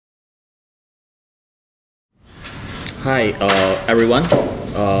Hi, everyone.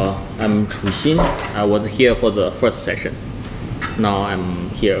 I'm Chuxin. I was here for the first session. Now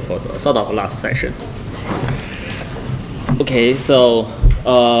I'm here for the sort of last session. Okay, so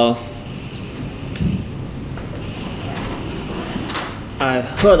I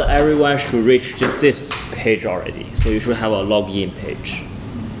heard everyone should reach this page already, so you should have a login page.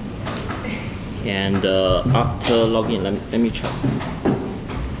 And after login, let me check.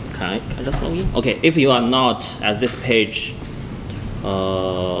 Can I just log in? Okay, if you are not at this page,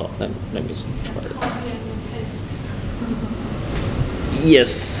 let me try it.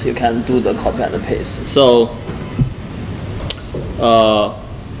 Yes, you can do the copy and paste. So,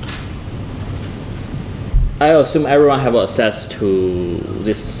 I assume everyone have access to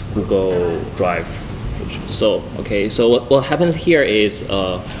this Google Drive page. So, okay, so what happens here is,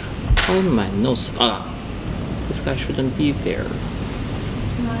 oh, my notes, this guy shouldn't be there.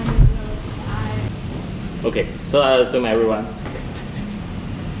 Okay, so I assume everyone.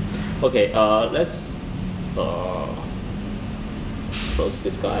 Okay, let's close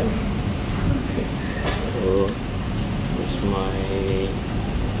this guy. Okay, this is my.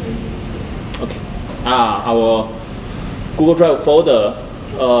 Okay, our Google Drive folder.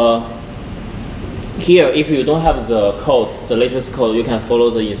 Here, if you don't have the code, the latest code, you can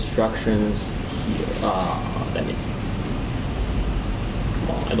follow the instructions here. Let me. Come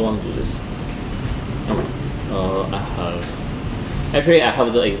on, I don't want to do this. I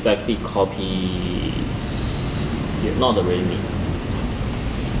have the exactly copy here, not the README.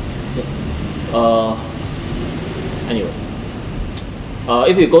 Anyway,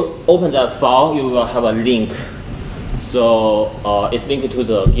 if you open that file, you will have a link. So it's linked to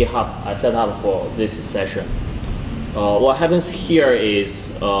the GitHub I set up for this session. What happens here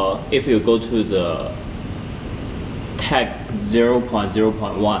is if you go to the tag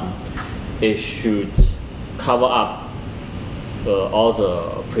 0.0.1, it should cover up all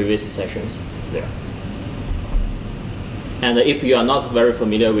the previous sessions there. And if you are not very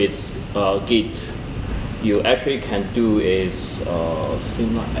familiar with Git, you actually can do is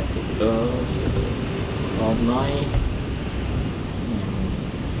similar, I think, 9.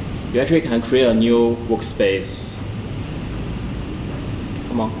 You actually can create a new workspace.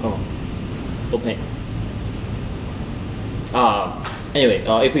 Come on, open. Anyway,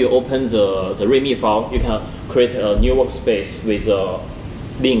 if you open the README file, you can create a new workspace with a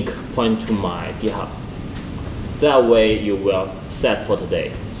link pointing to my GitHub. That way you will set for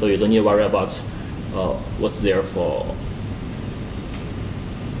today, so you don't need to worry about what's there for.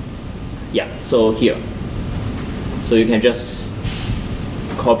 Yeah, so here. So you can just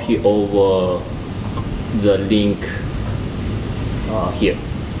copy over the link here.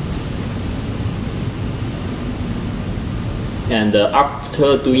 And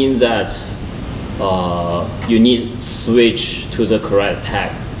after doing that, you need to switch to the correct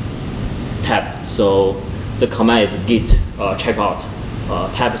tab. So the command is git checkout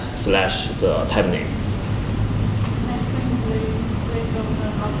tabs / the tab name. I think we don't know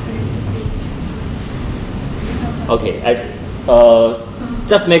how to use Git. Okay,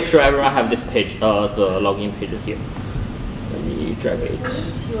 just make sure everyone have this page, the login page here. Let me drag it. What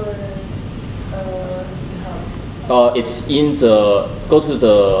is your it's in the, go to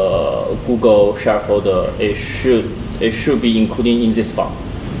the Google share folder. It should be included in this file.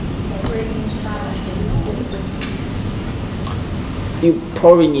 You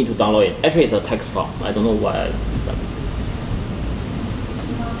probably need to download it. Actually, it's a text file. I don't know why. It's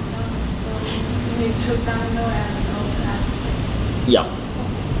not done, so you need to download and open as text. Yeah.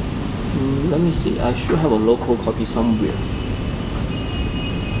 Let me see. I should have a local copy somewhere.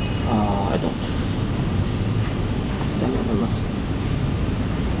 I don't.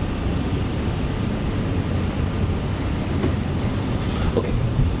 Okay.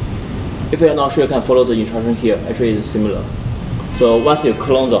 If you're not sure, you can follow the instruction here. Actually, it's similar. So once you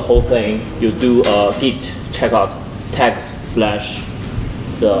clone the whole thing, you do a git checkout tags /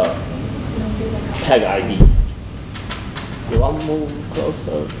 the tag ID. You want to move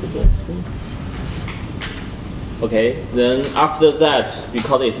closer to the screen? Okay. Then after that,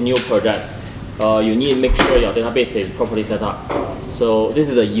 because it's new project, you need to make sure your database is properly set up. So this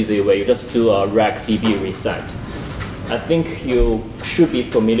is an easy way. You just do a recdb reset. I think you should be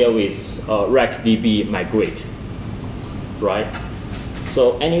familiar with recdb migrate, right?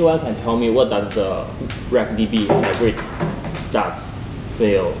 So anyone can tell me what does recdb migrate does?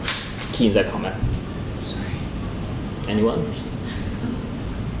 Will key in that command. Sorry. Anyone?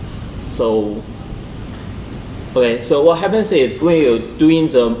 So okay, so what happens is when you're doing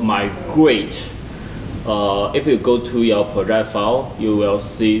the migrate, if you go to your project file, you will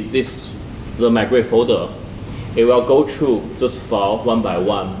see this, the migrate folder. it will go through this file one by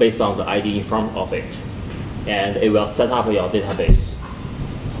one based on the ID in front of it, and it will set up your database.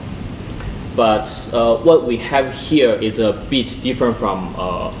 But what we have here is a bit different from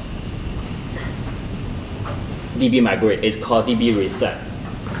DB migrate. It's called DB reset.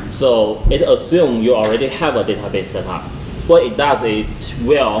 So it assumes you already have a database set up. What it does is it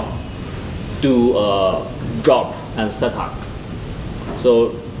will do a drop and setup.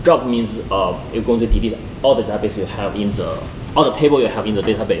 So drop means you're going to delete all the database you have in all the table you have in the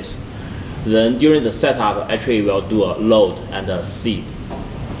database. Then during the setup, actually it will do a load and a seed.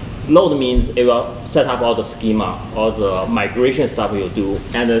 Load means it will set up all the schema, all the migration stuff you do,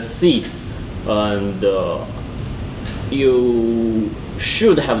 and the seed, and you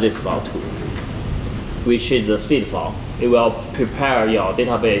should have this file too, which is the seed file. It will prepare your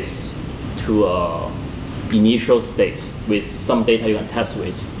database to an initial state with some data you can test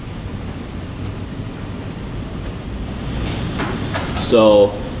with.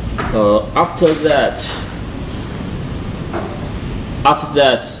 So after that,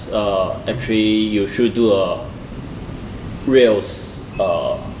 actually you should do a Rails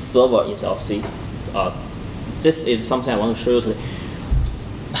server instead of C. This is something I want to show you today.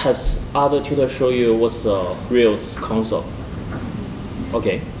 Has other tutor show you what's the Rails console?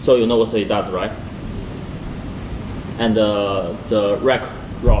 Okay, so you know what it does, right? And the rec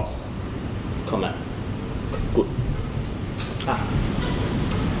routes command. Good.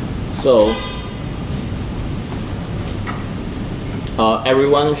 So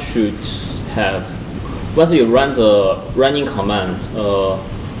everyone should have, once you run the running command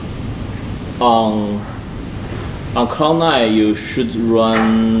on Cloud9, you should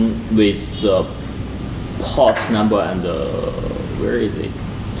run with the port number and where is it?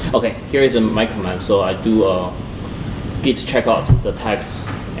 Okay, here is my command. So I do git checkout the tags,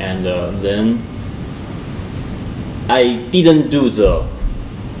 and then I didn't do the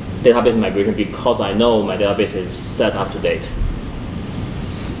database migration because I know my database is set up to date.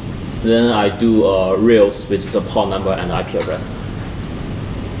 Then I do Rails with the port number and IP address.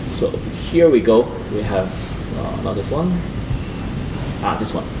 So here we go. We have not this one.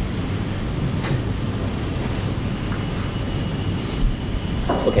 This one.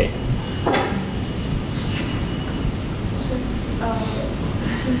 Okay. So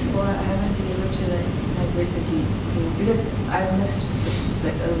first of all, I haven't been able to migrate the Git to, because I missed a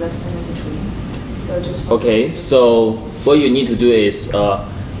lesson in between. So just okay. So what you need to do is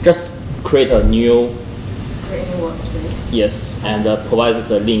just create a new workspace. Yes, and provide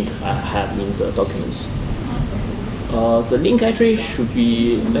the link I have in the documents. The link actually should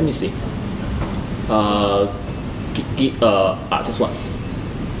be, let me see. This one.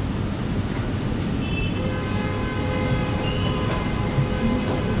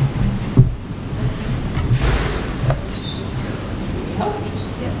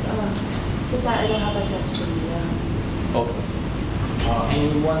 Because I don't have access to Okay.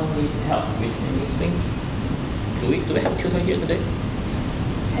 Anyone need help with anything? Do we have a tutor here today?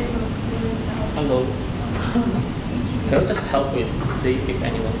 Hello. Can you just help with see if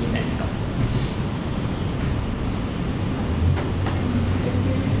anyone needs any help?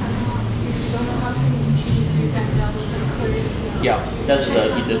 Yeah, that's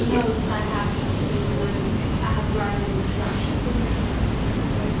the easiest way.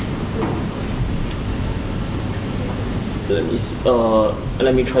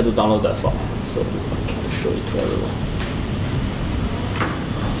 Let me try to download that file so I can show it to everyone.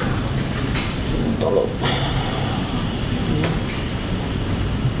 Download.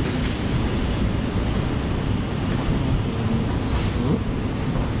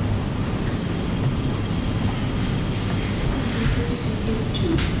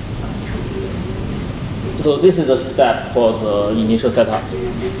 So this is the step for the initial setup.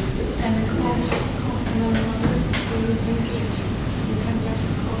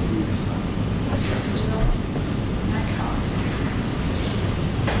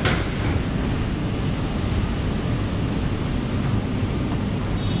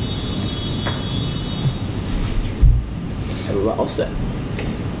 Everyone all set.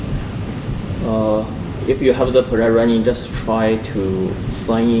 Okay. If you have the project running, just try to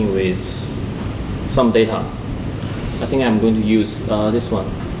sign in with some data. I think I'm going to use this one,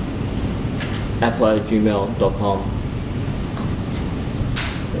 apple@gmail.com.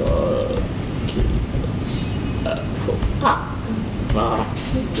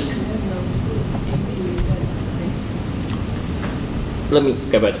 Let me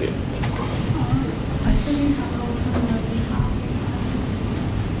get back to you.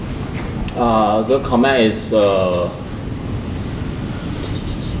 The command is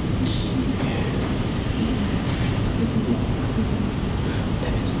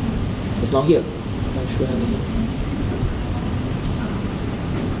it's not here. I should have it here.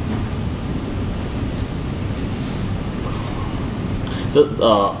 So,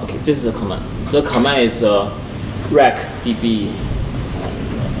 okay, this is the command. The command is rec db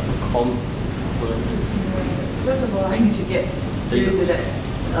First of all, I need to get through to that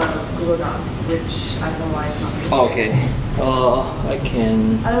Google Doc, which I don't know why it's not being Oh, okay. I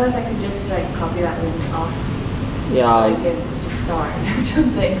can. Otherwise, I could just like copy that link off. Yeah. So I can just start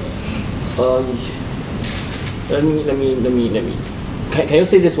something. Let me. Can you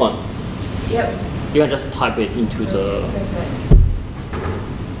see this one? Yep. You can just type it into the. Perfect.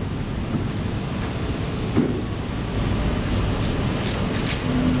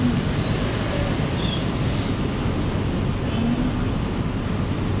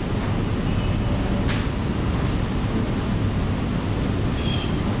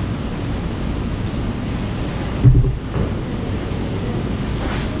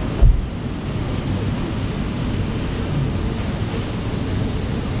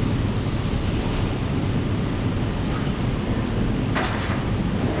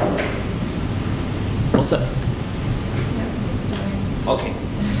 Okay,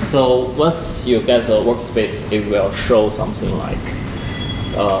 so once you get the workspace, it will show something like,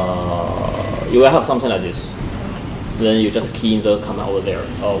 you will have something like this. Then you just key in the command over there.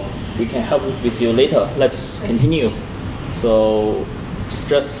 Oh, we can help with you later. Let's continue. So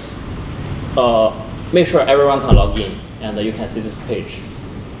just make sure everyone can log in and you can see this page.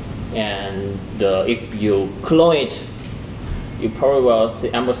 And if you clone it, you probably will see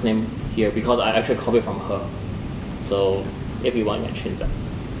Amber's name here because I actually copied from her. So if you want, you can change that.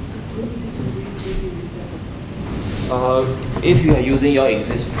 If you are using your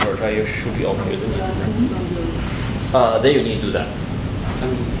existing project, you should be okay with it. Then you need to do that.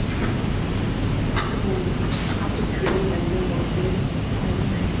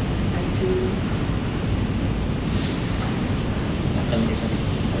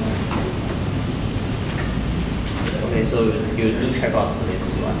 Okay, so you do check out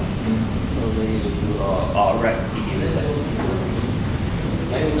this one. So we need to do rec db reset.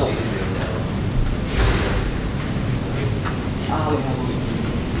 Let me know if you use that. We have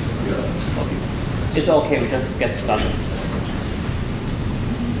it's okay, we just get started.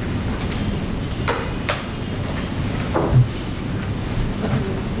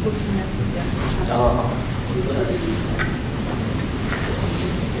 What's the next step?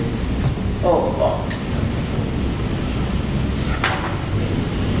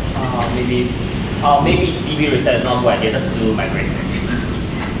 Maybe db reset is not a good idea. Let's do migrate.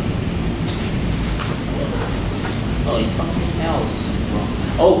 Oh, it's something else.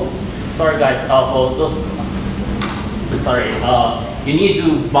 Oh, sorry guys. For those, sorry. You need to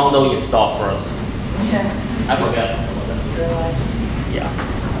do bundle install first. Yeah. I forgot. Realized. Yeah.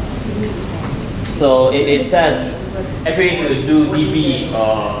 So it says actually if you do db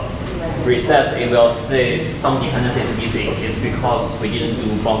reset, it will say some dependency is missing. It's because we didn't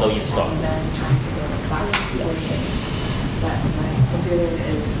do bundle install. But my computer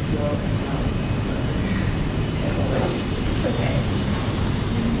is slow. It's okay.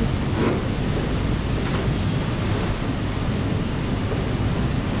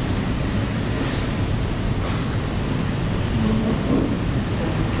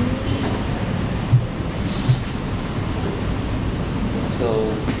 So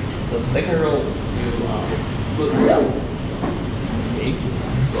the second row, you put okay.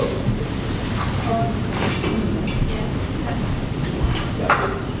 Yes,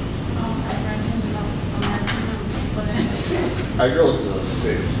 I wrote the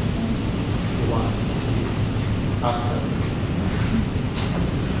script once after.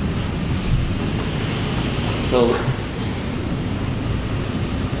 So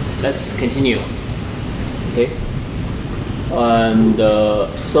let's continue. Okay. And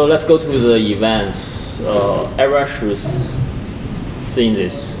so let's go to the events. Everyone should see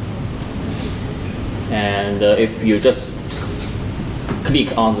this. And if you just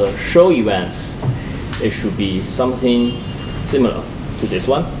click on the show events, it should be something similar to this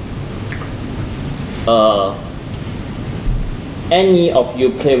one. Any of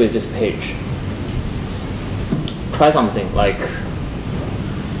you play with this page, try something like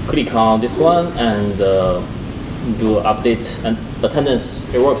click on this one and do update and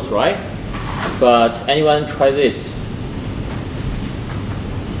attendance. It works, right? But anyone try this?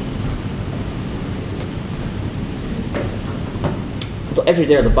 So actually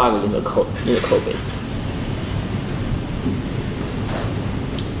there's a bug in the code base.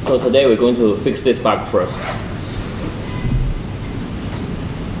 So today we're going to fix this bug first.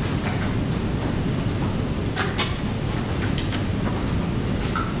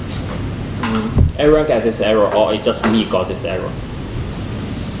 everyone gets this error, or it's just me got this error?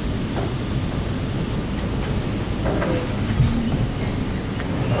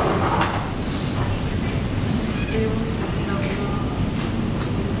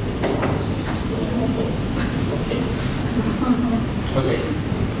 Okay.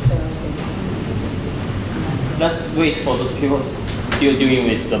 Let's wait for those people still dealing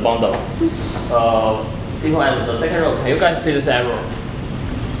with the bundle. People at the second row, can you guys see this error?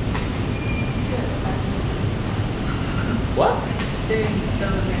 What?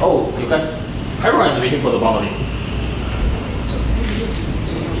 Oh, you guys, everyone is waiting for the bundling.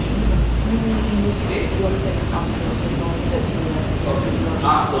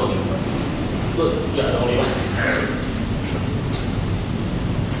 So good. Yeah, the only one.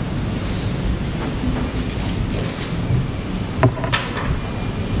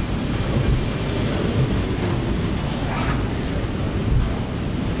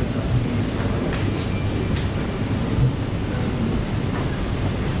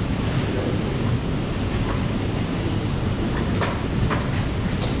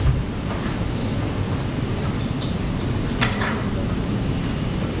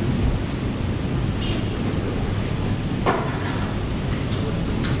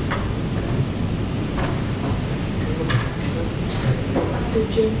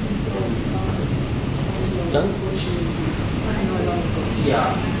 Done?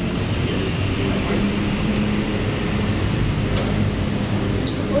 Yeah. Yes.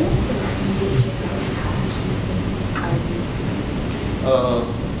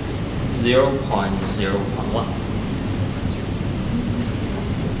 0.0.1.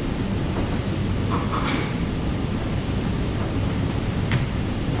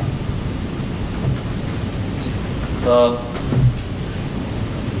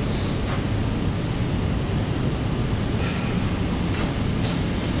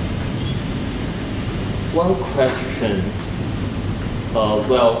 One question.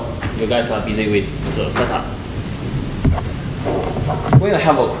 Well, you guys are busy with the setup. When you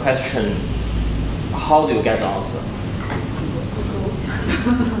have a question, how do you guys answer?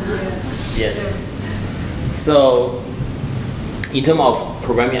 Yes. So, in terms of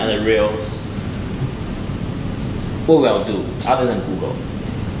programming and Rails, what will do other than Google?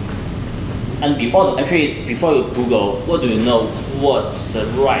 And before you Google, what do you know? What's the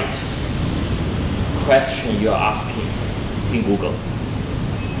right question you're asking in Google?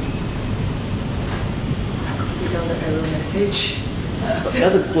 Click on the error message.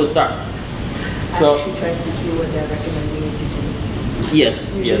 That's a good start. So actually trying to see what they're recommending you to do.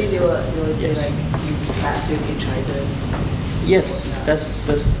 Yes, Usually yes. They will say Yes. like, you can try this. Yes,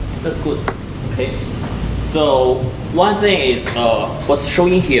 that's good. Okay. So one thing is what's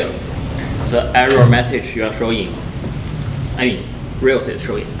showing here, the error message you are showing. I mean, Rails is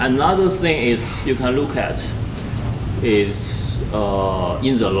showing. Another thing is you can look at is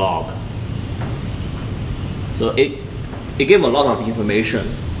in the log. So it gives a lot of information,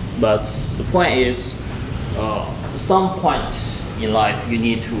 but the point is, some points in life you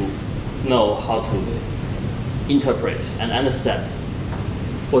need to know how to interpret and understand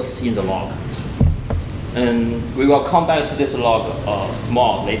what's in the log. And we will come back to this log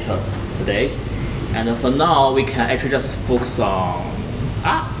more later today. And for now, we can actually just focus on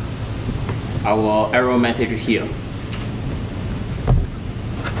our error message here.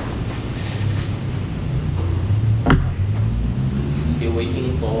 Still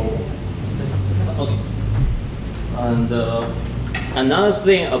waiting for. Okay. And another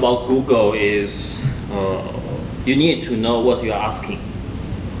thing about Google is you need to know what you are asking.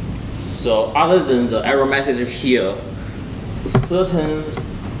 So other than the error message here, certain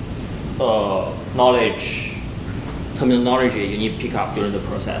terminology you need to pick up during the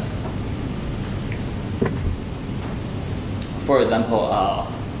process. For example,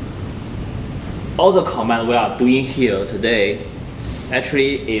 all the command we are doing here today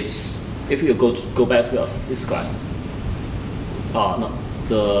actually is, if you go back to this guy, no,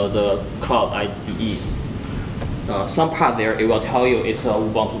 the cloud IDE. Some part there it will tell you it's a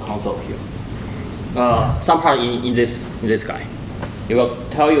Ubuntu console here. Some part in this guy, it will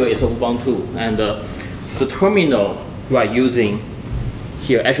tell you it's a Ubuntu, and the terminal we are using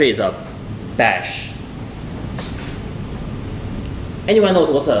here actually is a bash. Anyone knows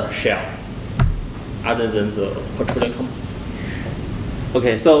what's a shell other than the petroleum company?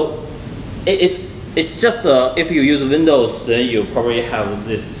 Okay, so it's just if you use Windows, then you probably have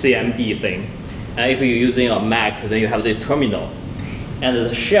this CMD thing. And if you're using a Mac, then you have this terminal. And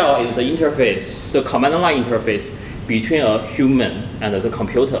the shell is the interface, the command line interface between a human and the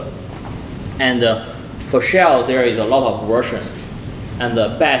computer. And for shell, there is a lot of versions. And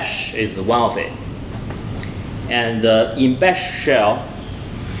the bash is one of it. And in bash shell,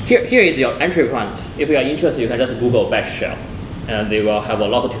 here is your entry point. If you are interested, you can just Google bash shell, and they will have a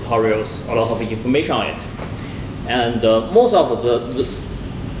lot of tutorials, a lot of information on it. And most of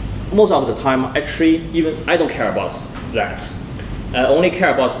the time, actually, even I don't care about that. I only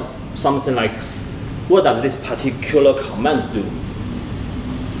care about something like, what does this particular command do?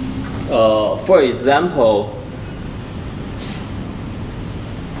 For example,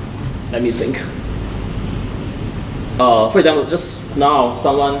 let me think. For example, just now,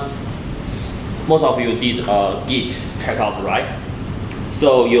 most of you did Git checkout, right?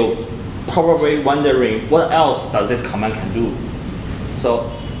 So you're probably wondering, what else does this command can do? So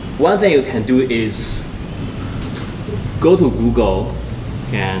one thing you can do is go to Google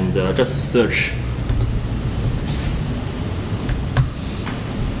and just search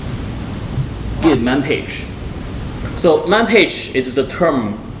Git man page. So man page is the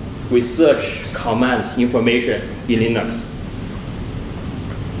term we search commands information in Linux.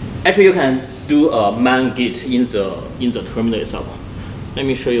 Actually, you can do a man git in the terminal itself. Let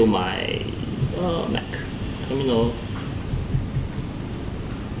me show you my Mac terminal.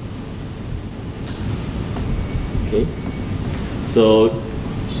 Okay, so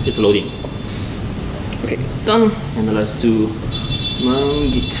it's loading. Okay, it's done, and let's do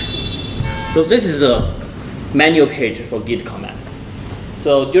man git. So this is a manual page for git command.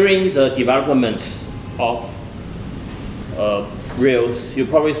 So during the development of Rails, you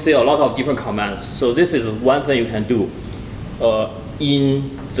probably see a lot of different commands. So this is one thing you can do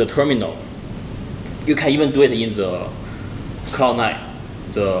in the terminal. You can even do it in the Cloud9,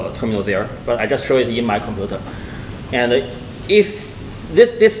 the terminal there, but I just show it in my computer. And if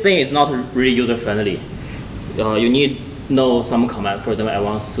this thing is not really user-friendly, you need know some command. For example, I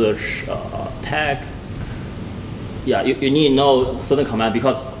want to search tag. Yeah, you need to know certain command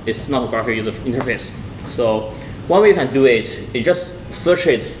because it's not a graphical user interface. So one way you can do it is just search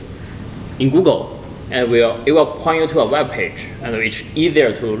it in Google, and it will point you to a web page, and it's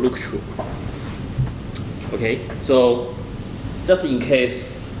easier to look through. Okay, so just in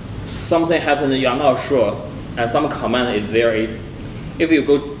case something happened you are not sure, and some command is there, if you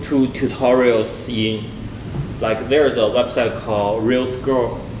go to tutorials in, like there is a website called Rails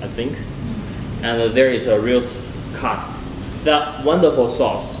Girl, I think, and there is a Rails Cast. They're wonderful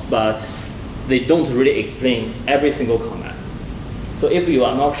source, but they don't really explain every single command. So if you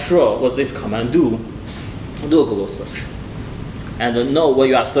are not sure what this command do a Google search and know what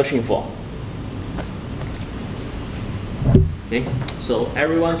you are searching for. Okay, so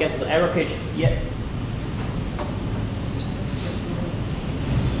everyone gets the error page? Yeah.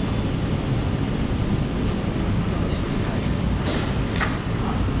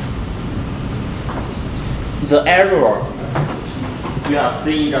 The error we are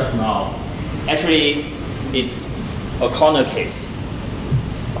seeing just now, actually, it's a corner case.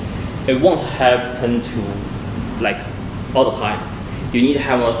 It won't happen to like all the time. You need to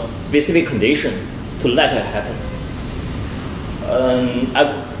have a specific condition to let it happen.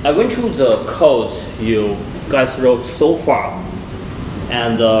 I went through the code you guys wrote so far,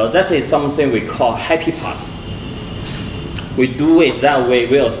 and that is something we call happy path. We do it that way,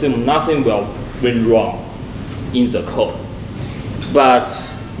 we assume nothing will went wrong in the code. But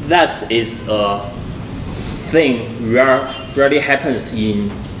that is a thing rarely happens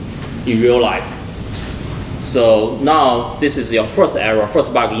in real life. So now this is your first error,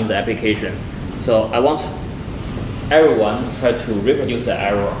 first bug in the application. So I want everyone try to reproduce the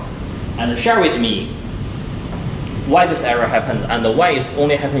error and share with me why this error happened and why it's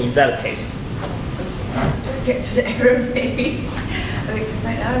only happened in that case. Get to the error maybe. Okay,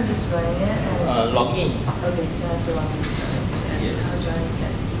 right now I'm just running it. And Log in. Okay, so I have to log in first. And Yes. how do I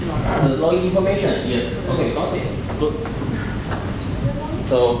get logged in? Login information, yes. Okay, got it. Good.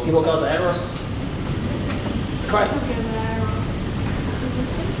 So people got the errors. Try.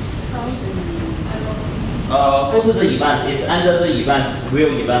 Go to the events. It's under the events,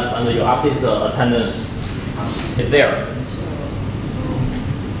 real events, and you update the attendance. It's there.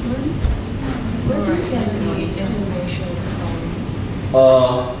 Where do you get the information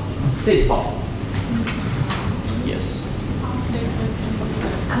from? Zip file. Yes.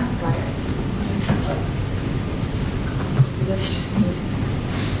 Ah, got it. Because you just need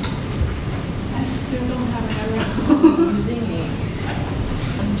I still don't have an error. using me.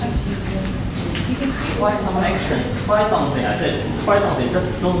 I'm just using. You can Try some action. Try something. I said try something.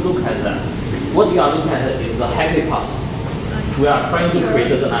 Just don't look at that. What you are looking at is the happy parts. We are trying to create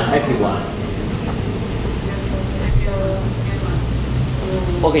the unhappy one. So.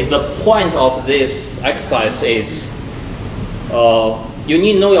 Okay, the point of this exercise is you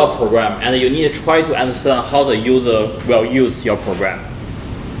need to know your program, and you need to try to understand how the user will use your program.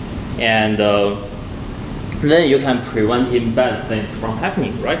 And then you can prevent bad things from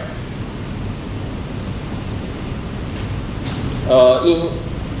happening, right? In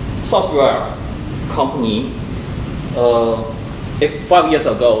software company, if 5 years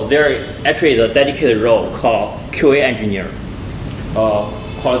ago, there actually is a dedicated role called QA engineer,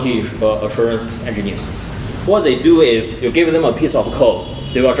 quality assurance engineer. What they do is you give them a piece of code,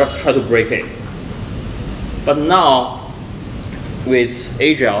 they will just try to break it. But now, with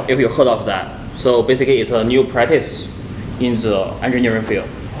Agile, if you heard of that, so basically it's a new practice in the engineering field.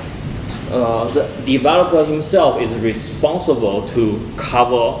 The developer himself is responsible to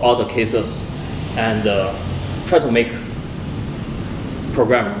cover all the cases and try to make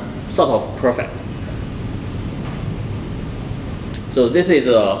program sort of perfect. So this is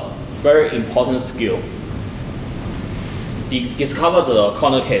a very important skill. Discover the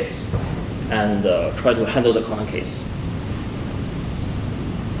corner case and try to handle the corner case.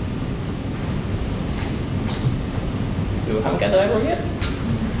 You haven't got the error yet?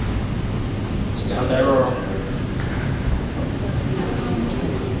 You have the error?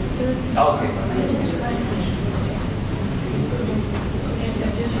 Okay.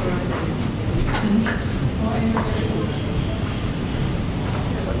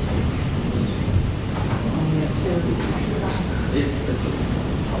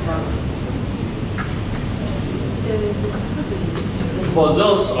 For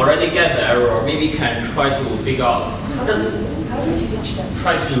those already get the error, maybe can try to figure out. Just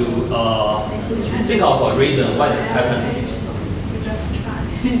try to think of a reason why this happened. Just try.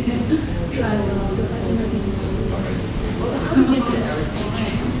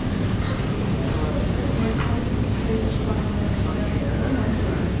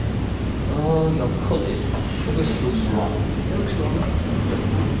 Your code looks wrong.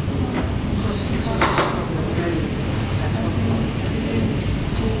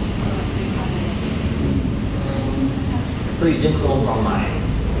 So you just go from my.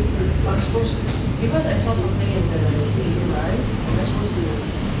 Because I saw something in the video, right? Am I supposed to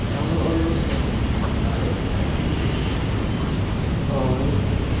download all those?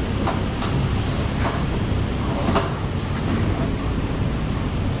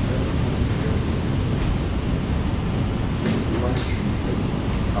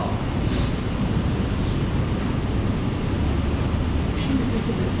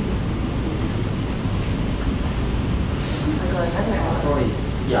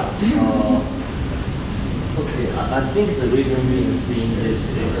 Yeah. Okay. I think the reason we are seeing this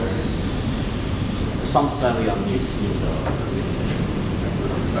is sometimes we are missing the research.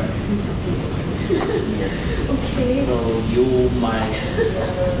 Yes. Okay. So you might.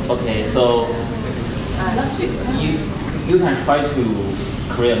 Okay. So Last week. you can try to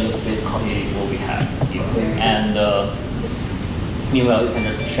create a new space copy what we have here, and meanwhile you can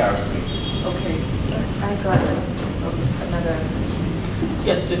just share screen. Okay. I got another.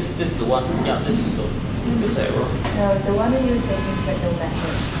 Yes, this is the one. Yeah, this is the this error. No, the one that you were saying is like no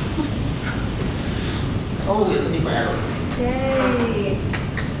method. Oh, it's a different error. Yay!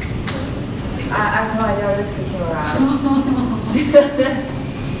 I have no idea. I'm just clicking around. What was the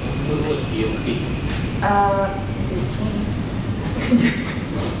It's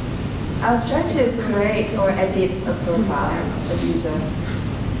I was trying to create or edit a profile of user.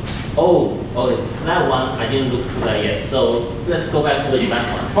 Oh, that one I didn't look through that yet. So let's go back to the events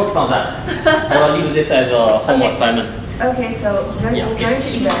one. Focus on that. I will leave this as a home assignment. Okay, so going to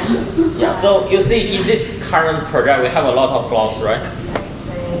events. Yeah. So you see, in this current project, we have a lot of flaws, right?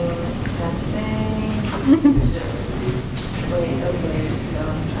 Testing. Wait, okay, so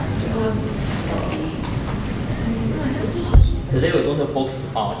I'm trying to Today we're going to focus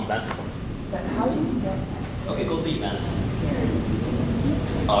on events first. But how do you get Okay, go to events.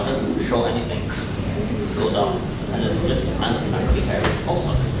 Just show anything. Slow down. And just click everything.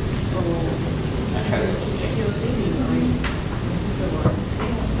 Also. And check it.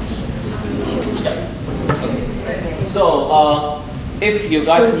 Yeah. Okay. So, if you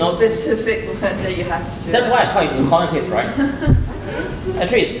guys know specific one that you have to do. That's why I call it the corner case, right?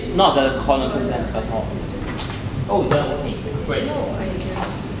 Actually, it's not a corner case at all. Oh, they're working. Great.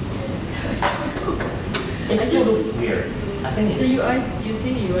 It still looks weird. I think The UI, you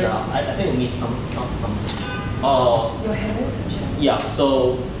see the UI. yeah, I think we missed something. Your headers and shit. Yeah,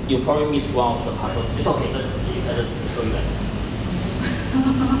 so you probably missed one of the partials. It's okay, let's just show you guys.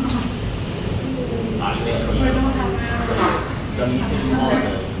 You may show We you. don't have error. You're missing one of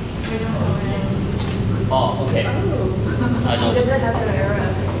the. We don't have error. Oh, okay. I know. Does it have an error?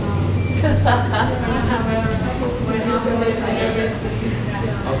 We don't have error. We don't have error.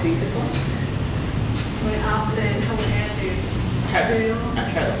 repeat this one? When update command is Check fail.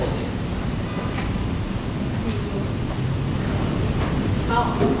 and check the whole thing.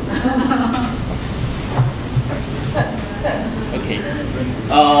 Okay.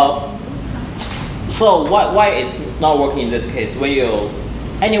 So why it's not working in this case? When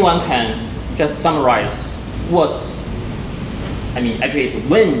anyone can just summarize what, actually it's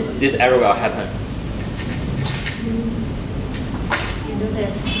when this error will happen. You know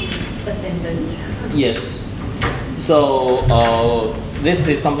that it's attendant. Yes. So this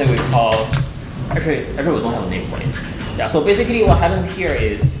is something we call, actually we don't have a name for it. Yeah, so basically what happens here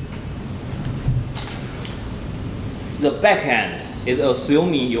is the backend is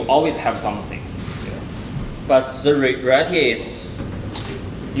assuming you always have something. But the reality is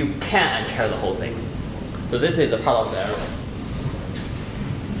you can't uncheck the whole thing. So this is a part of the error.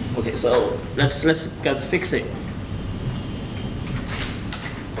 Okay, so let's get fix it.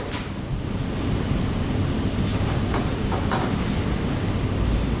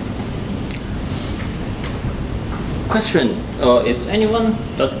 Question, is anyone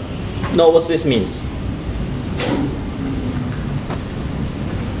does know what this means?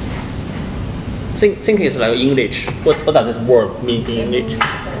 Think it's like English. What does this word mean in It English? means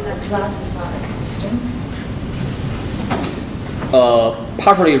that the class is not existing.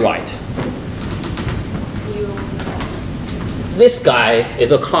 Partially right. This guy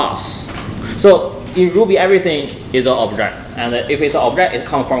is a class. So in Ruby, everything is an object, and if it's an object, it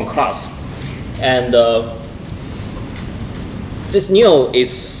comes from class. And this new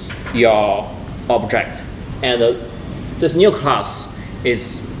is your object, and this new class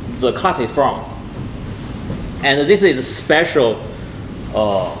is the class is from. And this is a special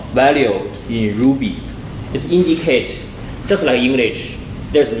value in Ruby. It indicates, just like English,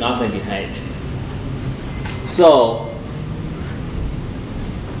 there's nothing behind it. So,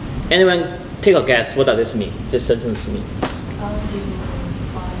 anyone take a guess, what does this mean? This sentence mean? How do you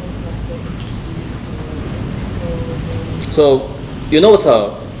find method key? So, you know what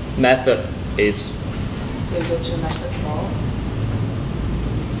a method is? So you go to method for.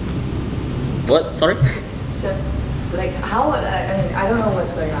 What? Sorry? So, like, how would I don't know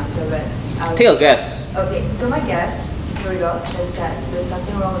what's going on. So, but Take a guess. Okay, so my guess, here we go, is that there's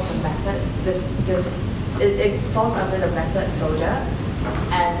something wrong with the method. It falls under the method folder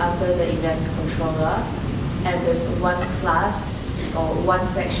and under the events controller. And there's one class or one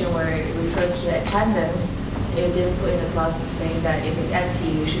section where it refers to the attendance. It didn't put in the class saying that if it's empty,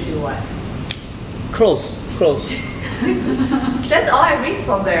 you should do what? Close. That's all I read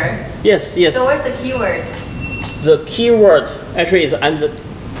from there. Yes. So where's the keyword? The keyword actually is under,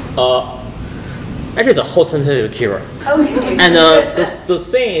 actually the whole sentence is a keyword. Okay. And the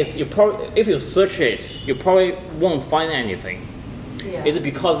thing is, if you search it, you probably won't find anything. Yeah. It's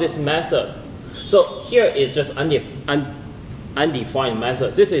because this method. So here is just undefined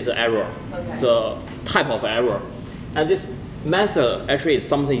method. This is an error, Okay. the type of error. And this method actually is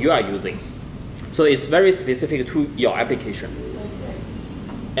something you are using. So it's very specific to your application. Okay.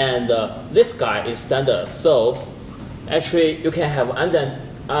 And this guy is standard. So actually you can have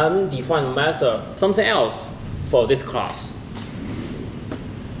undefined method, something else for this class.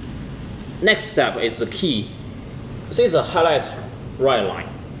 Next step is the key. See the highlight right line.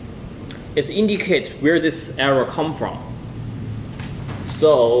 It indicates where this error come from.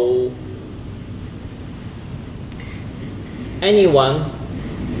 So anyone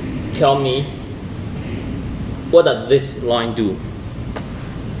tell me what does this line do?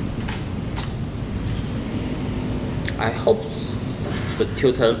 I hope the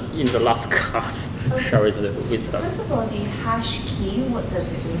tutor in the last class shares it with us. First of all, the hash key, what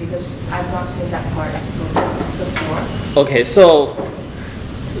does it mean? Because I've not seen that part before. Okay, so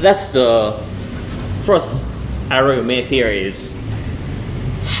that's the first error you made here is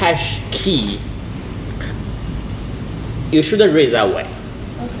hash key. You shouldn't read that way.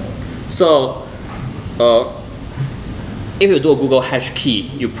 Okay. So if you do a Google hash key,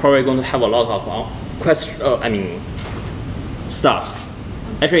 you're probably going to have a lot of stuff.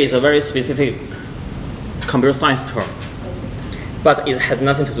 Actually, it's a very specific computer science term, but it has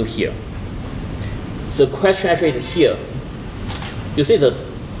nothing to do here. The question actually is here. You see the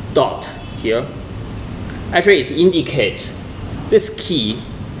dot here? Actually, it indicates this key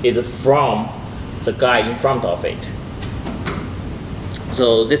is from the guy in front of it.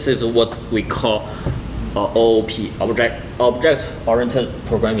 So this is what we call OOP, object-oriented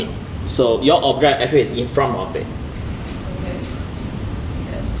programming. So your object actually is in front of it. Okay.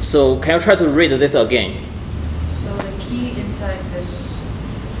 Yes. So can you try to read this again? So the key inside this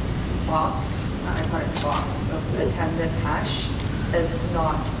box, I call it box of attended hash, is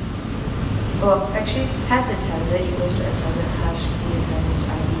not. Well, actually, has attended equals to attended hash key attendance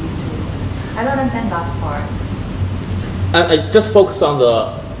ID to. I don't understand last part. I just focus on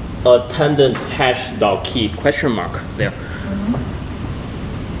the attendant hash dot key question mark there.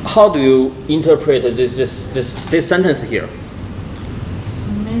 How do you interpret this sentence here?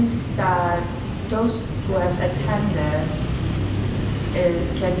 Means that those who have attended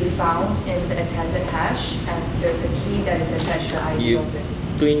it can be found in the attended hash, and there's a key that is attached to the ID of this.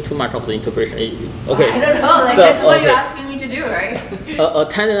 Doing too much of the interpretation. Okay. I don't know. Like so, that's what you're asking me to do, right?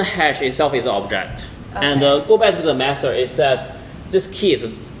 Attendant hash itself is an object, and go back to the method. It says this key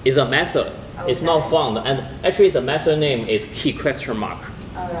is a method. Okay. It's not found, and actually the method name is key question mark.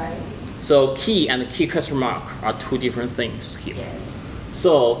 All right. So key and key question mark are two different things here. Yes.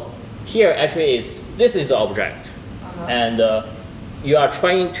 So here actually this is the object, and you are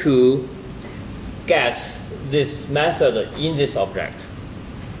trying to get this method in this object,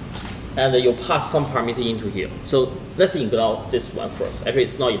 and you pass some parameter into here. So let's ignore this one first. Actually,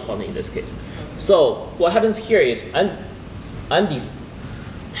 it's not important in this case. So what happens here is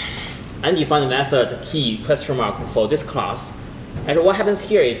undefined method key question mark for this class, and what happens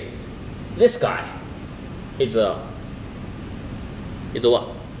here is this guy is a what?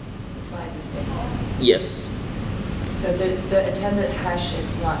 It's not existing. Yes. So the attended hash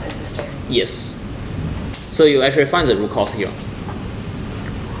is not existing. Yes. So you actually find the root cause here.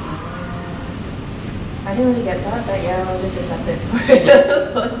 I didn't really get that, but yeah, well, this is something for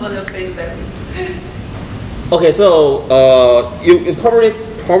the face value. Okay, so you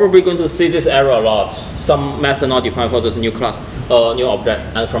probably going to see this error a lot. Some method not defined for this new class, new object,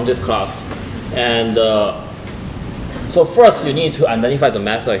 and from this class. And so first you need to identify the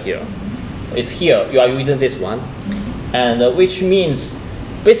method here. It's here. You are using this one, and which means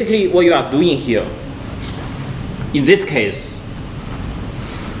basically what you are doing here. In this case,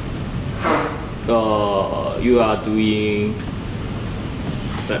 you are doing.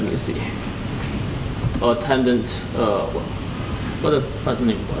 Let me see. Attendant. What the function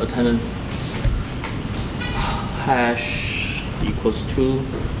name? Attendant hash equals to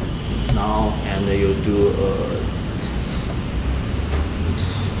now, and you do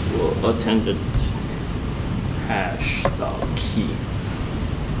attendant hash dot key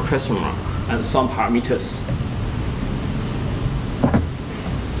question mark and some parameters.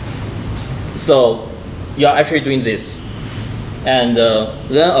 So you are actually doing this, and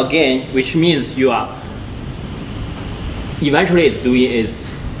then again, which means you are eventually it's doing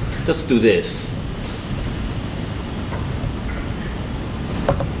is just do this.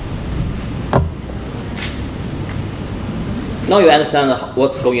 Now you understand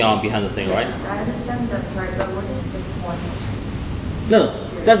what's going on behind the thing, right? Yes, I understand that part, but what is the point? No,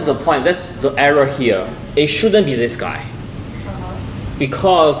 that's the point. That's the error here. It shouldn't be this guy.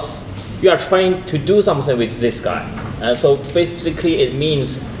 Because you are trying to do something with this guy. And so basically it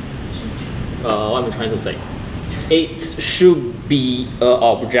means, what am I trying to say? It should be an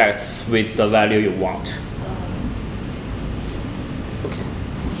object with the value you want. Okay.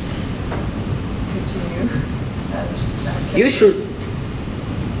 Continue. You should,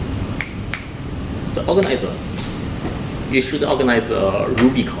 the organizer, you should organize a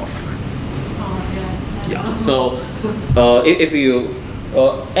Ruby course. Oh, yes. Yeah, so if you,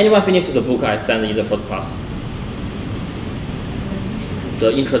 anyone finishes the book I sent in the first class,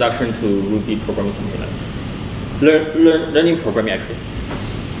 the introduction to Ruby programming, something like that. Learning programming actually.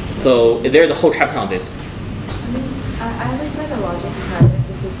 So there's a whole chapter on this. I understand the logic behind it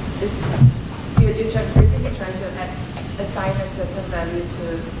because it's you're basically trying to assign a certain value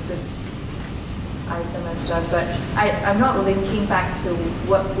to this item and stuff, but I'm not linking back to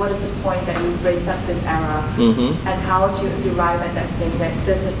what is the point that you raise up this error and how do you derive at that saying that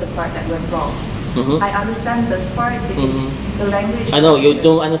this is the part that went wrong. I understand this part because the language. I know you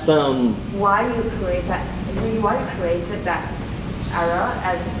don't understand why you create that. Why you created that error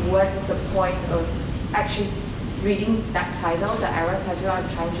and what's the point of actually reading that title, the error title, and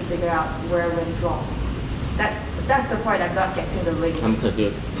trying to figure out where it went wrong. That's the part I'm not getting the link. I'm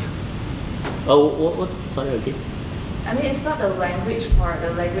confused. Oh, what? Sorry, again. I mean, it's not the language part,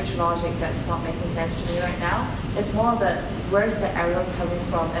 the language logic that's not making sense to me right now. It's more the where's the error coming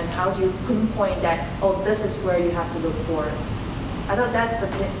from and how do you pinpoint that, oh, this is where you have to look for it. I thought that's the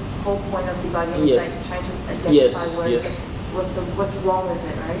whole point of debugging, is like trying to identify what's wrong with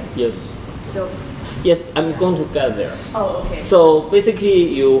it, right? Yes. So. Yes, I'm going to get there. Oh, okay. So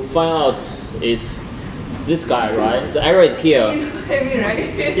basically, you find out it's this guy, right? The error is here. You hear me,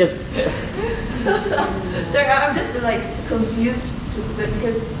 right? Yes. Sorry, I'm just like confused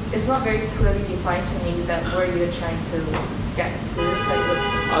because it's not very clearly defined to me that where you're trying to get to.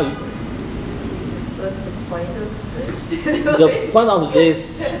 Like, what's the point of this? The point of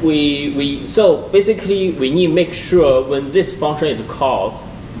this, so basically we need to make sure when this function is called,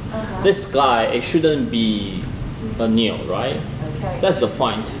 this guy, it shouldn't be a nil, right? Okay. That's the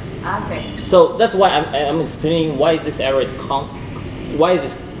point. Okay. So that's why I'm explaining why this error is why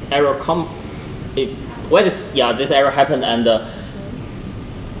this error this error happened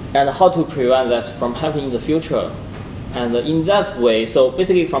and how to prevent that from happening in the future. And in that way, so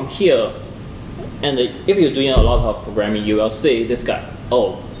basically from here, and if you're doing a lot of programming, you will see this guy,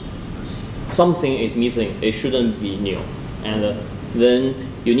 oh, something is missing, it shouldn't be new. And then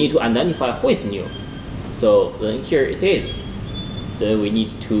you need to identify who is new. So then here it is. Then we need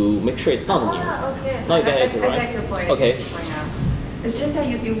to make sure it's not new. Okay. Now you get it, right? I get your point. Okay. I get your point now. It's just that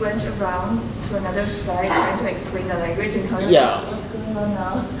you went around to another slide trying to explain the language and kind of Yeah. what's going on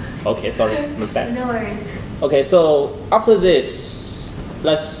now. Okay, sorry, my bad. No worries. Okay, so after this,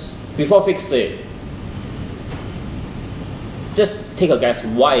 before fix it, just take a guess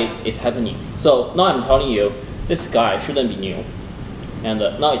why it's happening. So now I'm telling you, this guy shouldn't be new, and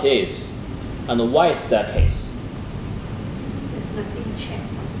now it is. And why is that case? There's nothing checked.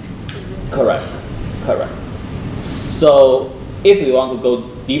 Correct. So if you want to go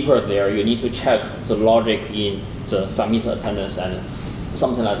deeper there, you need to check the logic in the submit attendance and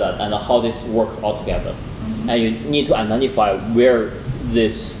something like that, and how this work all together. And you need to identify where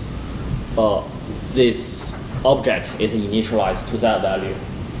this object is initialized to that value.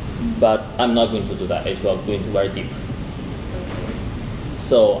 But I'm not going to do that. It will go into very deep.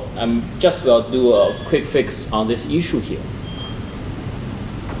 So I'm just will do a quick fix on this issue here.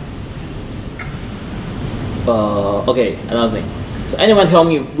 Okay, another thing. So anyone tell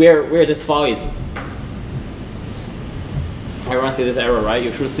me where this file is? Everyone see this error, right?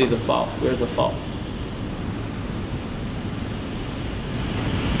 You should see the file. Where's the file?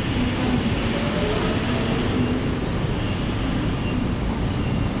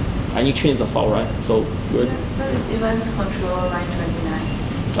 I need to change the file, right? So where's So it's events control line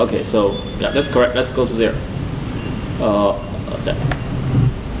 29. Okay, so yeah, that's correct. Let's go to there.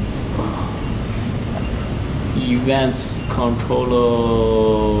 Events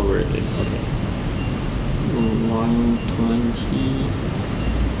controller, where is it? Okay. Line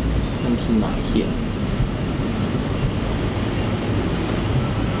 29 here.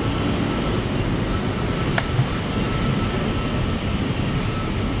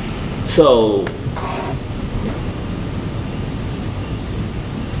 So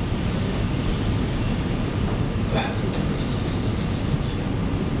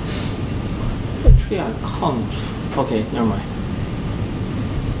actually I can't. Okay, never mind.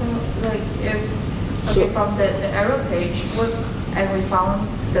 So like from the error page, and we found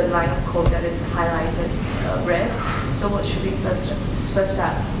the line of code that is highlighted red. So what should be first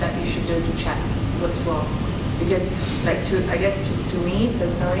step that you should do to check what's wrong? Because like to me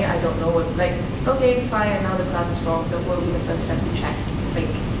personally, I don't know what, like, okay, fine, I know the class is wrong, so what would be the first step to check? Like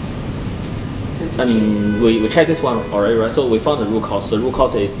I mean, we checked this one already, right? So we found the root cause. The root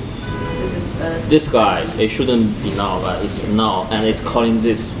cause is this guy. It shouldn't be null, but it's null, and it's calling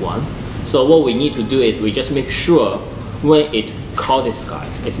this one. So what we need to do is we just make sure when it calls this guy,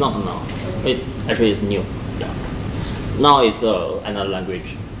 it's not null. It actually is new. Yeah. Now it's another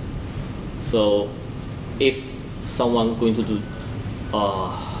language. So if someone going to do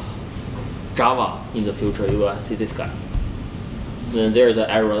Java in the future, you will see this guy. Then there's the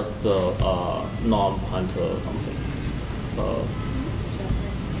error, the non-pointer or something.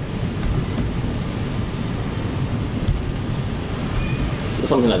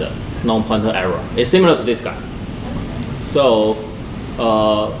 Something like that, non-pointer error. It's similar to this guy. So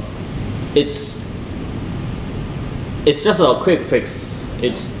it's just a quick fix.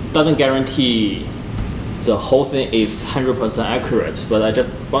 It doesn't guarantee the whole thing is 100% accurate, but I just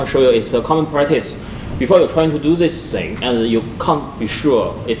want to show you it's a common practice. Before you're trying to do this thing and you can't be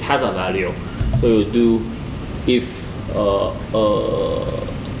sure it has a value, so you do if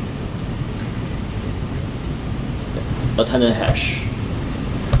attendant hash.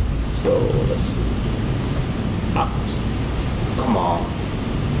 So let's see. Come on.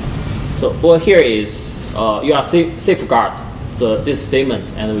 So what here is you are safeguard this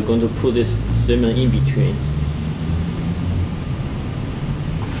statement, and we're going to put this statement in between.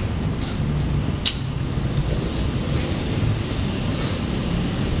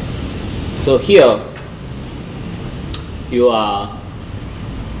 So here you are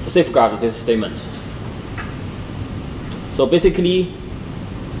safeguard this statement. So basically,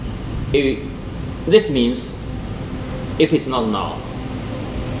 this means if it's not null,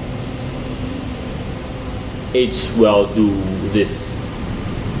 it will do this.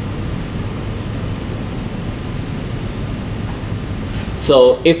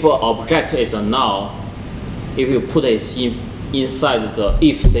 So if an object is a null, if you put it inside the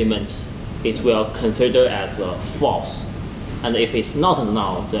if statement, it will consider as a false. And if it's not a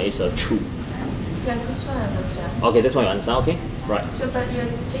null, then it's a true. Yeah, this one I understand. Okay, this one you understand, okay? Right. So, but you're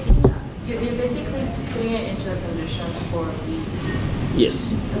basically putting it into a condition for the.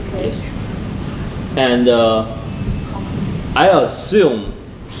 Yes. Okay. Yes. And I assume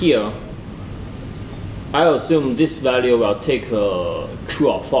here, this value will take true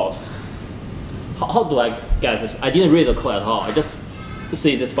or false. How do I get this? I didn't read the code at all. I just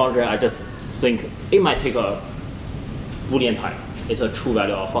see this function. I just think it might take a Boolean type. It's a true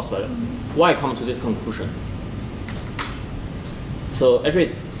value or false value. Why come to this conclusion? So actually,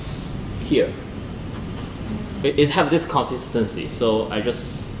 it's here. It has this consistency. So I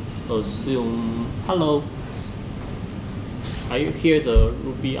just assume, hello. Are you here, the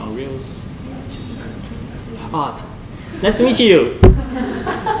Ruby on Rails? Ah, nice to meet you.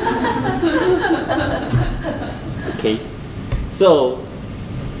 Okay, so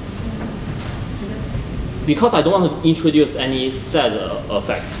because I don't want to introduce any set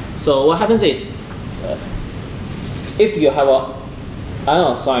effect, so what happens is, if you have an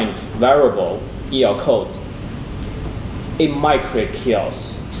unassigned variable in your code, it might create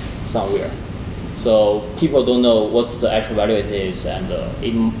chaos somewhere. So people don't know what's the actual value it is, and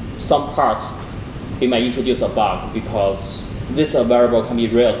in some parts, it might introduce a bug because this variable can be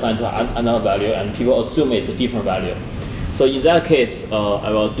reassigned to another value, and people assume it's a different value. So in that case, I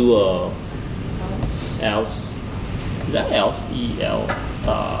will do a else. Is that else?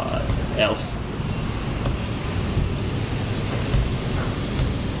 Else.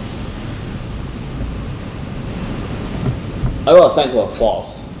 I will assign to a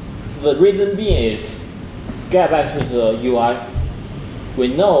false. The reason being is, get back to the UI. We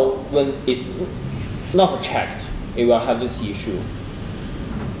know when it's not checked, it will have this issue.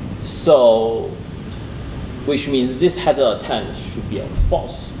 So, which means this header attend should be a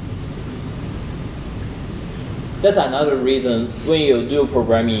false. That's another reason when you do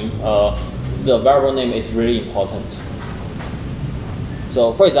programming, the variable name is really important.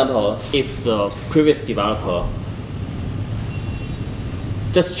 So, for example, if the previous developer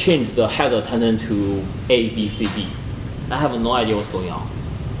just change the header attendant to A, B, C, D. I have no idea what's going on.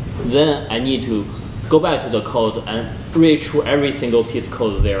 Then I need to go back to the code and read through every single piece of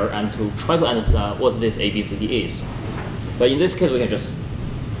code there and to try to understand what this A, B, C, D is. But in this case, we can just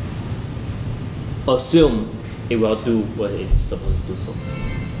assume it will do what it's supposed to do.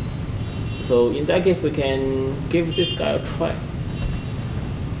 So in that case, we can give this guy a try.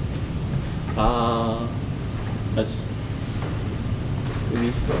 Let's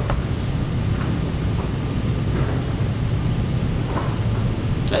release that.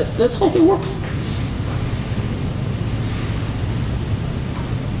 Let's hope it works.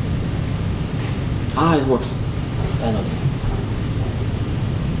 It works. Finally.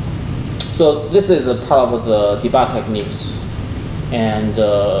 So this is a part of the debug techniques, and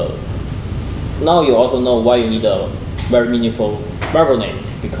now you also know why you need a very meaningful variable name,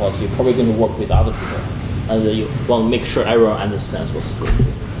 because you're probably going to work with other people, and you want to make sure everyone understands what's going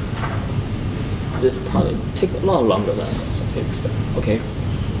on. This probably take a lot longer than I expect. Okay.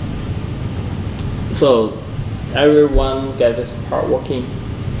 So everyone gets this part working.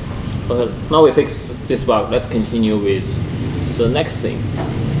 Okay, now we fix this bug. Let's continue with the next thing.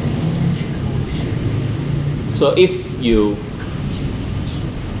 So if you,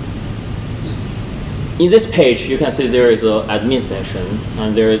 in this page, you can see there is an admin session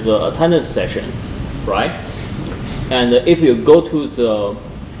and there is an attendance session, right? And if you go to the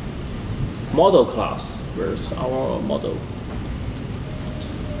model class, where's our model?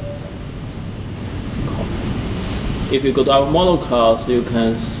 If you go to our model class, you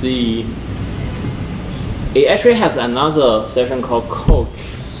can see it actually has another section called coach.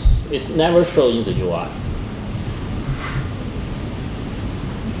 It's never shown in the UI.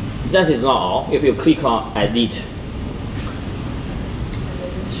 That is not all. If you click on edit,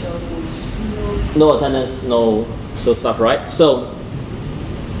 no attendance, no those stuff, right? So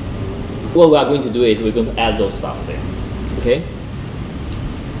what we are going to do is we're going to add those stuff there. Okay?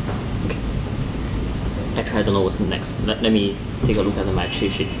 Actually, I don't know what's next. Let me take a look at my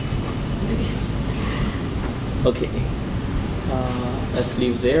cheat sheet. Okay. Let's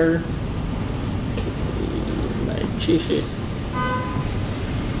leave there. Okay. My cheat sheet.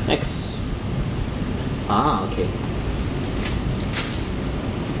 Next. Okay.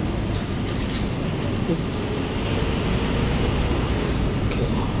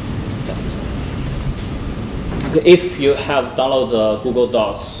 Okay, if you have downloaded the Google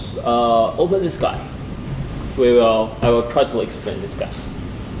Docs, open this guy. I will try to explain this guy.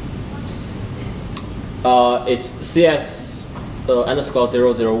 It's cs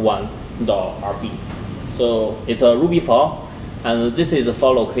 _001.rb. So it's a Ruby file, and this is the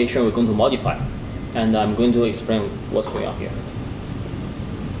file location we're going to modify. And I'm going to explain what's going on here.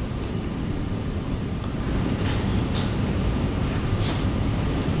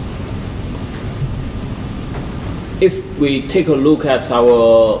 If we take a look at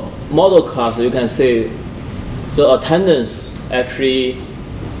our model class, you can see the attendance actually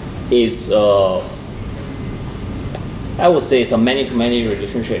is, I would say it's a many-to-many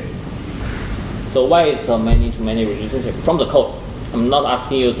relationship. So why it's a many-to-many relationship? From the code, I'm not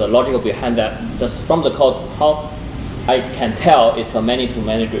asking you the logic behind that. Just from the code, how I can tell it's a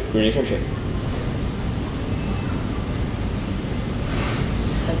many-to-many relationship.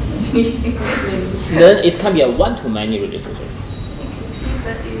 Then it can be a one-to-many relationship.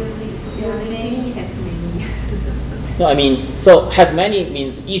 Many has many. No, I mean, so has many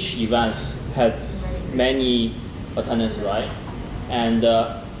means each event has many attendance, right? And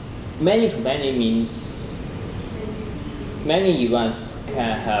many-to-many means many events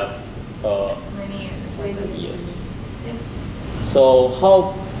can have Many yes. Yes. So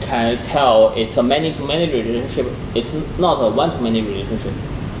how can I tell it's a many-to-many relationship? It's not a one-to-many relationship.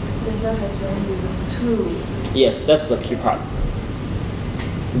 This one has many users too. Yes, that's the key part.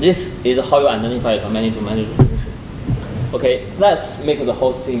 This is how you identify a many-to-many relationship. Okay, let's make the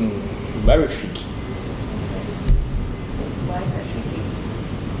whole thing very tricky. Why is that tricky?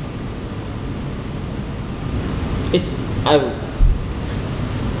 It's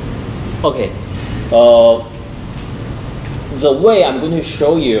okay. The way I'm going to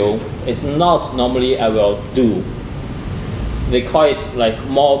show you is not normally I will do. They call it like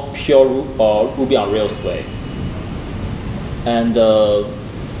more pure Ruby on Rails way. And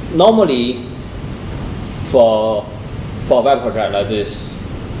normally for a web project like this,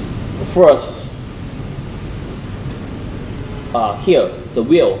 first here the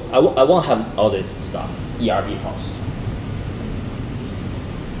wheel I won't have all this stuff ERB files.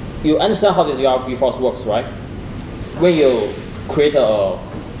 You understand how this ERB files works, right? When you create a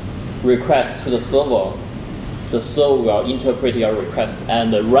request to the server will interpret your request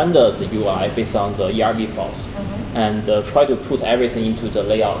and render the UI based on the ERB files, and try to put everything into the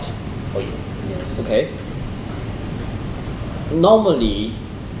layout for you. Yes. Okay. Normally,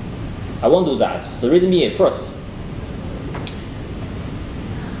 I won't do that. The readme is first.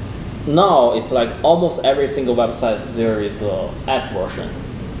 Now it's like almost every single website there is an app version.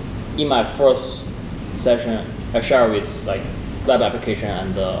 In my first session, I share with like web application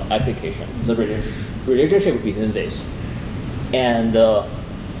and application the relationship between this. And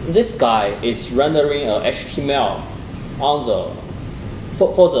this guy is rendering a HTML on the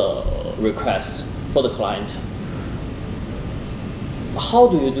for the request for the client. How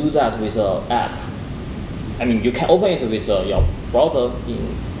do you do that with an app? I mean, you can open it with your browser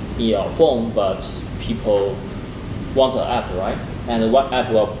in your phone, but people want an app, right? And what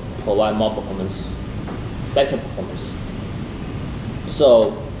app will provide more performance, better performance?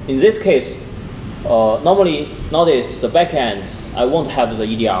 So in this case, normally nowadays the backend I won't have the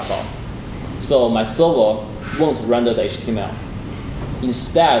EDR file, so my server won't render the HTML.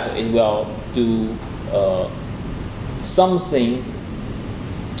 Instead, it will do something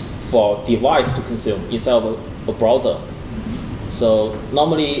for device to consume instead of a browser. So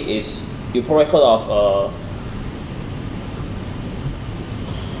normally it's, you probably heard of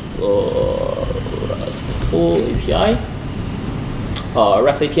RESTful API,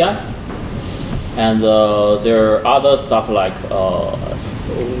 REST API, and there are other stuff like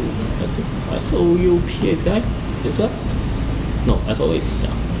SOUP API. Is that? No, SOAP.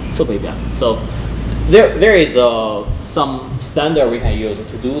 Yeah, SOAP API. So there is some standard we can use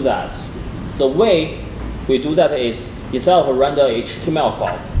to do that. The way we do that is, instead of render HTML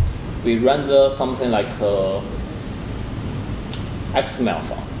file, we render something like XML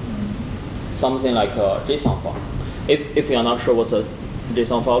file, something like a JSON file. If you are not sure what the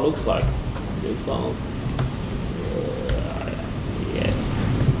JSON file looks like, JSON, yeah.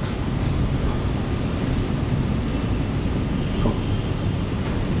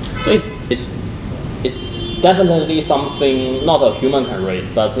 So it's definitely something not a human can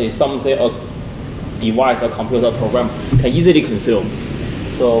read, but it's something a device, a computer program can easily consume.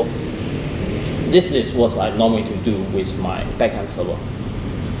 So this is what I normally do with my backend server.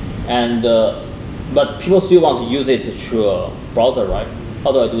 And but people still want to use it through a browser, right?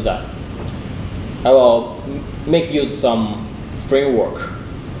 How do I do that? I will make use some framework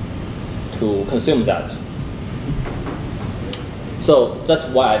to consume that. So that's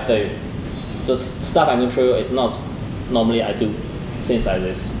why I say the stuff I'm going to show you is not normally I do things like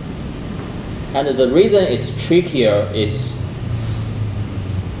this. And the reason it's trickier is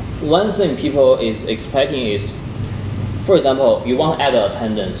one thing people is expecting is, for example, you want to add an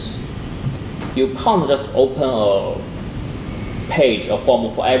attendance. You can't just open a page, a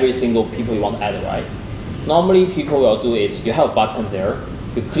form for every single people you want to add, right? Normally people will do is you have a button there,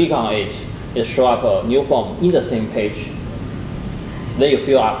 you click on it, it shows up a new form in the same page. Then you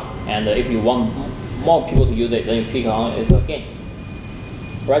fill up, and if you want more people to use it, then you click on it again.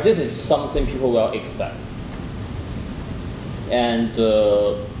 Right? This is something people will expect. And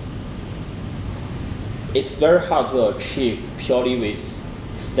it's very hard to achieve purely with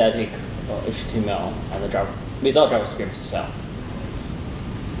static HTML and without JavaScript itself.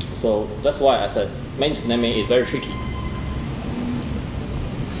 So that's why I said main naming is very tricky.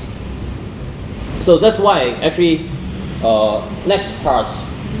 So that's why actually next part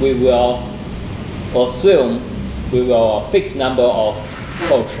we will assume we will fix number of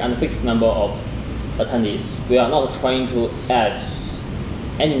coach and fixed number of attendees. We are not trying to add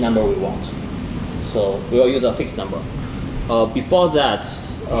any number we want. So we will use a fixed number. Before that,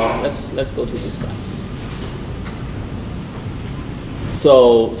 let's go to this guy.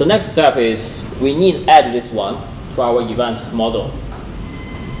 So the next step is we need to add this one to our events model.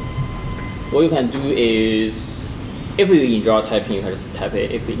 What you can do is, if you enjoy typing, you can just type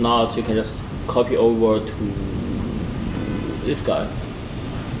it. If not, you can just copy over to this guy.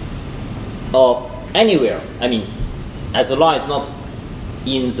 Or anywhere. I mean, as long as it's not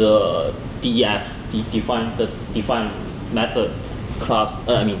in the DEF, define method class.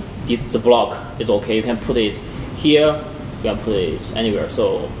 I mean, the block is okay. You can put it here. You can put it anywhere.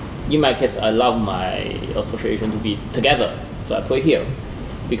 So in my case, I love my association to be together. So I put it here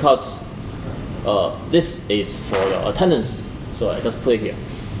because this is for the attendance. So I just put it here.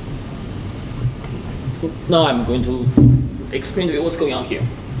 Now I'm going to explain to you what's going on here.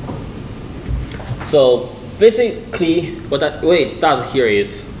 So basically, what it does here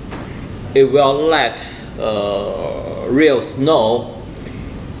is it will let Rails know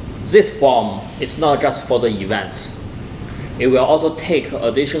this form is not just for the events. It will also take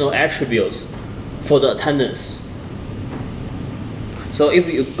additional attributes for the attendance. So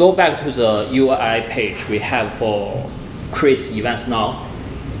if you go back to the UI page we have for create events now,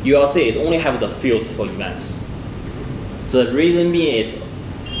 you will see it only have the fields for events. The reason being is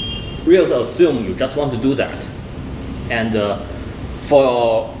Rails assume you just want to do that. And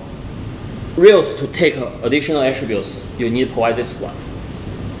for Rails to take additional attributes, you need to provide this one.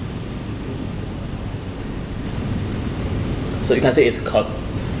 So you can see it's called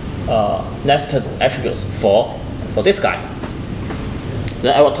nested attributes for this guy.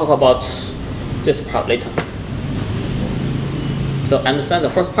 Then I will talk about this part later. So understand the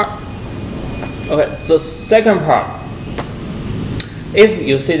first part? Okay, the second part. If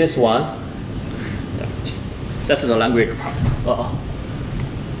you see this one, that's the language part.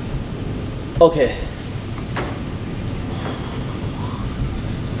 Okay.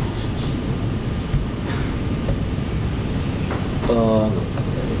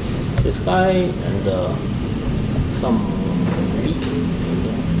 This guy and some meat.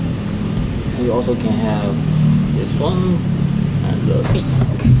 And you also can have this one and the meat.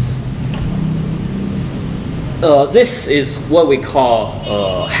 Okay. This is what we call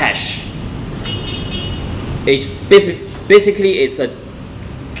hash. It's basically it's a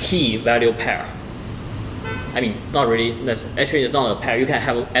key value pair. I mean, not really. Actually, it's not a pair. You can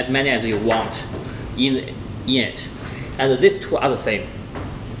have as many as you want in it. And these two are the same.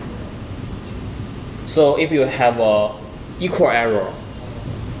 So if you have a equal error,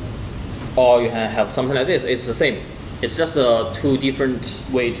 or you can have something like this, it's the same. It's just two different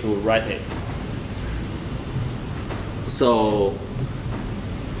ways to write it. So,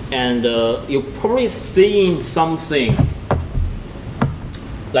 and you're probably seeing something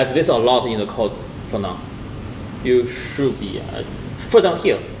like this a lot in the code for now. You should be, for example,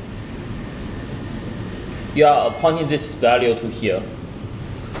 here. You are pointing this value to here,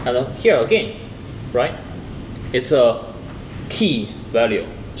 and here again, right? It's a key value,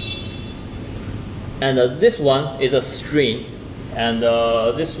 and this one is a string, and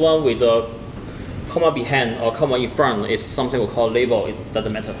this one with a comma behind or comma in front is something we call label. It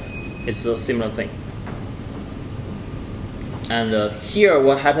doesn't matter. It's a similar thing. And here,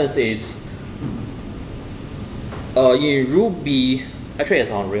 what happens is in Ruby, actually it's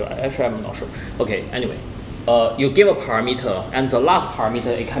not real. Actually, I'm not sure. Okay, anyway. You give a parameter, and the last parameter,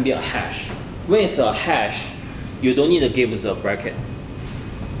 it can be a hash. When it's a hash, you don't need to give the bracket.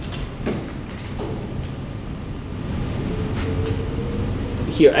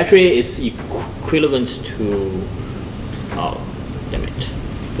 here actually is equivalent to, oh, damn it,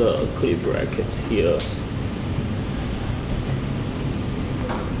 the curly bracket here.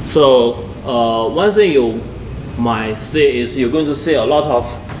 So one thing you might see is you're going to see a lot of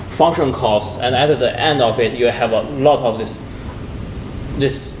function calls, and at the end of it, you have a lot of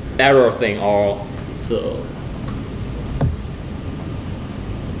this error thing or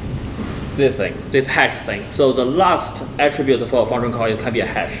this hash thing. So the last attribute for a function call, it can be a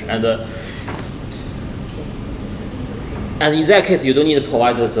hash, and in that case, you don't need to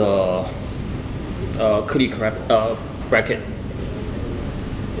provide the curly bracket.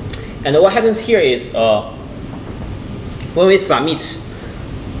 And what happens here is when we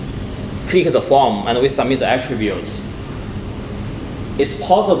click the form and we submit the attributes, it's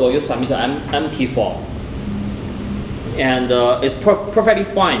possible you submit an empty form. And it's perfectly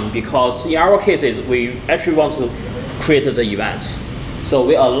fine because in our cases, we actually want to create the events. So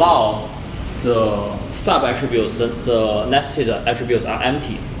we allow the sub attributes, the nested attributes are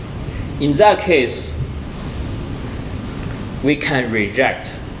empty. In that case, we can reject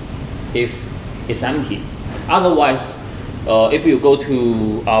if it's empty. Otherwise, if you go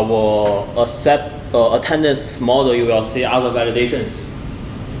to our attendance model, you will see other validations,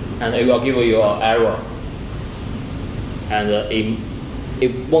 and it will give you an error, and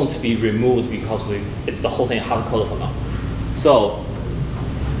it won't be removed because it's the whole thing hard coded for now. So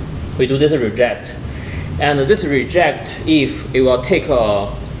we do this reject, and this reject if it will take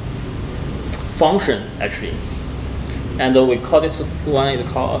a function actually, and we call this one is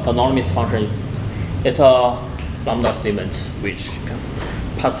called anonymous function. It's a lambda statement which can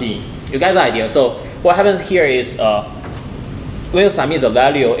pass in. You get the idea. So what happens here is when you submit the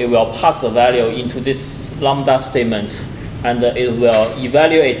value, it will pass the value into this lambda statement, and it will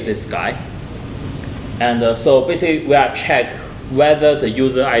evaluate this guy. And so basically, we are check whether the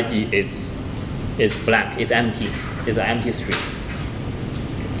user ID is blank, is empty, is an empty string.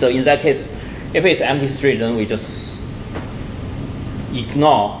 So in that case, if it's empty string, then we just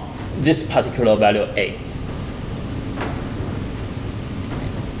ignore this particular value A.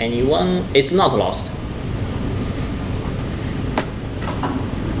 Anyone? It's not lost.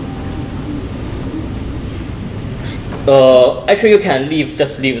 Actually, you can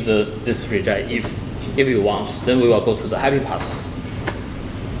just leave this reject if you want. Then we will go to the happy pass.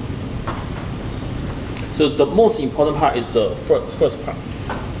 So the most important part is the first part.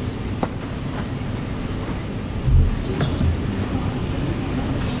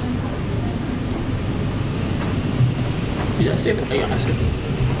 Yeah, save it. Yeah, I save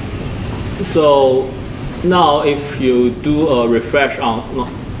it. So now if you do a refresh on,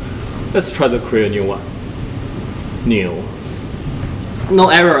 let's try to create a new one. New. No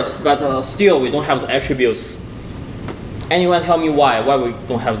errors, but still we don't have the attributes. Anyone tell me why we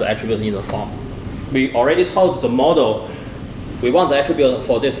don't have the attributes in the form? We already told the model we want the attribute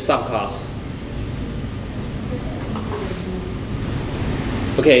for this subclass.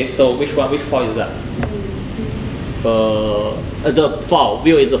 Okay, so which file is that? The file,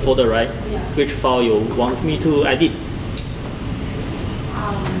 view is the folder, right? Yeah. Which file you want me to edit?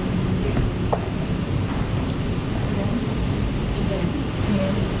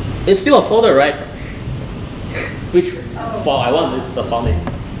 It's still a folder, right? Which file I want is the file name.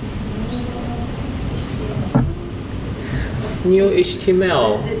 New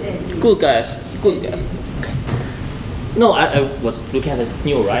HTML. Good guys, good guys. Okay. No, I was looking at the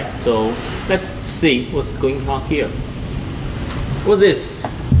new, right? So let's see what's going on here. What's this?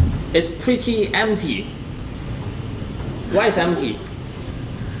 It's pretty empty. Why is empty?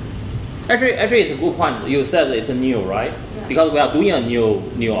 Actually, it's a good point. You said it's a new, right? Yeah. Because we are doing a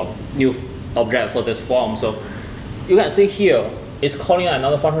new object for this form. So you can see here, it's calling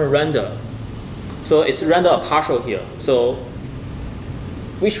another function render. So it's render a partial here. So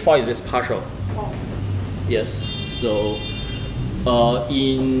which file is this partial? Oh. Yes. So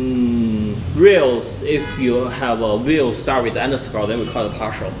in Rails, if you have a Rails start with underscore, then we call it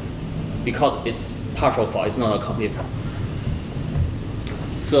partial, because it's partial file. It's not a complete file.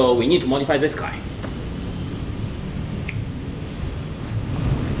 So we need to modify this guy.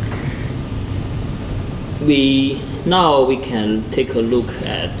 Now we can take a look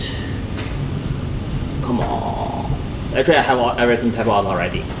at. Come on. Actually, I have everything typed out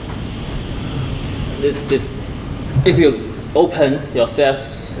already. This. If you open your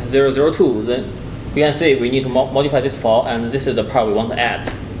CS002, then you can see we need to modify this file, and this is the part we want to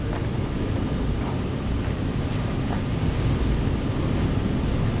add.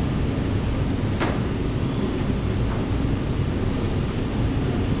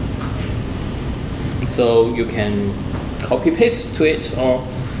 So you can copy paste to it, or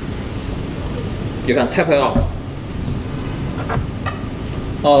you can type it out.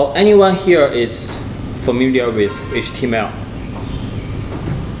 Anyone here is familiar with HTML?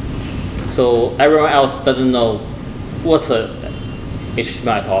 So everyone else doesn't know what's HTML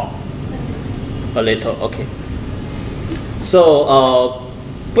at all? A little, okay. So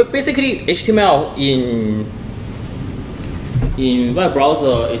but basically HTML in web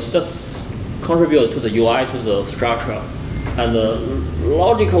browser, it's just contribute to the UI, to the structure, and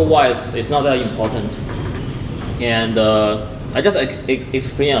logical wise, it's not that important. And I just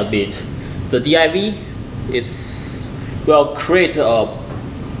explain a bit. The div will create a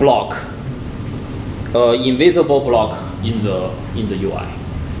block, invisible block in the UI,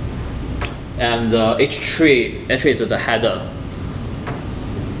 and h3 is the header.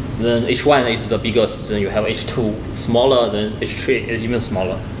 Then h1 is the biggest. Then you have h2 smaller. Then h3 is even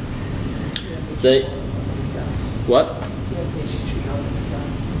smaller. Then what?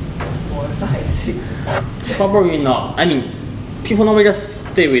 4, 5, 6. Probably not. I mean, people normally just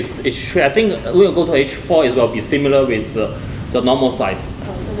stay with h3. I think when you go to h4, it will be similar with the normal size.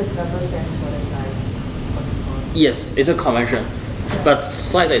 Oh, so the number stands for the size of the font? Yes, it's a convention, but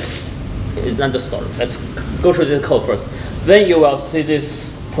size is another story. Let's go through this code first. Then you will see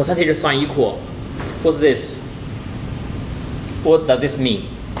this percentage sign equal. What's this? What does this mean?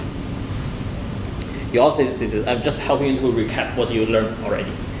 You also see this. I'm just helping you to recap what you learned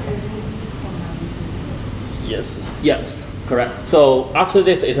already. Yes, correct. So after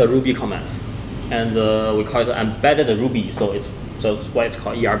this is a Ruby command, and we call it embedded Ruby. So that's why it's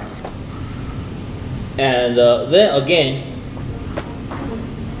called ERB. And then again,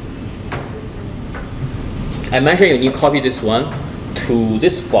 I mentioned you need to copy this one to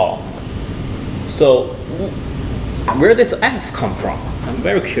this file. So where does F come from? I'm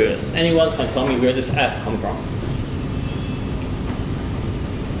very curious. Anyone can tell me where this F come from?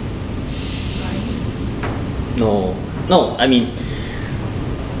 No, I mean,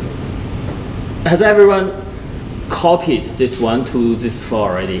 has everyone copied this one to this file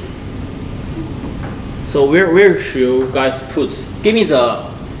already? So where should you guys put? Give me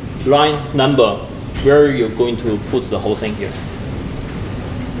the line number where you're going to put the whole thing here.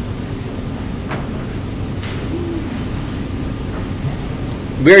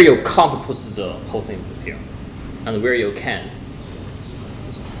 Where you can't put the whole thing here, and where you can.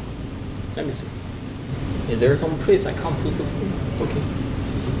 Let me see. Is there some place I can't put the phone? Okay.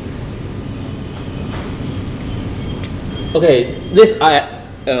 Okay, this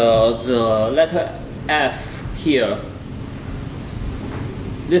the letter F here.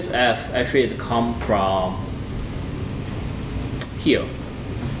 This F actually is come from here.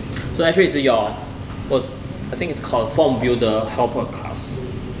 So actually it's your I think it's called form builder helper class.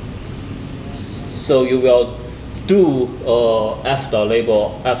 So you will do f dot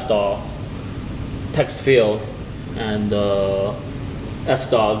label, f dot text field, and f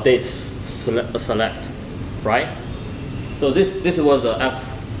dot date select, right? So this was the f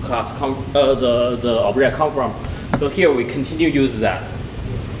class the object come from. So here we continue use that.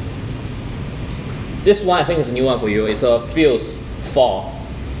 This one I think is a new one for you. It's a fields for,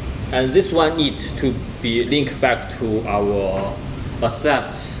 and this one needs to be linked back to our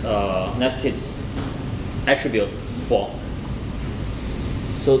accept nested attribute for.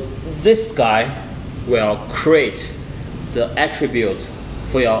 So this guy will create the attribute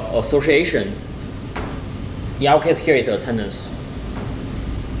for your association. In our case here it's attendance.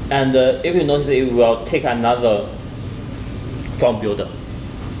 And if you notice, it will take another form builder.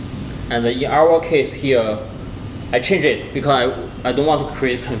 And in our case here, I change it because I don't want to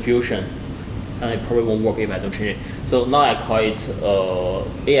create confusion, and it probably won't work if I don't change it. So now I call it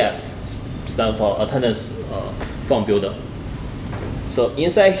AF, stands for attendance form builder. So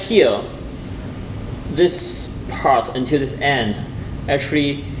inside here, this part until this end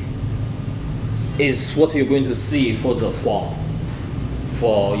actually is what you're going to see for the form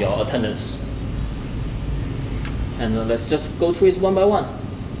for your attendance. And let's just go through it one by one.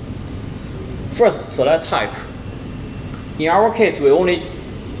 First, select type. In our case, we only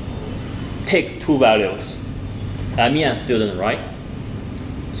take two values, me and student, right?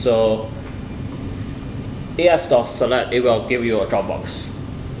 So af.select, it will give you a Dropbox.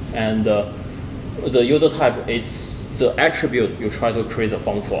 And the user type is the attribute you try to create the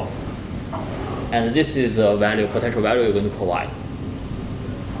form for. And this is a value, potential value you're going to provide.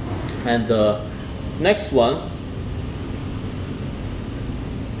 And the next one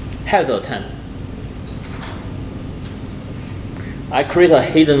has a 10. I create a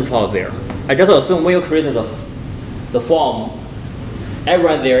hidden file there. I just assume when you create the form,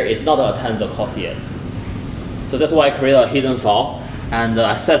 everyone there is not a 10 the cost yet. So that's why I create a hidden file, and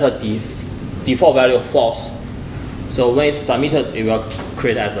I set a default value of false. So when it's submitted, it will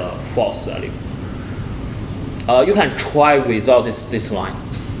create as a false value. You can try without this line.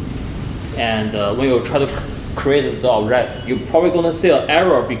 And when you try to create the object, you're probably going to see an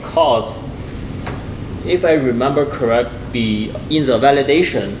error because if I remember correctly, in the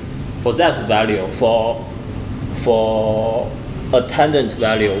validation for that value, for attendant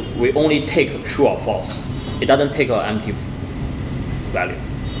value, we only take true or false. It doesn't take an empty value.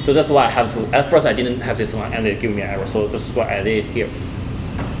 So that's why I have to, at first I didn't have this one and it gave me an error. So that's why I did it here.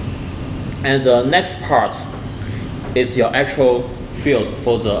 And the next part is your actual field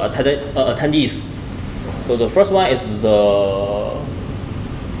for the attendees. So the first one is the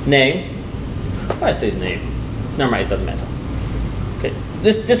name. Why I say name? Never mind, it doesn't matter. Okay,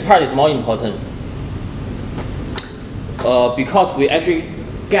 this part is more important because we actually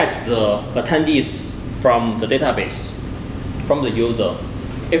get the attendees from the database, from the user.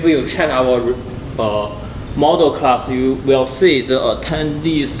 If you check our model class, you will see the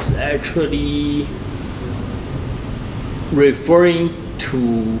attendees actually referring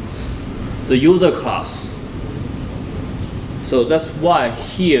to the user class. So that's why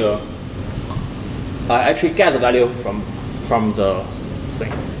here I actually get the value from the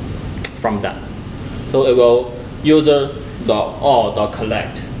thing, from that. So it will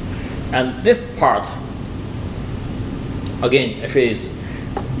user.all.collect, and this part again actually is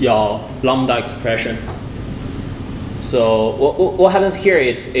your lambda expression. So what happens here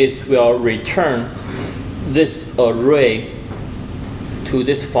is it will return this array to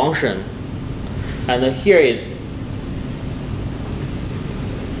this function, and here is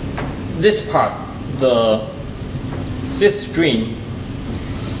this part, this string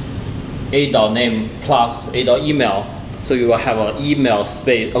a.name plus a.email. So you will have an email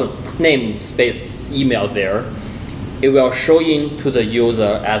space, name space email there. It will show in to the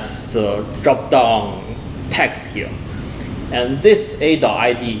user as the drop-down text here. And this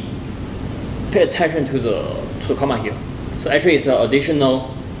a.id, pay attention to the comma here. So actually it's an additional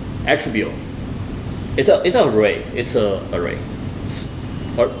attribute. It's an array. It's an array.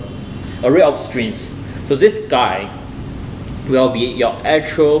 Array of strings. So this guy will be your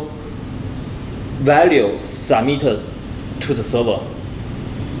actual value submitted to the server.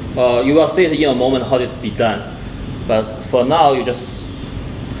 You will see it in a moment how this be done. But for now, you just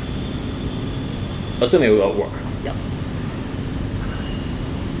assume it will work. Yeah.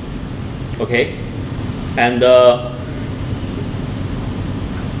 Okay. And the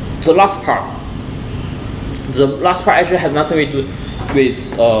last part. The last part actually has nothing to do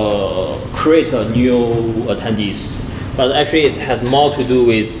with create a new attendees, but actually it has more to do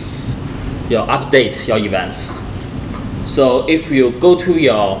with your update your events. So if you go to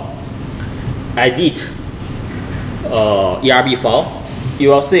your edit ERB file, you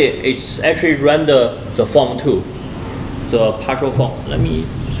will see it's actually render the form too, the partial form. Let me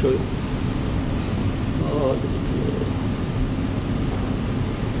show you.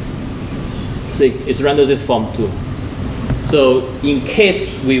 See, it's rendered this form too. So in case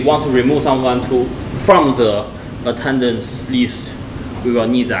we want to remove someone from the attendance list, we will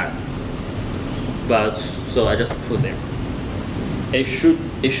need that. But so I just put there. It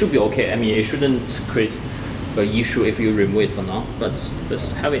should be okay. I mean, it shouldn't create an issue if you remove it for now. But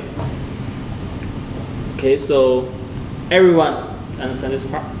let's have it. Okay, so everyone understand this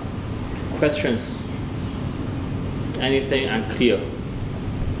part? Questions? Anything unclear?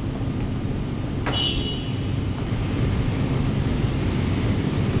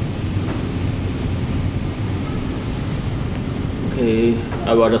 Okay,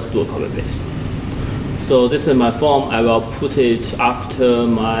 I will just do a copy paste. So this is my form. I will put it after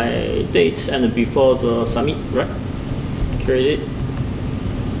my date and before the submit, right? Create it.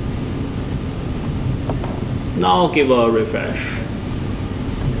 Now give a refresh.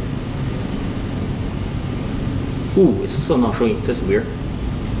 Ooh, it's still not showing. That's weird.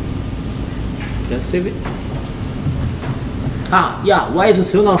 Can I save it? Ah, yeah. Why is it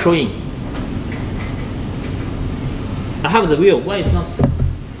still not showing? I have the view. Why it's not?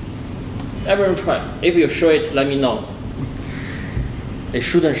 Everyone try. If you show it, let me know. It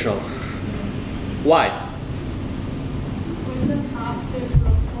shouldn't show. Why? We just update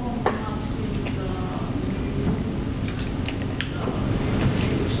the form, not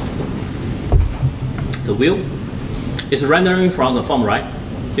The view is rendering from the form, right?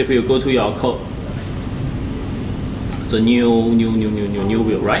 If you go to your code, the new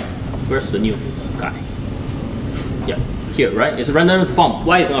view, right? Where's the new guy? Yeah, here, right? It's rendering the form.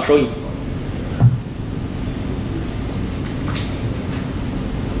 Why is it not showing?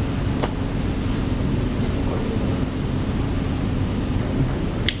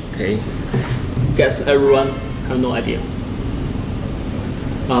 Okay. Guess everyone have no idea.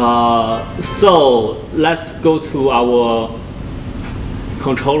 So let's go to our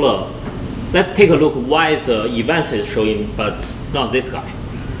controller. Let's take a look why the events is showing, but not this guy.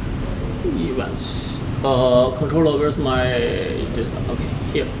 Events. Controller, where's my this one? Okay,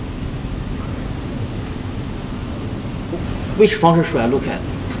 here. Which function should I look at?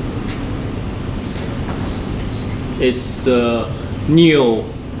 It's the new.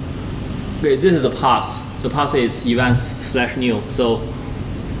 Okay, this is the path. The path is events/new. So,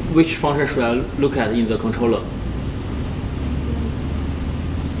 which function should I look at in the controller?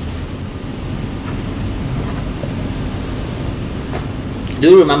 Do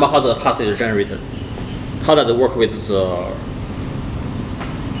you remember how the path is generated? How does it work with the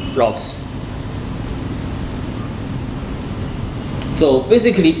routes? So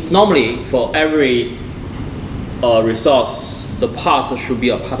basically, normally for every resource, the path should be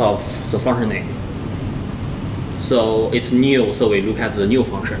a part of the function name. So it's new, so we look at the new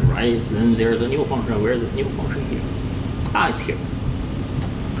function, right? Then there's a new function. Where's the new function here? Ah, it's here.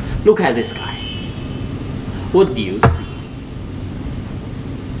 Look at this guy. What do you see?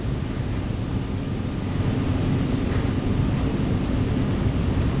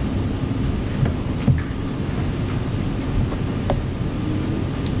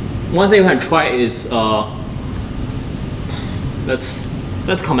 One thing you can try is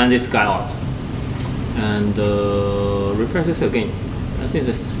let's comment this guy out and refresh this again. I think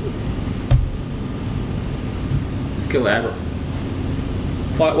this okay, whatever.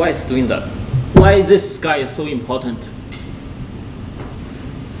 Why it's doing that? Why this guy is so important?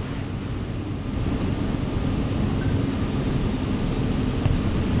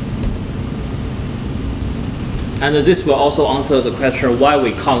 And this will also answer the question why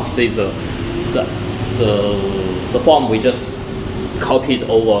we can't see the form we just copied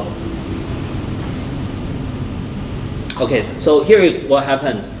over. Okay, so here is what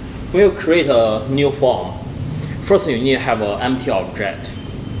happens. When you create a new form, first you need to have an empty object.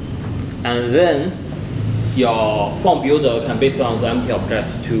 And then your form builder can base on the empty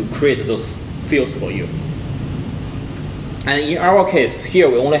object to create those fields for you. And in our case, here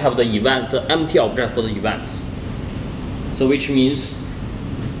we only have the event, the empty object for the events. So which means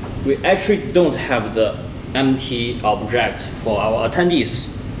we actually don't have the empty object for our attendees.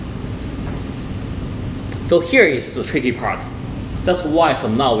 So here is the tricky part. That's why for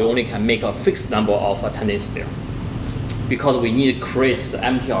now we only can make a fixed number of attendees there, because we need to create the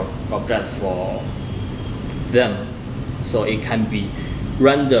empty object for them, so it can be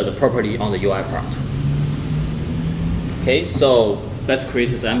rendered properly on the UI part. Okay, so let's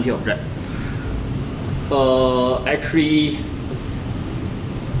create the empty object. Actually,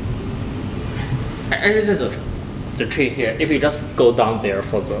 this is the trick here. If you just go down there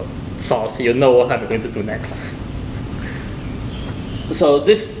for the false, you know what I'm going to do next. So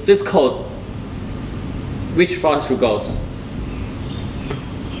this code, which false should goes?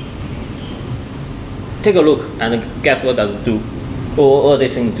 Take a look and guess what does it do? What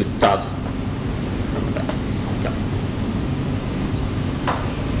this thing does. Yeah.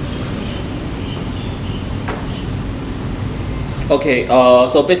 Okay,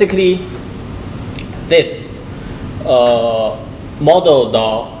 so basically this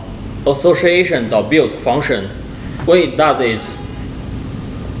model.association.build function, what it does is,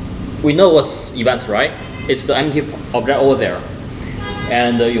 we know what's events, right? It's the empty object over there.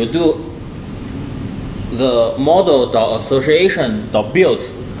 And you do the model.association.build,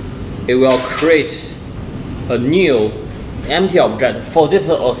 it will create a new empty object for this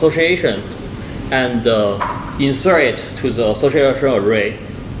association and insert it to the association array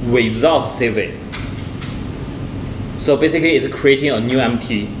without saving. So basically it's creating a new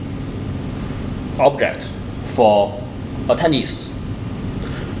empty object for attendees.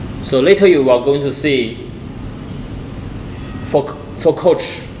 So later you are going to see for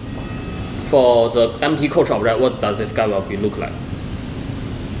coach, for the empty coach object, what does this guy will look like?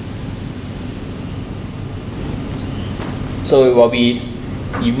 So it will be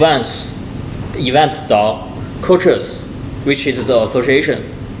event.coaches, which is the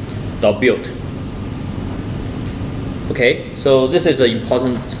association.build. Okay, so this is the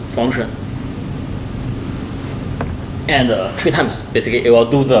important function. And 3 times, basically, it will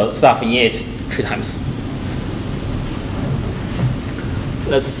do the stuff in it 3 times.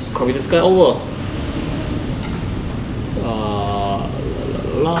 Let's copy this guy over.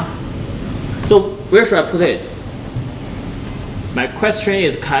 So where should I put it? My question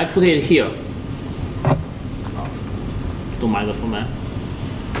is, can I put it here? Oh, don't mind the format.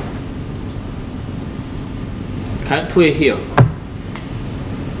 Can I put it here?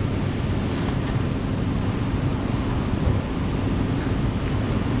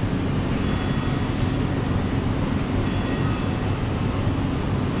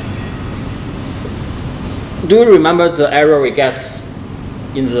 Do you remember the error we get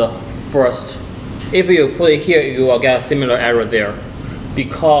in the first? If you put it here, you will get a similar error there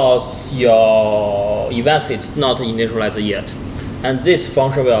because your event is not initialized yet. And this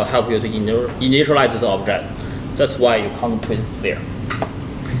function will help you to initialize this object. That's why you can't put it there.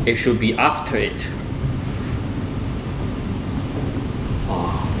 It should be after it.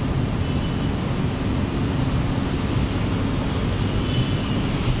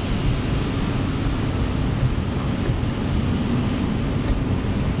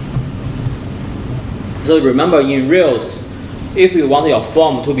 So remember, in Rails, if you want your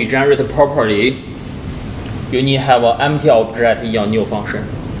form to be generated properly, you need to have an empty object in your new function.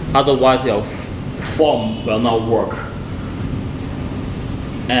 Otherwise, your form will not work.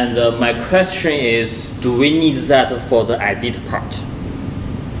 And my question is, do we need that for the edit part?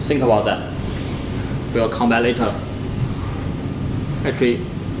 Think about that. We'll come back later. Actually,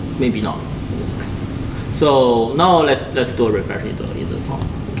 maybe not. So now let's do a refresh in the form.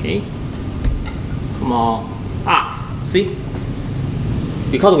 Okay. Come on. See?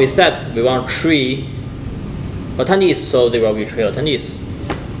 Because we said we want 3 attendees, so there will be 3 attendees.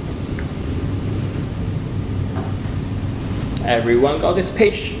 Everyone got this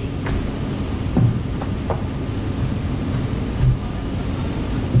page.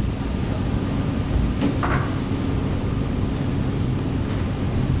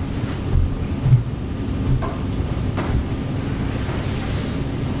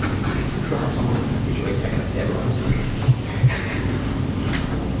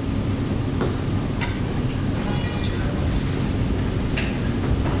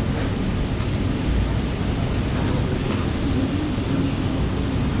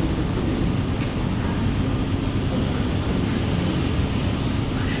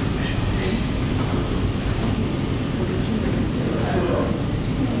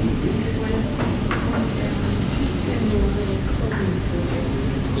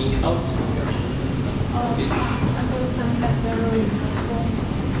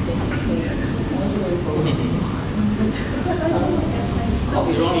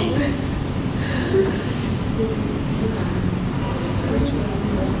 Copy wrongly.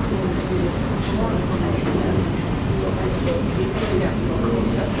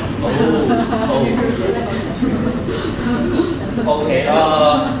 Okay.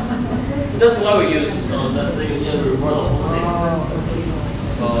 That's why we use the report of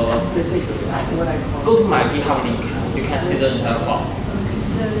go to my GitHub link. You can see the entire file.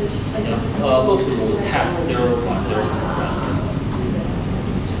 Go to tab 0.0.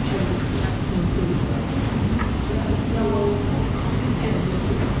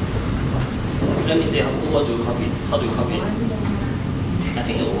 Let me see what do you copy? How do you copy it? I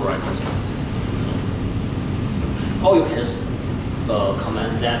think it will write something. Or you can just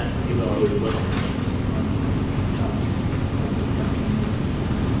command that. You will remove things.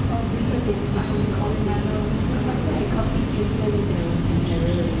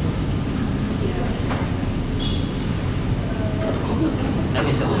 Let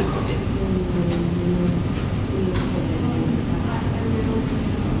me see how you copy it.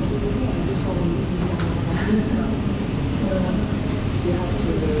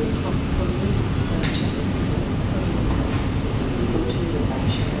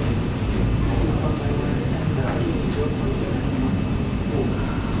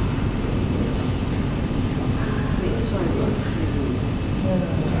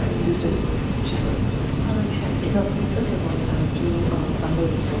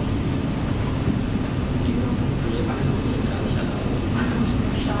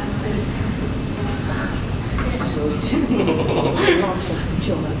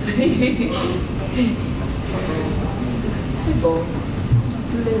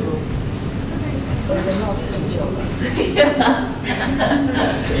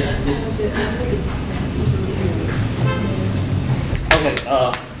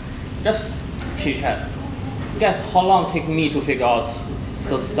 Okay, just chit chat. Guess how long it take me to figure out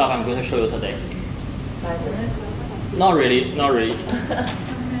the stuff I'm going to show you today? 5 minutes. Not really, not really.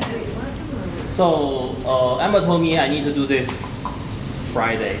 So Amber told me I need to do this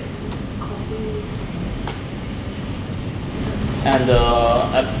Friday. And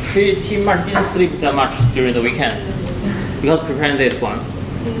I pretty much didn't sleep that much during the weekend because preparing this one.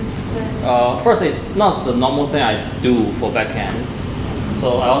 First, it's not the normal thing I do for backend,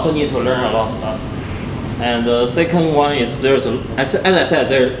 so I also need to learn a lot of stuff. And the second one is as I said,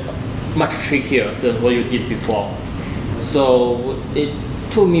 they're much trickier than what you did before. So it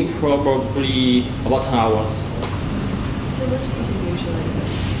took me probably about 10 hours. So what do you do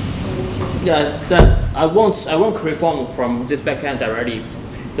usually? Yeah, that I won't create form from this backend directly.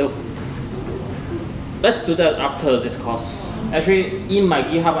 So let's do that after this course. Actually, in my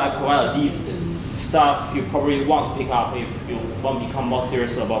GitHub, I provide a list stuff you probably want to pick up if you want to become more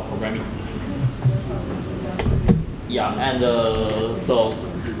serious about programming. Yeah, and so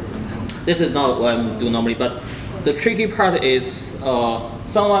this is not what I do normally, but the tricky part is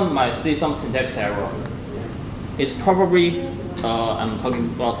someone might see some syntax error. It's probably I'm talking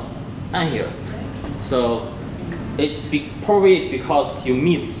about here. So it's probably because you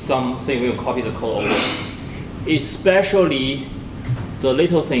miss something when you copy the code over, especially the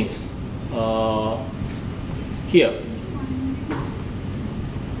little things here.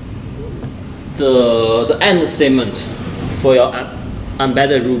 The end statement for your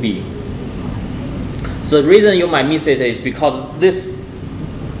embedded Ruby. The reason you might miss it is because this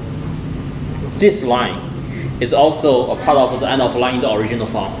line is also a part of the end of line in the original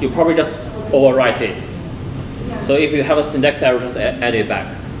form. You probably just overwrite it. So if you have a syntax error, just add it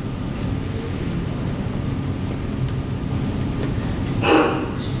back.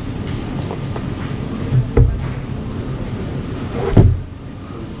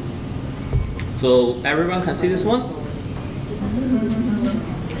 So everyone can see this one?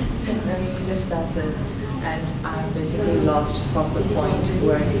 We just started, and I'm basically lost from the point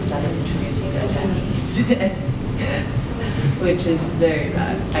where you started introducing the Chinese, which is very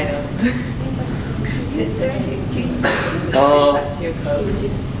bad. I know. Is there anything back to your code?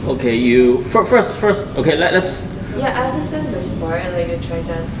 Okay, you first. Okay, let's. Yeah, I understand this part. Like you try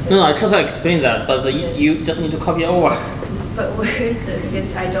to. No, I just explain that, but you just need to copy it over. But where is it?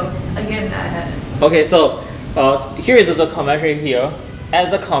 Because I don't. Again, I had. Okay, so here is the convention here. As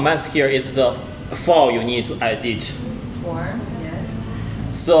the comments here is the file you need to edit. Form, yes.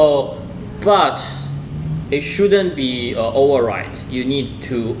 So, but it shouldn't be override. You need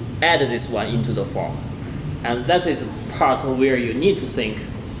to add this one into the form, and that is the part where you need to think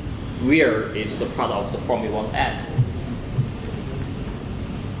where is the part of the form you want to add.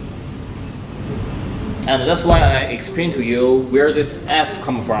 And that's why I explained to you where this F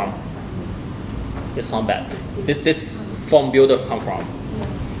come from. It's not bad. This form builder come from.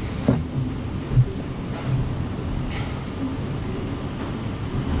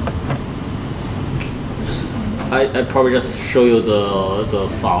 I probably just show you the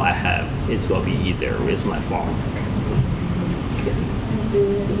file I have. It will be easier with my form. Okay.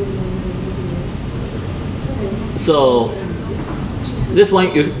 So this one,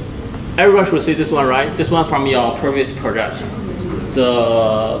 everyone should see this one, right? This one from your previous project.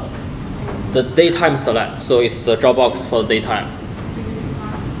 The daytime select. So it's the Dropbox for the daytime.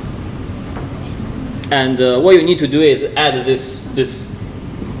 And what you need to do is add this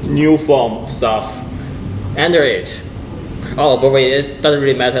new form stuff under it. Oh, but wait, it doesn't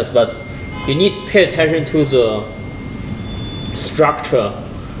really matter, but you need to pay attention to the structure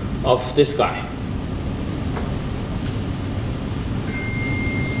of this guy.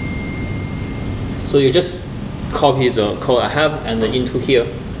 So you just copy the code I have and into here.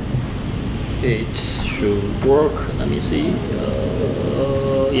 It should work. Let me see.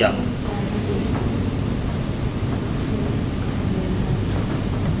 Yeah.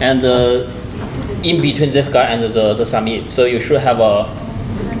 And in between this guy and the submit, so you should have a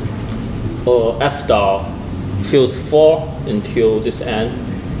f dot fills 4 until this end.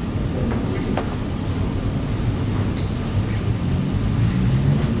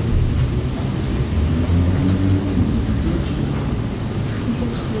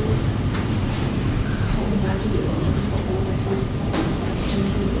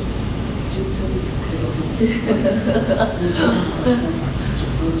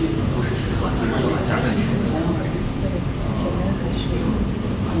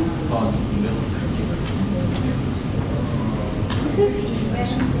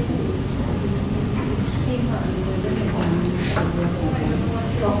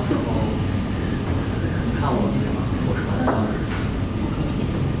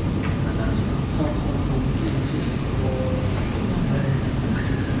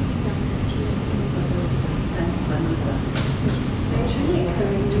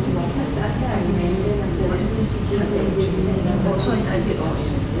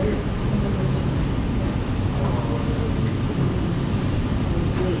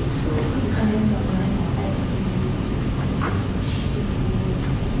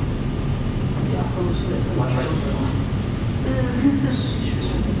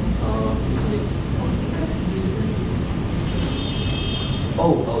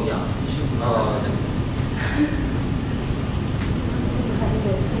 Oh yeah.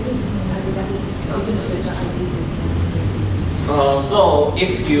 So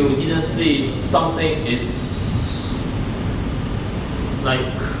if you didn't see something is like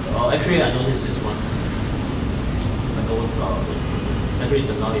actually I noticed this one. node. Actually,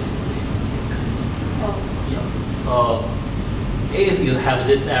 the node is. Yeah. If you have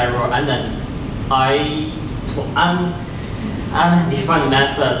this error and then undefined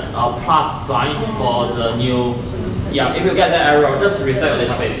method plus sign for the new. Yeah, if you get that error, just reset your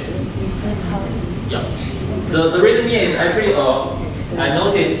database. Yeah. The reason here is actually I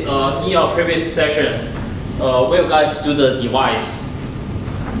noticed in your previous session when you guys do the device,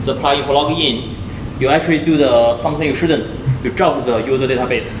 the plugin for login, you actually do the something you shouldn't. You drop the user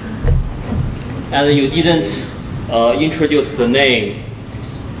database, and you didn't introduce the name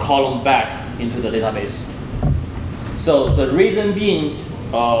column back into the database. So the reason being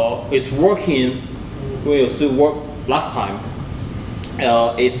it's working when you still work last time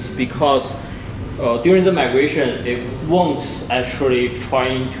is because during the migration it won't actually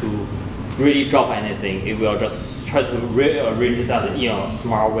trying to really drop anything. It will just try to rearrange that in a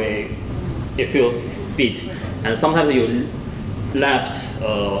smart way if you fit. And sometimes you left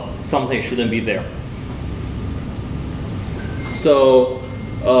something shouldn't be there. So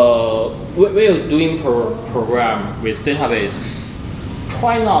when you're doing program with database,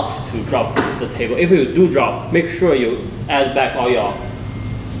 try not to drop the table. If you do drop, make sure you add back all your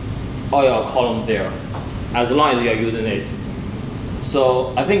column there, as long as you are using it.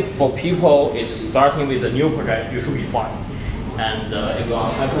 So I think for people is starting with a new project, you should be fine. And it will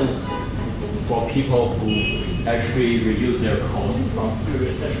happen for people who actually reuse their code from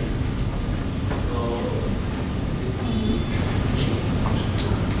previous session.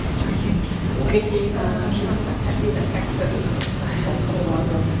 Okay.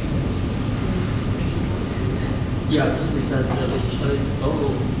 Yeah, just reset the list.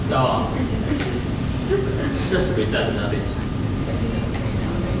 Just reset the list.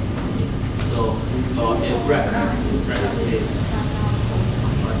 So, rec is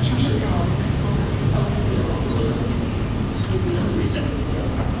DB. So, reset.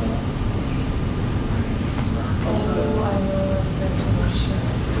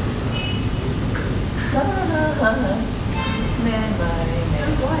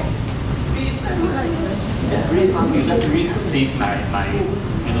 It's really fun. You just receive my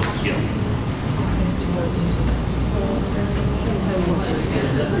here.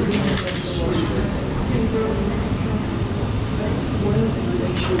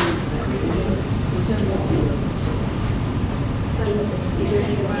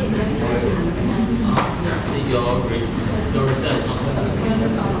 Your reset is not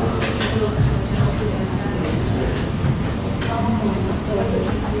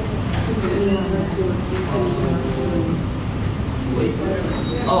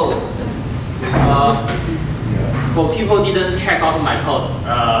for people who didn't check out my code,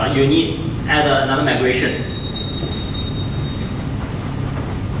 you need add another migration.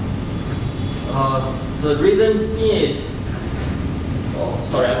 The reason is,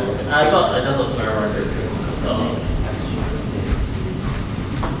 sorry, I thought I just was my error.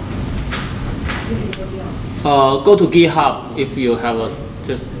 Go to GitHub if you have a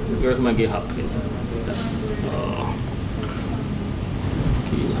just. Where's my GitHub? GitHub.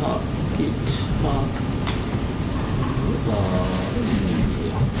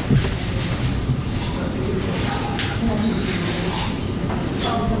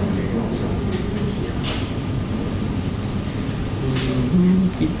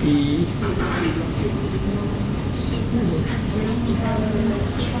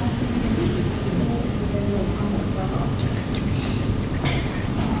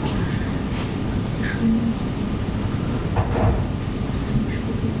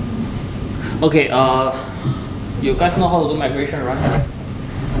 Okay, you guys know how to do migration, right?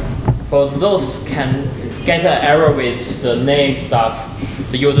 For those can get an error with the name stuff,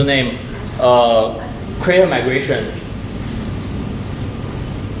 the username, create a migration.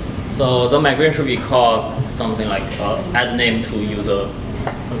 So the migration should be called something like add name to user,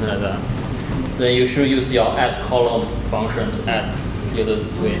 something like that. Then you should use your add column function to add user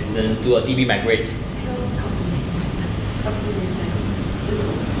to it. Then do a db migrate.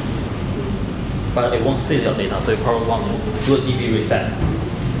 But it won't save your data, so you probably want to do a db reset.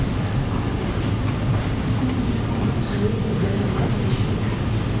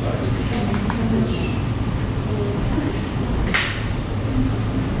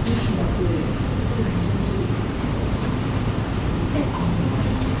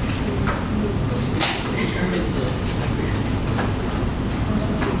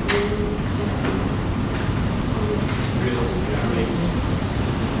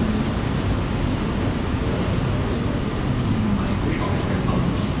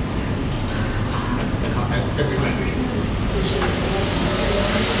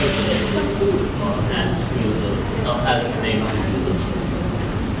 has the name of the user.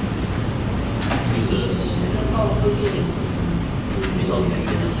 Users. It's all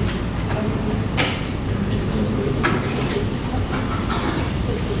mentioned. It's going to go.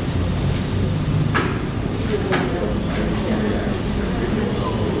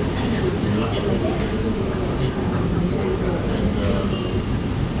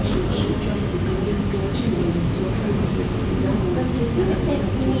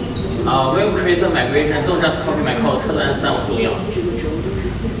 We'll create a migration. Don't just copy my code. 测算3我重要。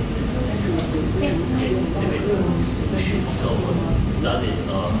So that is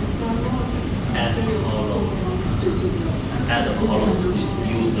add a column to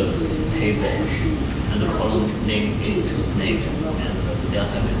users table, and the column name is name, and the data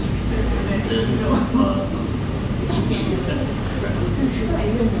type is string. Then DB is set.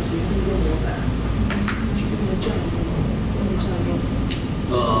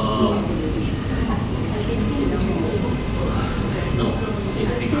 No,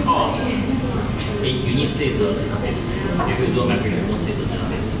 it's because you need to save the database. If you do a migration, don't save the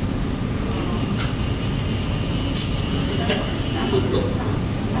database. Okay, good, good.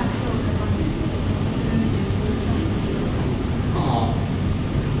 Oh.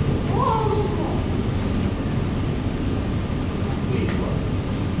 Wait, what?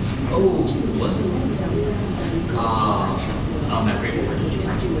 Oh, what's it? Migration.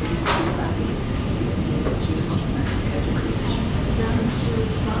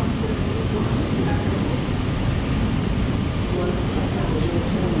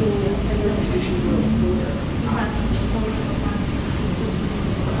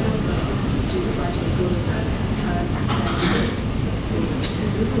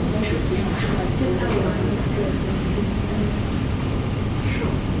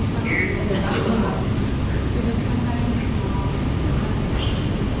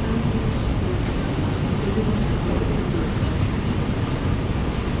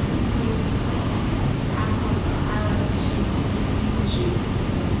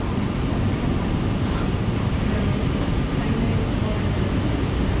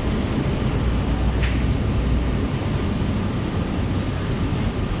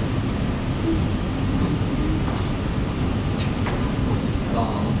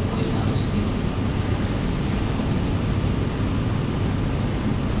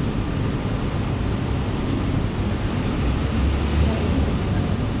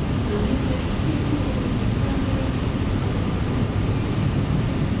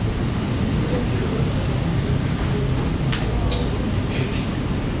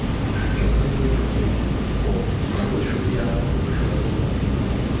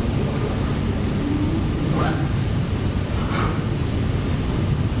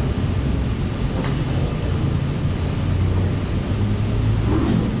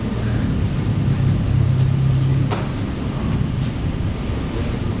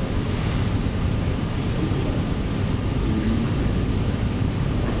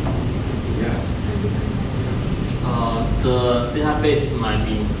 The database might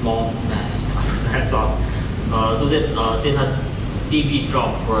be more messed than I thought. Do this data DB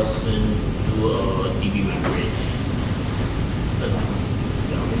drop first and do a DB migrate.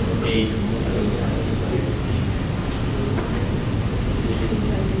 Page.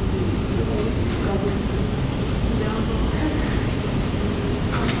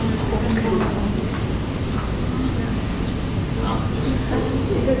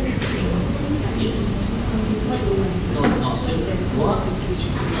 Yes. No, it's not still. What?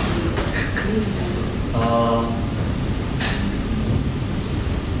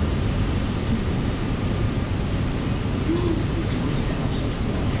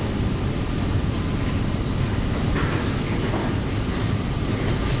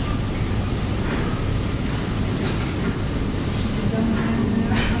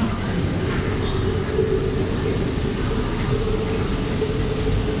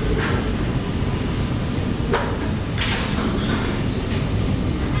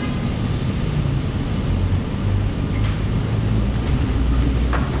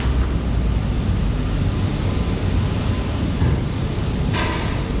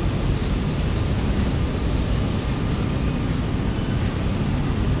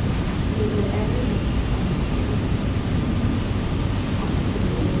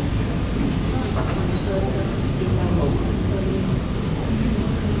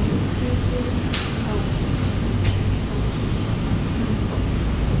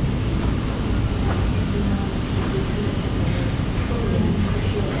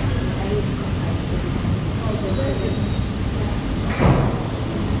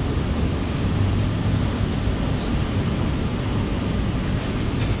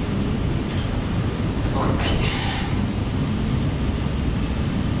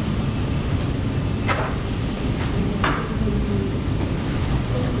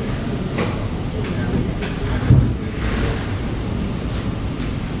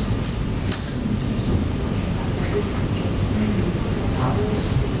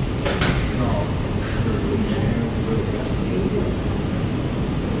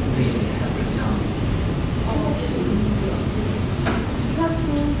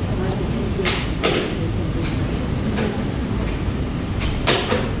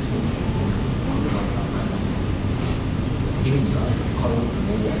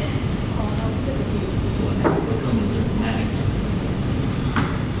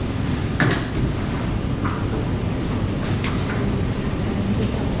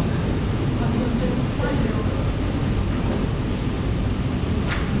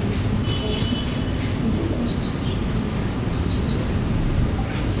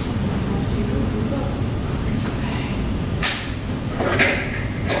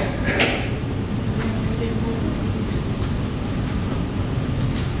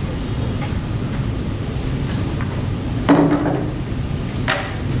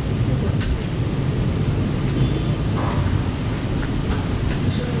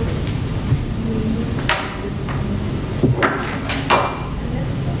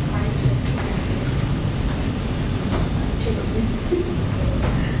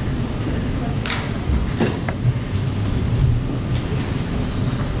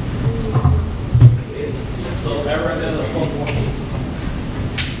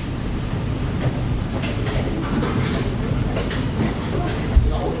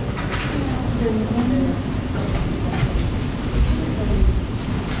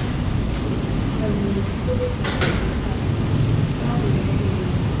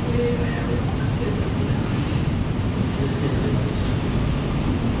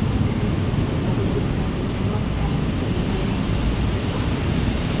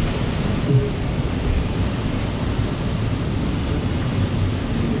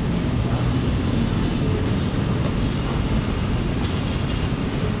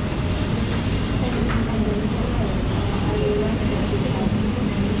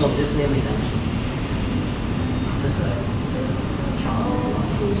 No, this name is empty. This way.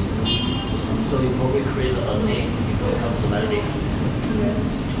 So you probably create a name before you have to validate.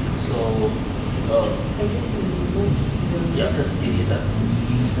 So, yeah, just delete that.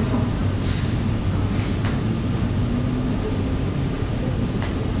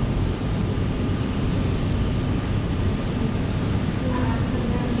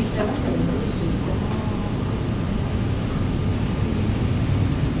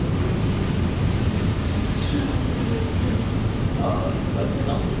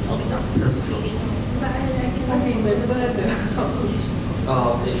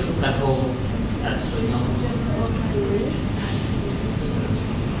 It should echo at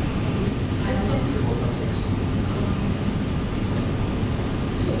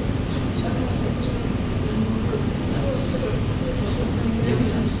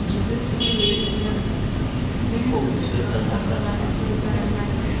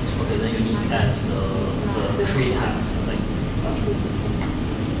okay, then you need to add the tree types.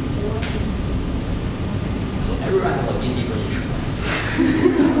 So everyone has a bit different issue.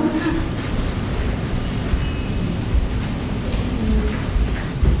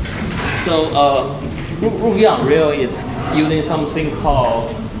 So Ruby on Rails is using something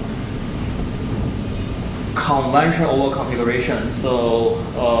called convention over configuration. So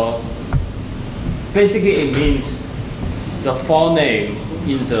basically it means the file name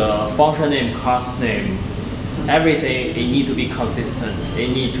in the function name, class name, everything, it needs to be consistent.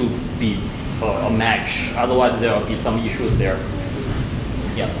 It needs to be a match. Otherwise there will be some issues there.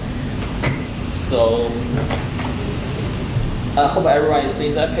 Yeah. So I hope everyone is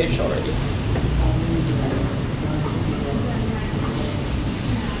seeing that page already.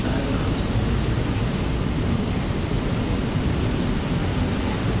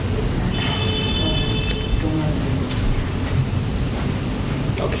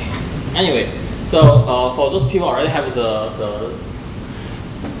 Okay. Anyway, so for those people who already have the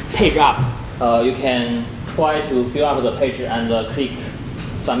page up, you can try to fill up the page and click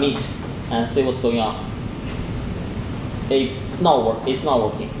submit and see what's going on. It's not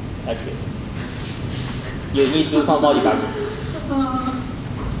working, actually. You need to do some more debugging.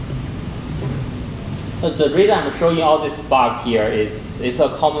 The reason I'm showing all this bug here is it's a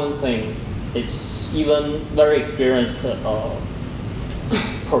common thing. It's even very experienced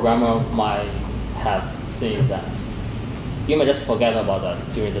programmer might have seen that. You may just forget about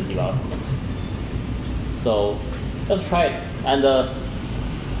that during the development. So let's try it and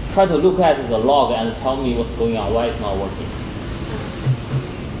try to look at the log and tell me what's going on, why it's not working.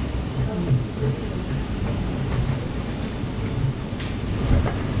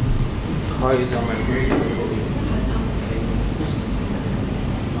 How is your memory?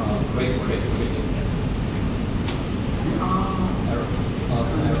 Great. Error.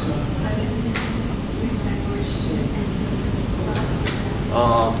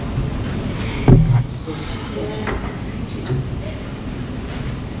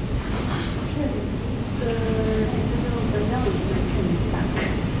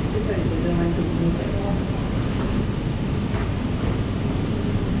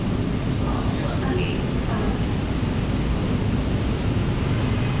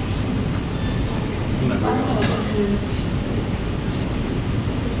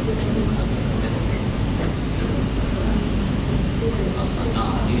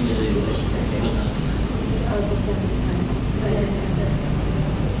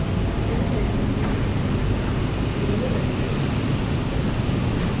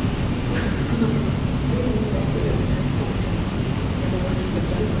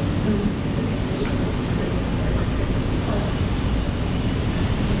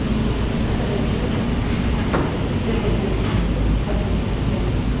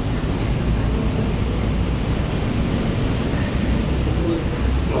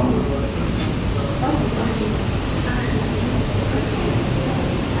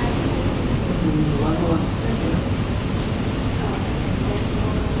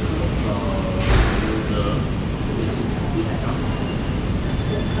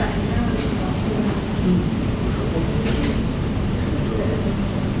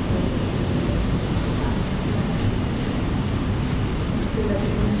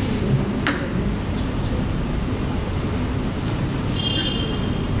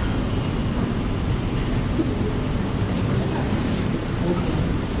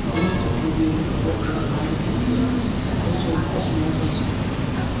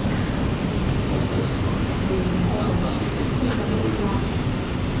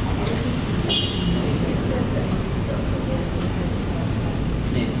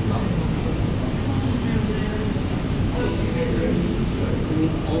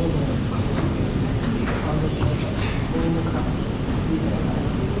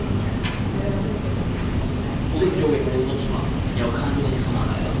 所以就有一个问题嘛，你要看这个问题从哪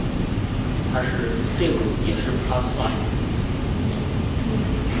来的，它是这个也是 plus sign，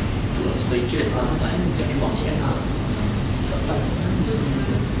 对，所以这个 plus sign 继续往前看。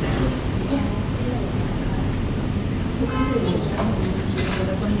我刚才也是想问问题，把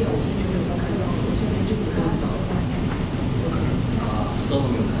它关掉，我现在没有看到，我现在就不看到。搜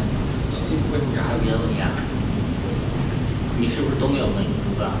没有看到，为什么这还有别的问题啊？你是不是都没有问名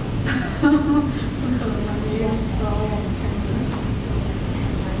字啊？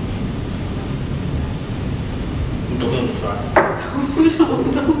你都没有名字啊？为什么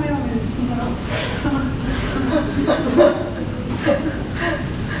都没有名字呢？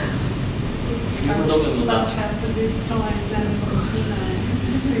你们都没有名字啊？是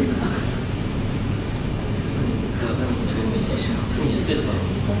你碎的吗？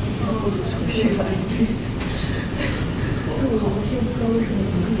就我现在不知道为什么你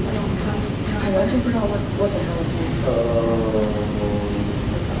可以在网上，我完全不知道我怎么了现在。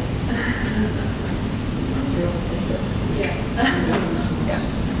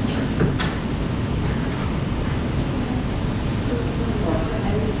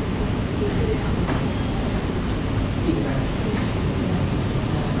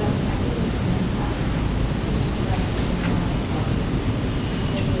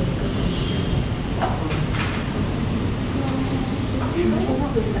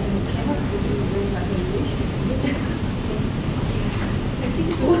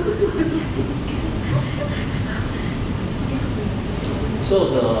So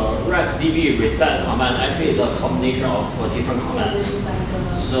the recdb reset command actually is a combination of different commands.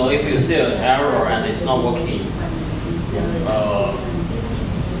 So if you see an error and it's not working,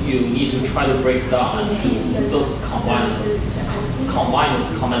 you need to try to break down and do those combine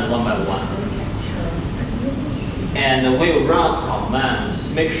command one by one. And when you run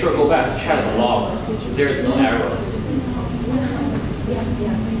commands, make sure go back to check the log. There is no errors.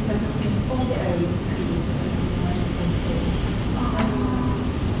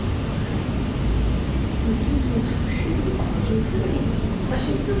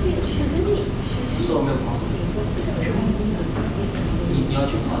 So 没有跑，你要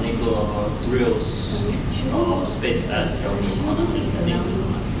去跑那个 Rails space S 然后你跑到那个。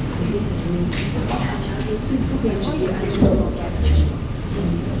所以不可以直接按这个 caption。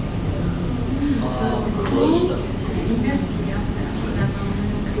可以的。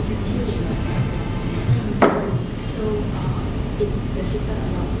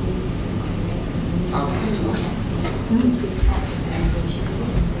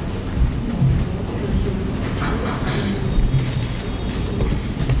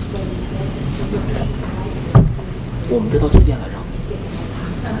我们这到几点来着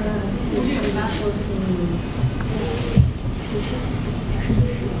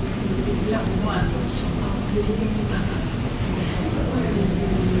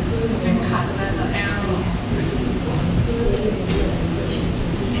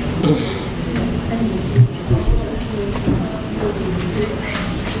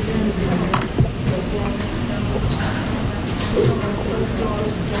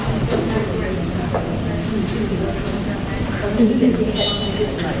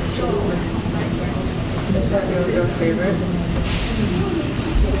What's your favorite?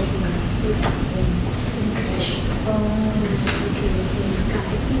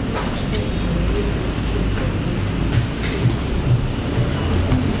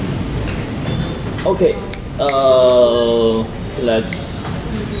 Okay, let's.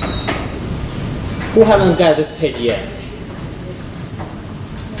 Who haven't got this page yet?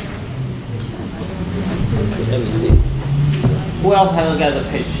 Let me see. Who else haven't got the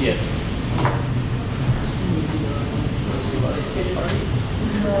page yet?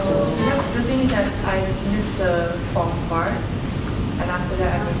 Because the thing is that I missed the form part, and after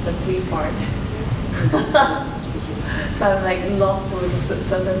that I missed the 3 part. So I'm like lost with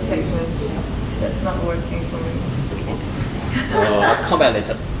certain segments. That's not working for me. I'll come back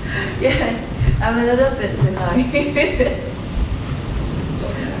later. Yeah, I'm a little bit behind.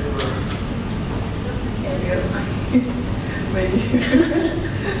 Maybe.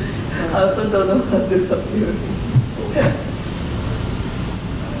 I also don't know how to help you.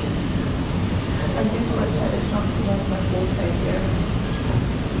 I guess website is not my full time here.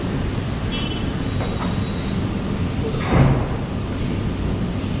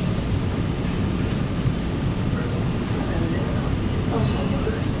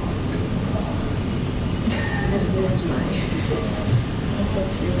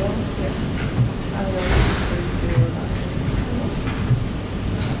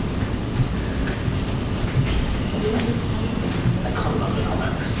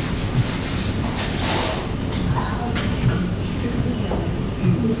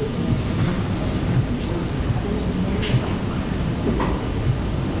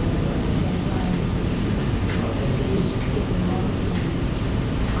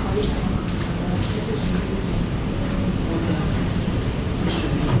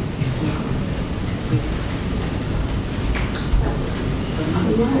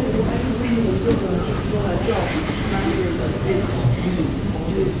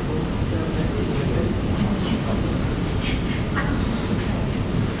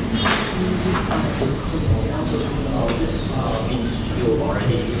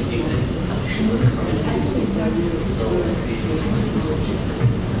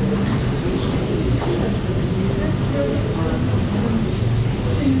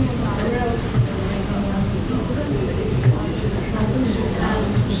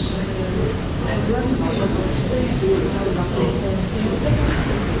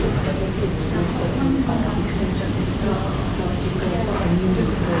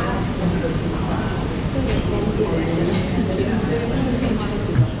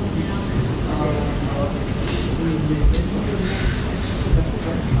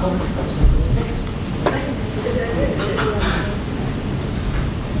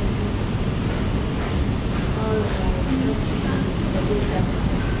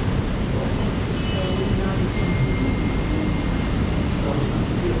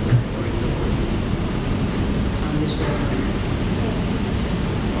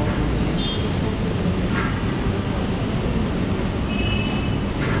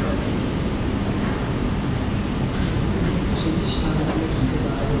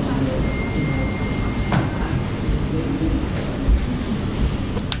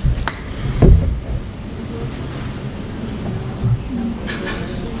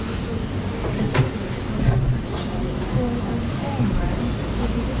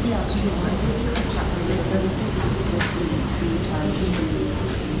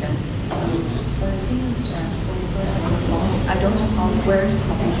 I don't know where to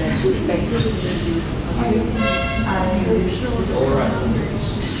copy this. Alright.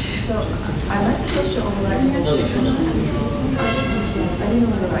 So, am I supposed to override? No, you shouldn't. I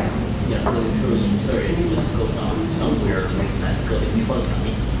didn't override. Yeah, no, you should insert it. Just go down somewhere to reset. So before the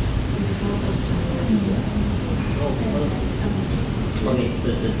submit. Okay,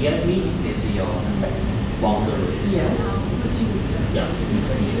 the DIV is your boundaries. Yes. Yeah,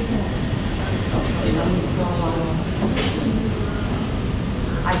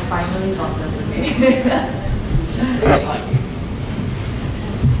 I finally got this, okay? Fine.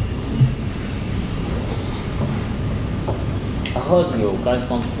 I heard you guys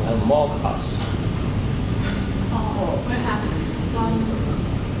want to have more cars. We have one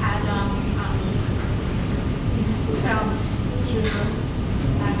add-on terms to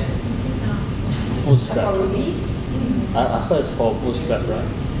Bootstrap. For Ruby? I heard it's for Bootstrap, right?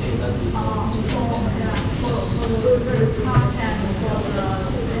 for the Ruby's part and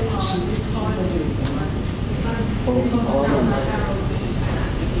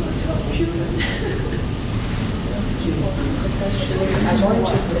I'm more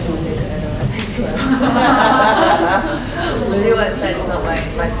interested in data analytics. Really website's not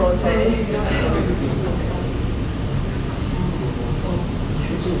my forte.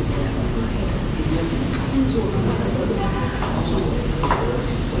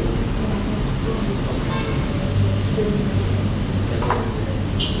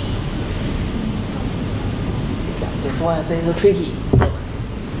 This one I say is tricky.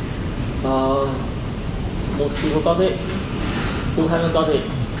 Most people got it. Who haven't got it?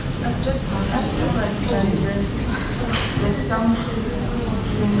 I feel like there's some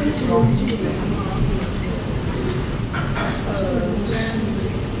wrong.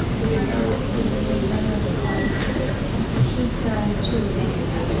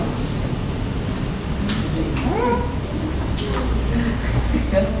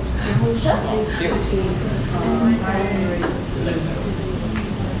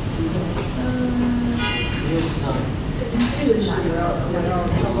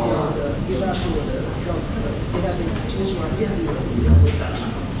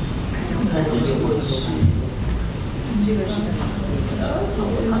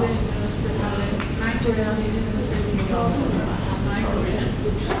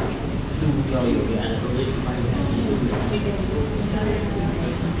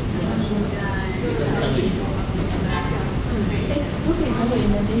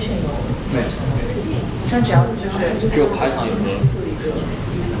那只要就是只有排场有没有？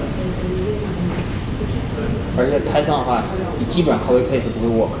而且排场的话，你基本上 copy paste 不会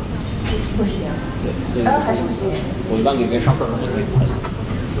work。不行。对，所以还是不行。我一般给别人上课可能会排场。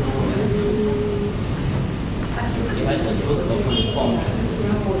你还很多可能会放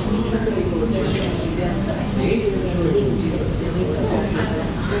我重新注册一个，我再选 events，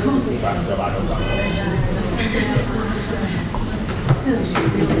 这个学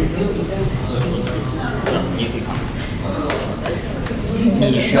没有 event， 你也可以看。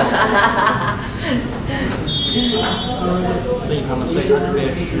你需要。所以你看嘛，所以它这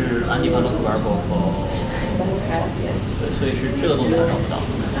边是 undefined variable for。对，所以是这个东西还找不到。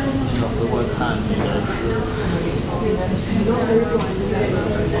你要回过看你的是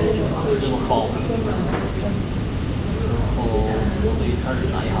这个 form， 然后所以它是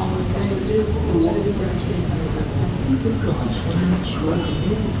哪一行？这很奇怪。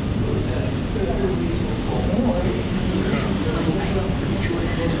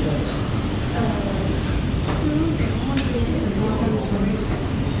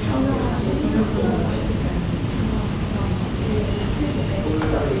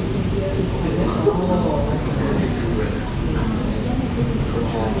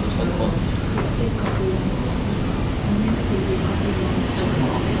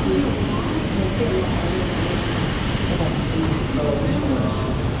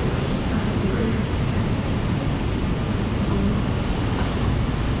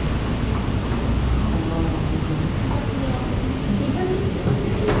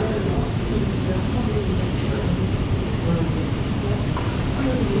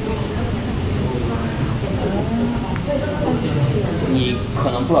你可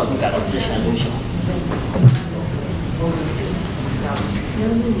能不小心改到之前的东西了。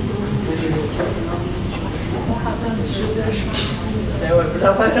我好像直觉上，所以我也不知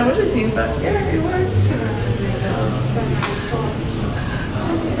道发生什么事情吧。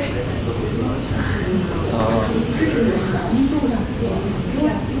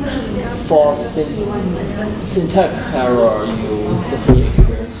For syntax error, you just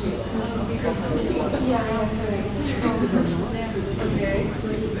experience. Okay.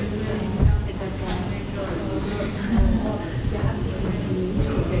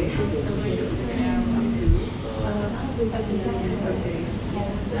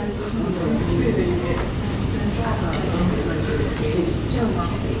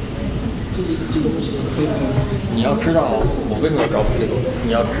 你要知道我为什么要找这个，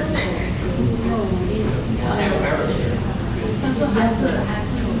你要知。但是还是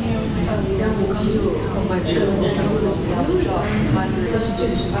没有让我记住，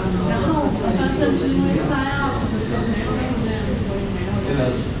然后好像是因为sign up的时候没有用那样，所以没有。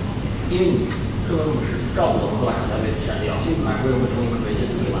因为你这个是照着后晚上再被删掉，马上会重新 create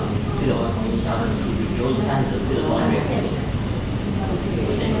C 嘛 ，C 的话重新加上数据，只有你看你的 C 的双语可以。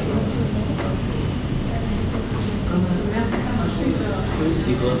怎么样看 C 的？一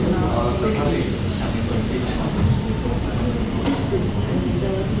个相对强一个 C 的双语。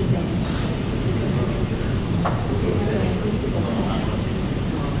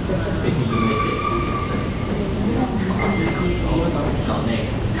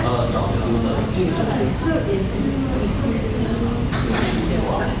找那个这个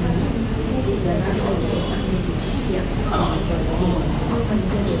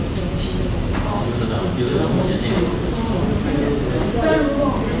但如果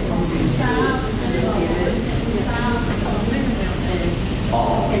我们重新加哦，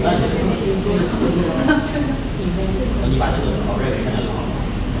那你把那个考瑞删掉就好了。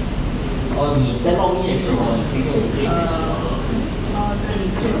哦，你在报名的时候，你可以用你这个系统。哦，对，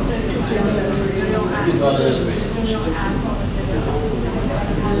就用 Apple 的这个。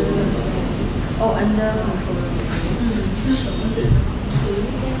哦，under control。是什么？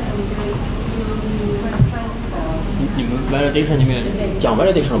你们 validation 里面讲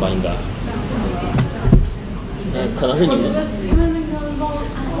validation 了吧？应该。可能是你们。因为那个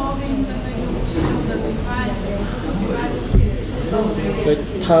login 的那个 device。对，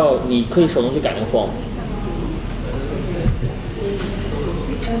他要你可以手动去改那个 form。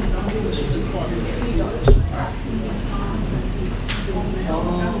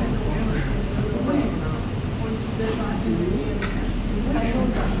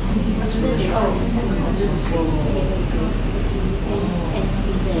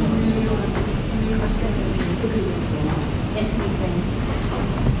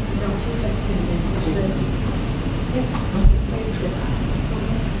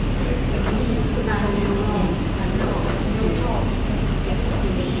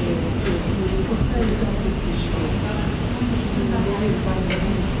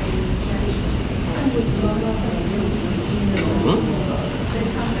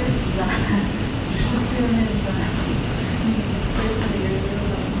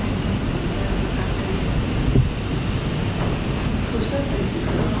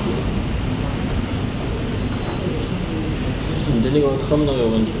你的那个 terminal 有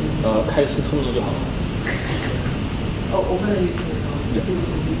问题，开新 terminal 就好了。哦，open a new terminal.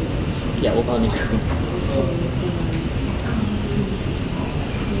 Yeah, open a new terminal.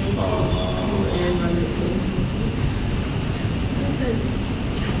 And run the case.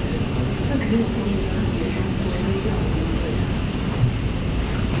 那肯定从你那边成长这样。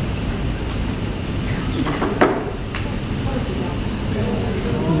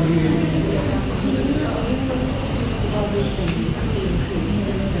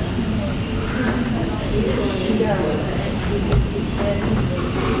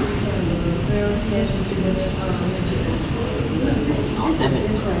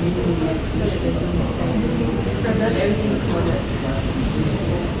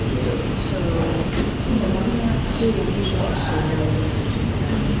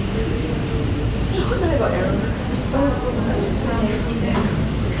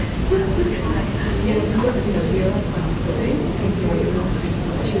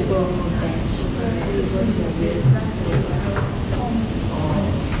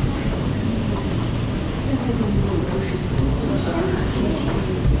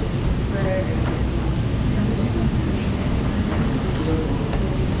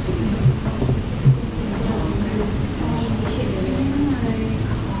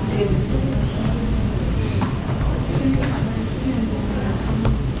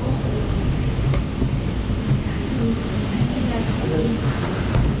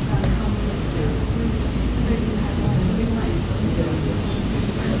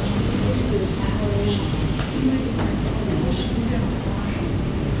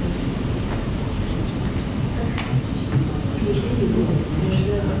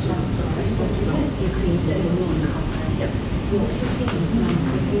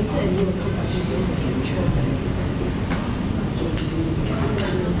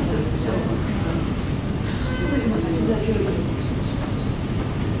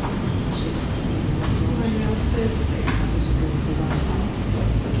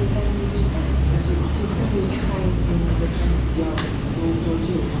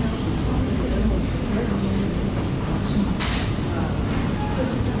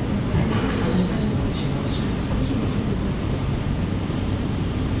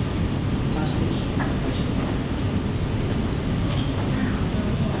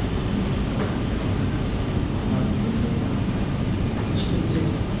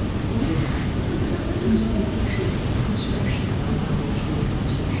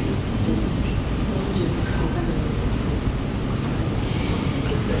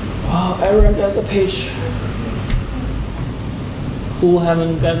Everyone gets a page. Who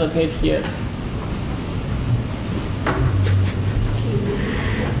haven't got the page yet?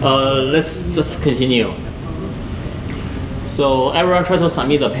 Let's just continue. So everyone try to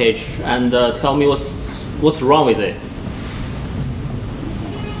submit the page and tell me what's wrong with it.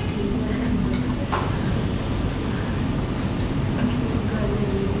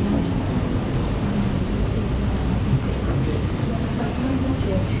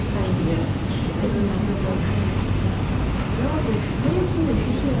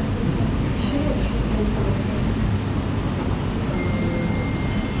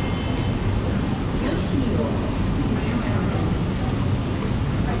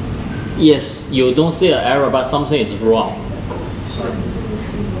 Yes, you don't see an error, but something is wrong.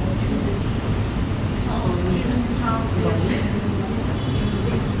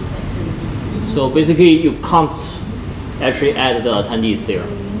 So basically, you can't actually add the attendees there,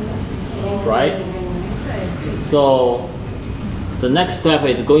 right? So the next step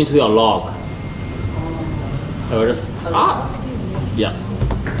is going to your log. Yeah.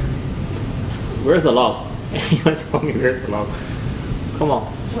 Where's the log? Anyone tell me where's the log? Come on.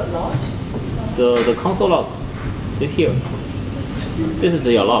 What log? The console log. They're here. This is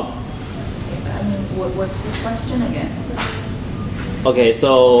your log. What's the question again? Okay,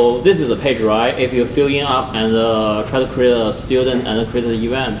 so this is a page, right? If you fill in up and try to create a student and create the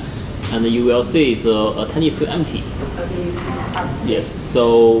events, and you will see the attendee is still empty. Okay. Yes.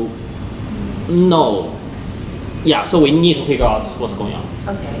 So no. Yeah. So we need to figure out what's going on.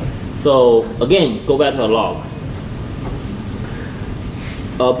 Okay. So again, go back to the log.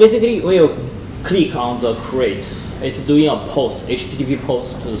 Basically, when you click on the create, it's doing a post, HTTP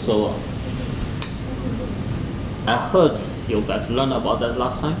post to the server. I heard you guys learned about that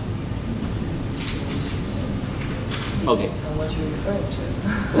last time. Okay. Depends on what you're referring to.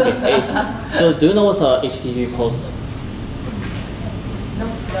 Okay. So do you know what's a HTTP post? No.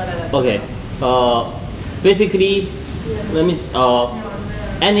 Okay. Basically, let me.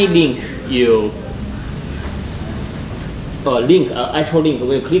 Any link you. Actual link,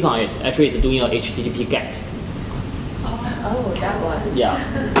 when you click on it, actually it's doing a HTTP GET. Oh, that was. Yeah.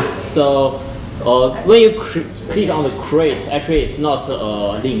 So when you click on the create, actually it's not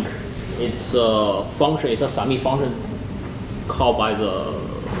a link. It's a function. It's a submit function called by the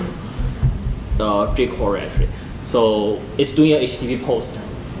jQuery actually. So it's doing a HTTP post.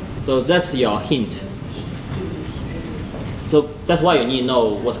 So that's your hint. So that's why you need to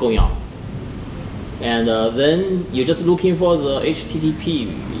know what's going on. And then you're just looking for the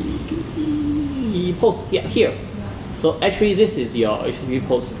HTTP post here. So actually this is your HTTP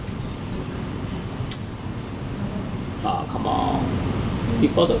post. Come on.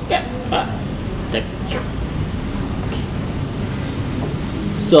 Before the gap.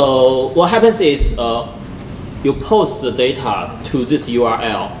 So what happens is you post the data to this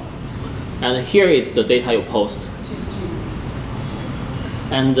URL. And here is the data you post.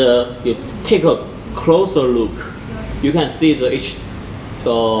 And you take a closer look. You can see the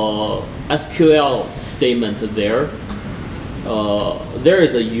SQL statement there. There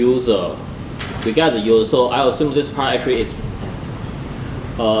is a user. We got the user. So I assume this part actually is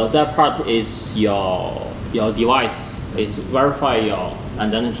that part is your device. It's verify your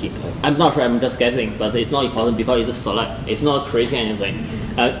identity. I'm not sure. I'm just guessing, but it's not important because it's a select. It's not creating anything.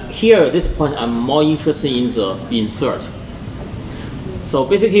 Here at this point, I'm more interested in the insert. So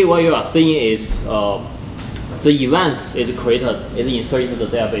basically, what you are seeing is the events is created, is inserted into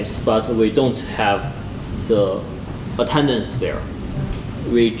the database, but we don't have the attendance there,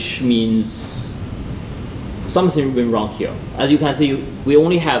 which means something went wrong here. As you can see, we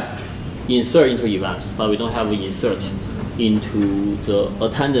only have insert into events, but we don't have insert into the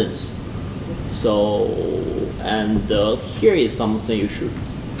attendance. So, and here is something you should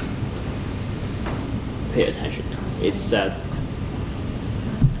pay attention to. It's that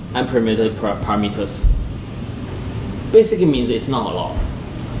unpermitted parameters. Basically means it's not allowed.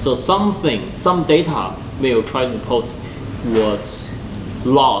 So some data when you try to post was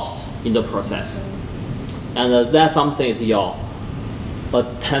lost in the process. And that something is your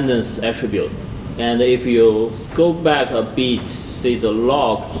attendance attribute. And if you go back a bit, see the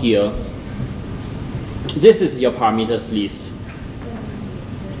log here, this is your parameters list.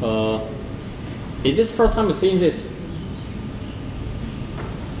 Is this first time you're seeing this?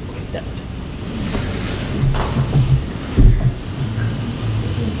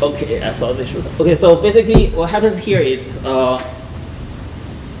 Okay, I saw this. Okay, so basically what happens here is,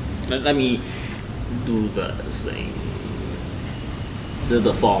 let me do the thing.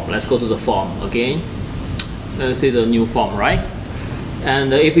 The form. Let's go to the form again. Let's see the new form, right?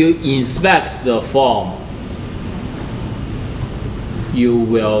 And if you inspect the form, you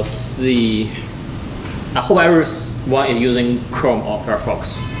will see. I hope everyone is using Chrome or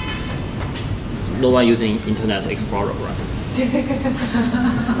Firefox. No one using Internet Explorer, right?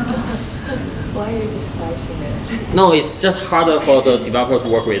 Why are you despising it? No, it's just harder for the developer to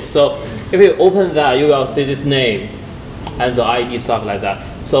work with. So if you open that, you will see this name and the ID stuff like that.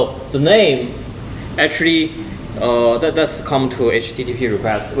 So the name actually that's come to HTTP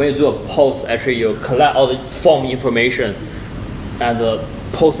request. When you do a post, actually you collect all the form information and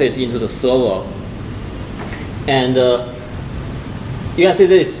post it into the server. And you can see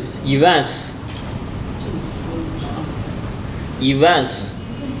this events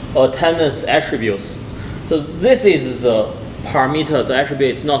attendance attributes. So this is the parameter. The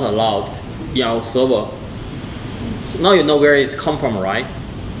attribute is not allowed in our server. So now you know where it's come from, right?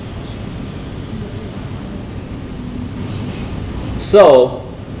 So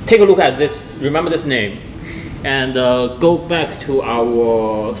take a look at this. Remember this name, and go back to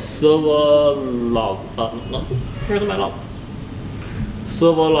our server log. No, here's my log.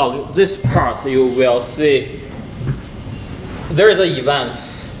 Server log. This part you will see. There is an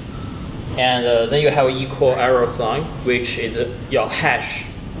events, and then you have an equal arrow sign, which is your hash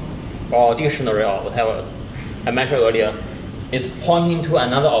or dictionary or whatever I mentioned earlier. It's pointing to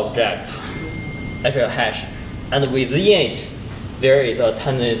another object, actually a hash, and within it there is a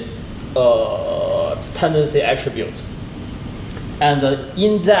tendency attribute, and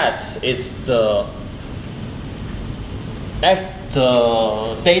in that is the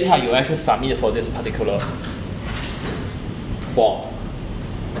data you actually submit for this particular form.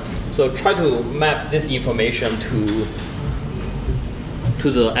 So try to map this information to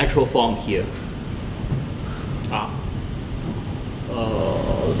the actual form here.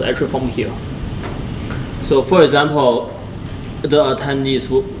 The actual form here. So for example, the attendees,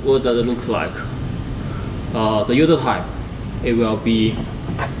 what does it look like? The user type, it will be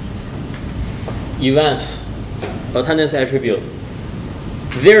events attendance attribute.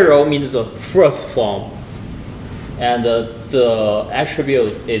 0 means the first form, and the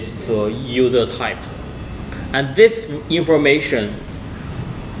attribute is the user type. And this information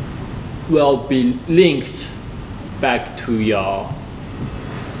will be linked back to your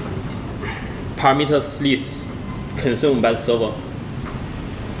parameters list consumed by the server.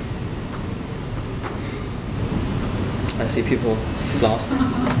 I see people lost.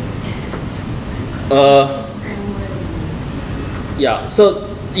 Yeah,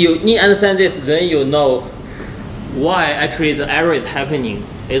 so you need to understand this, then you know why actually the error is happening.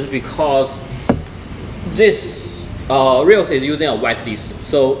 Is because this Rails is using a whitelist.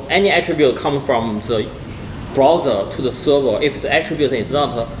 So any attribute comes from the browser to the server. If the attribute is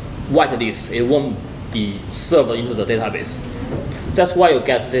not a whitelist, it won't be served into the database. That's why you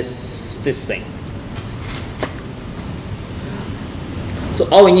get this thing. So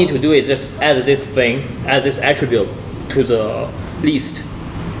all we need to do is just add this thing, add this attribute to the list.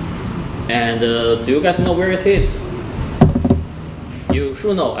 And do you guys know where it is? You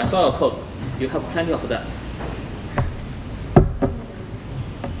should know. I saw your code. You have plenty of that.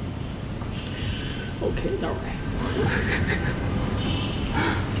 Okay, never mind.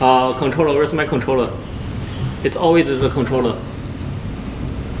 Controller, where's my controller? It's always the controller.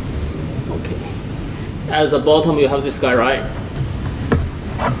 Okay. At the bottom, you have this guy, right?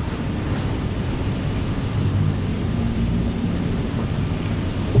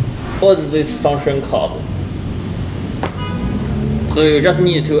 What is this function called? So you just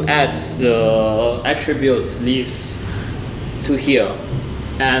need to add the attribute list to here.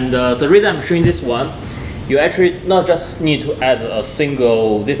 And the reason I'm showing this one, you actually not just need to add a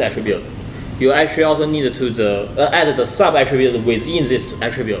single this attribute. You actually also need to add the sub attribute within this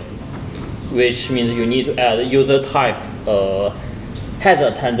attribute, which means you need to add user type, has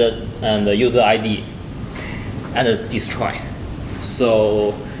attended, and user ID, and destroy.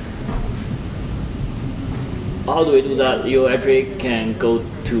 So how do we do that? You actually can go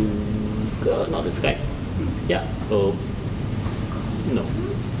to not this guy. Yeah. So no.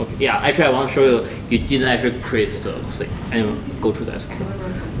 Okay. Yeah. Actually, I want to show you. You didn't actually create the thing. Anyway, go to desk.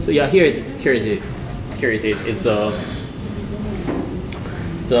 So yeah, here it is. It's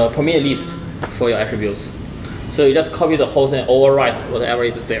the permitted list for your attributes. So you just copy the whole thing, overwrite whatever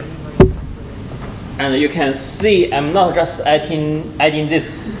is there. And you can see I'm not just adding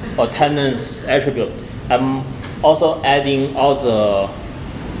this attendance attribute. I'm also adding all the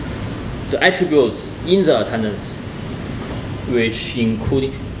attributes in the attendance, which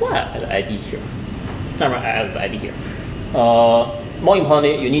including why I add ID here. Never mind, I add the ID here. More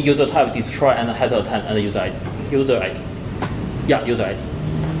importantly, you need user type destroy and has attend and user ID. Yeah, user ID.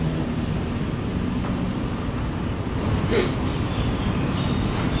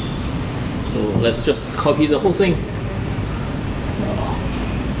 So let's just copy the whole thing.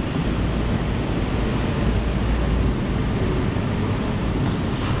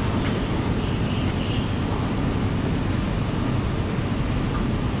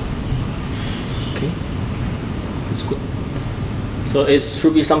 Okay, it's good. So it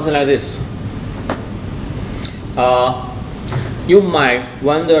should be something like this. You might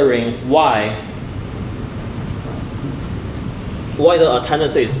wondering why the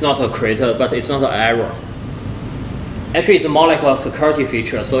attendance is not created, but it's not an error. Actually, it's more like a security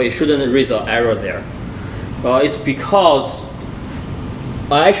feature, so it shouldn't raise an error there. It's because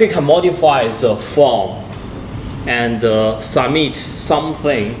I actually can modify the form and submit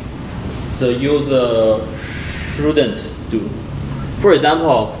something the user shouldn't do. For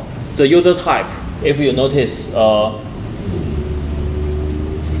example, the user type, if you notice,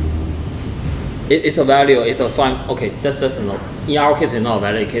 it's a value, it's a sign. Okay, that's no. In our case, it's not a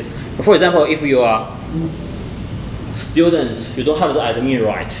valid case. But for example, if you are student, you don't have the admin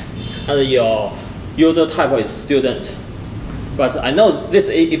right, and your user type is student. But I know this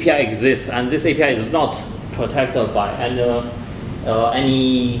API exists, and this API is not protected by any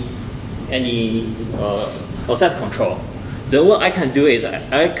access control. Then what I can do is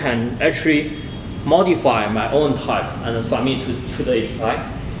I can actually modify my own type and submit to the API,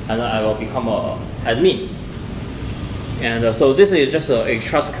 and I will become an admin. And so this is just an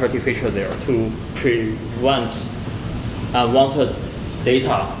extra security feature there to prevent unwanted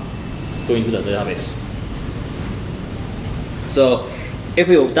data going to the database. So if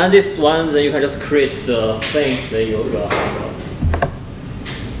you've done this one, then you can just create the thing that you will have.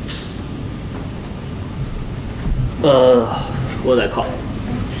 What do I call?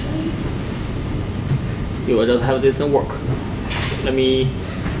 You will just have this and work. Let me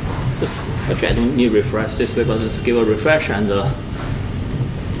actually I don't need refresh this way, but just give a refresh and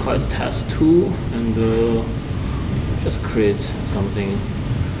call it test 2 and just create something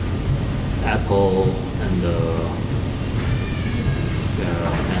Apple and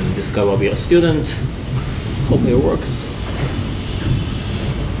this guy will be a student. Hope it works.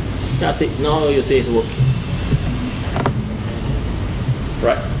 That's it. Now you see it's working.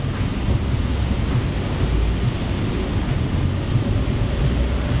 Right.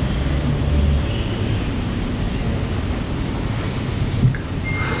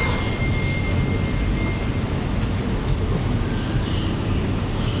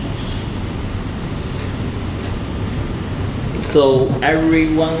 So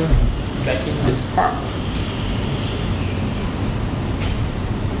everyone get in this part.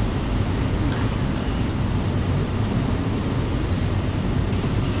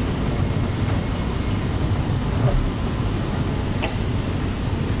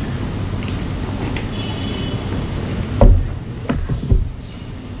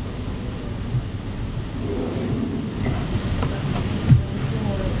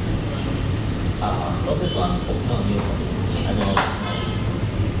 So this one, I don't know.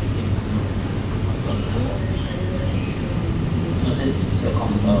 No, this is just click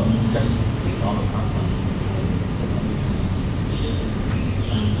on the console.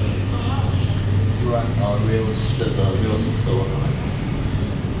 Run Rails, the Rails server.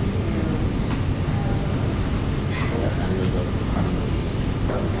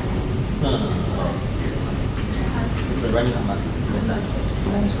 No. The running command.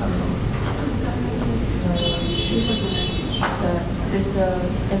 Is the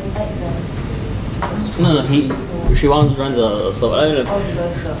advanced? No, she wants to run the server.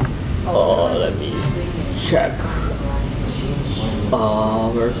 Let me check.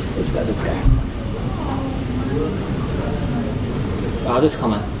 Where's this guy? This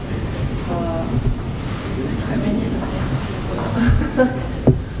command.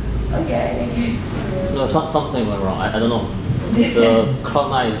 Okay. No, something went wrong. I don't know. The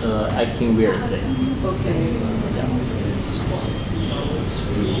Cloud9 is acting weird today. Okay.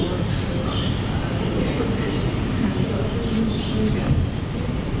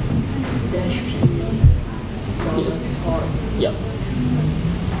 Dash P. Yeah.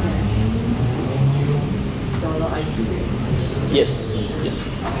 $IP. Yes.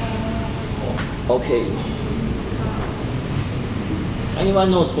 Okay.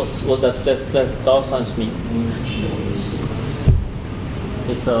 Anyone knows what that dollar signs mean?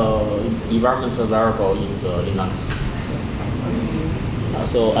 It's a environmental variable in the Linux.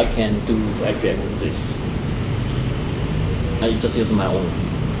 So I can do this. I just use my own.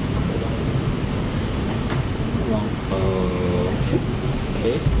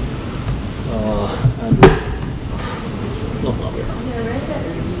 Okay. No, not here.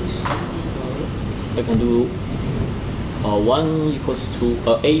 I can do 1 equals to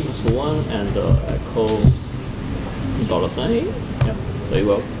a equals to 1 and echo $sign. Yeah, so it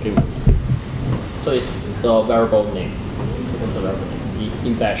will give. So it's the variable name. It's a variable name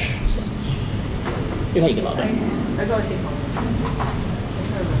in bash. So you can ignore that. I got it.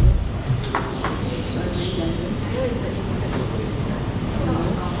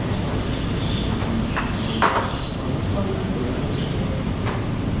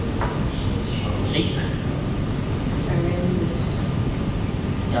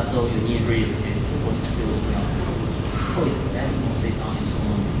 Yeah, so you need read what is still going on. Oh, it's mostly on its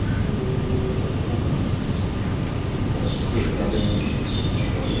own.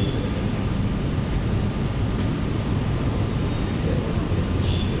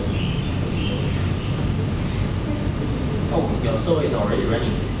 Oh, your server is already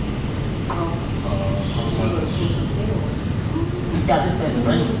running. Yeah, this guy is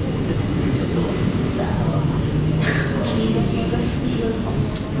running. This is your server.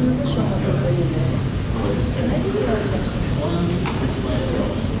 Can I see the next one?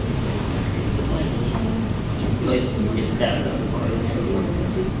 So it's that.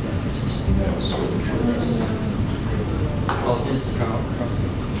 Oh, this is Java.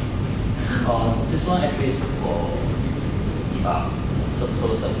 This one actually is for debug,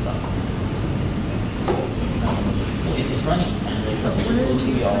 server side debug. It's running and you can go to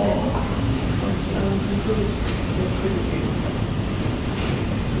your.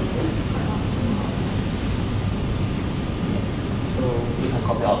 So you can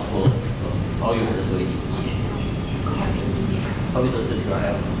copy output. All you have to do is copy the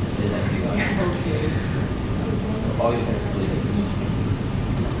tutorial. This is actually all you can do is advanced.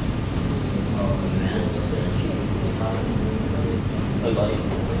 Oh, you got it?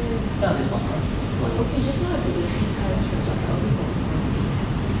 Yeah, this one. Okay, just now I did it 3 times.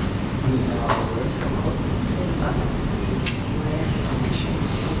 Where's the code?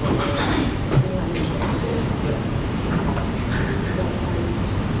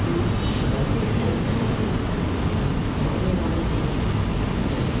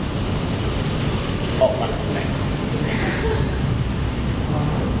 Oh,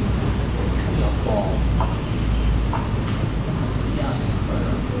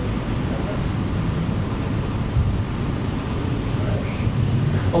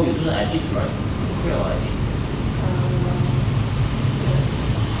 use an edit, right? Real edit.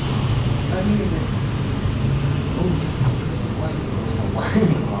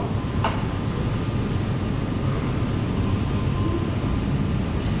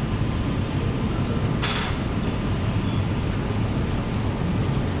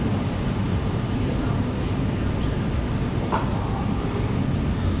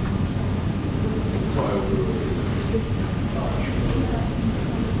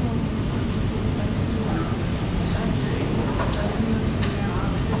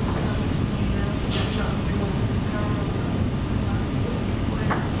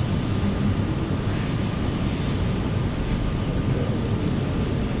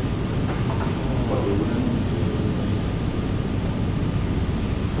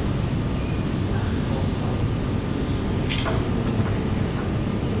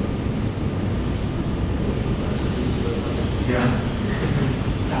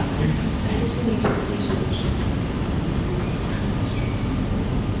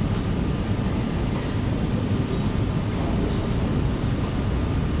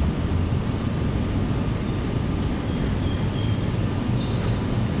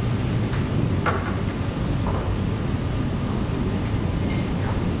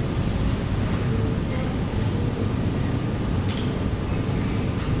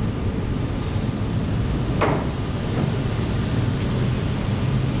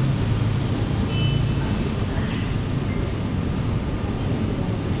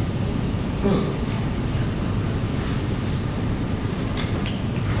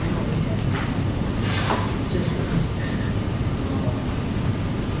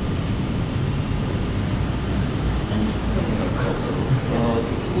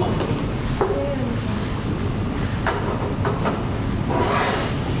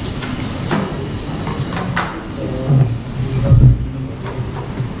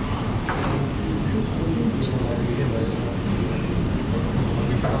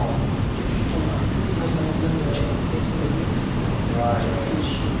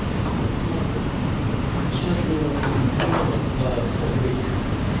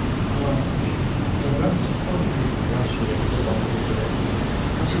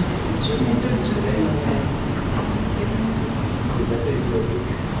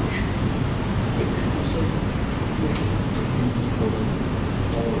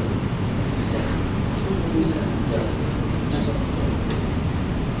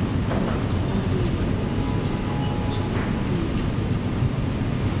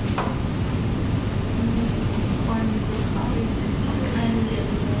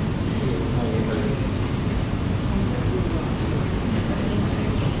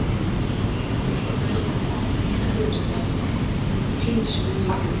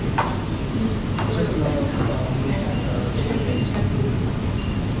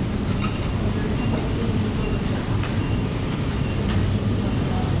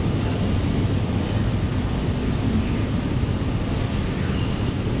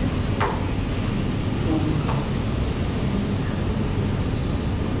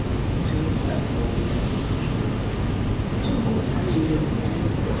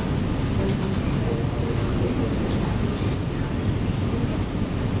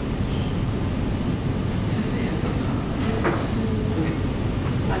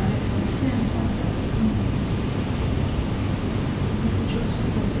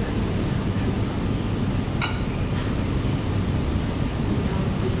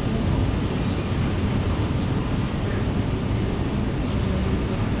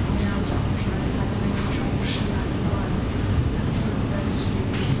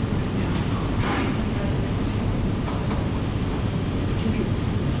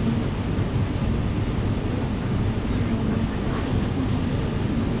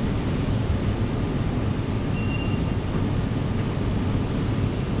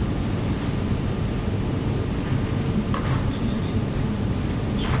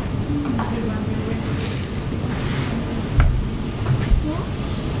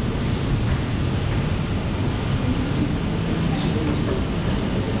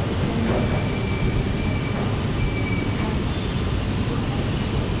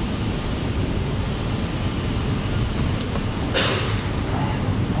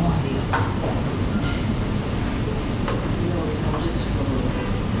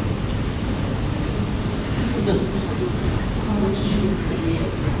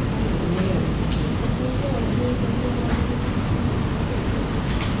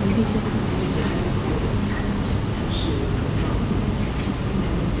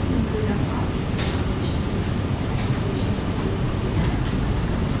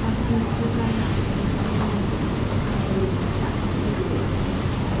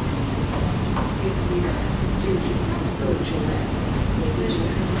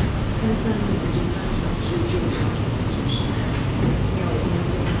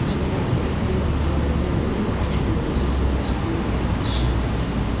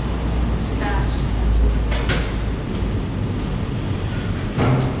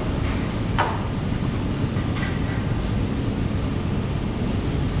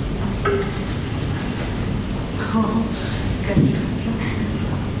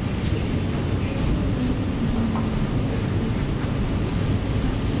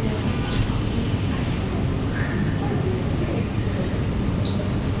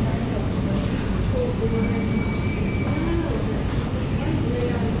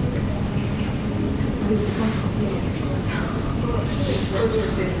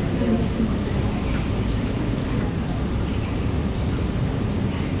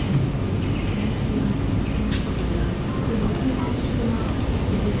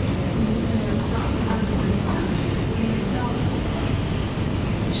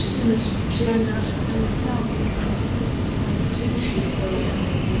 是让它继续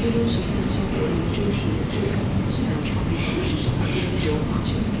最终实现的结果就是这个自然创意，就是说这个酒往前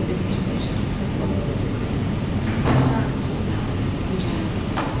走的一种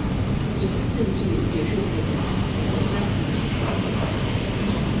这个甚至也是这个，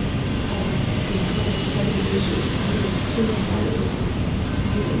它这个就是这个现在它的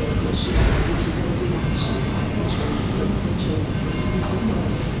这个合适，以及它的这个是分成这个现在就是这个有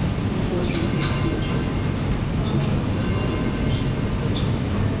一些是那我们这个是说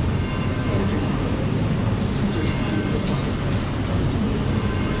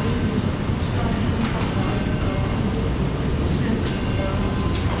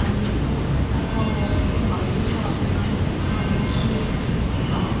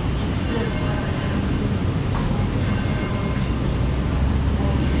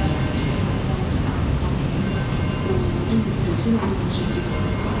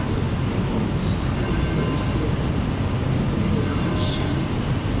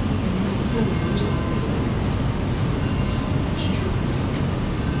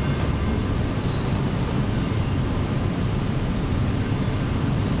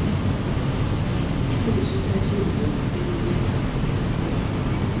特别是在这里面所有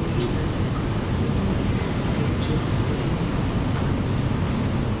怎么样这样子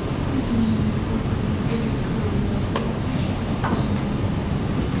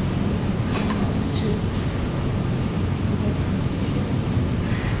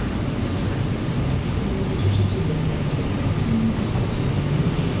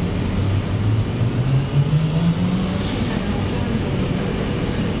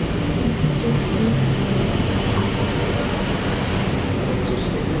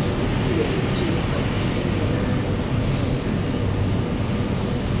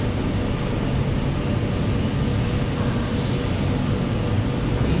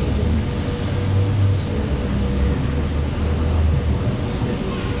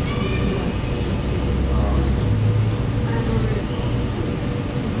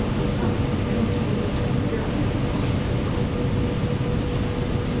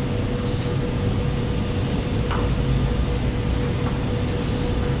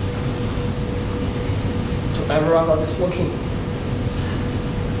Everyone got this working?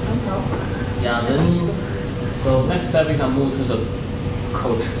 Somehow. Yeah, then, so next step we can move to the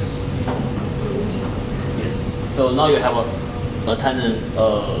coaches. Yes, so now you have a attendance,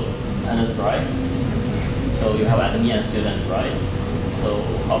 right? So you have admin and student, right? So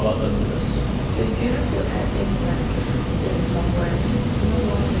how about the tutors? So do you have to add in like in somewhere?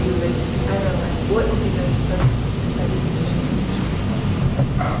 You would, I don't know, what would be the first that you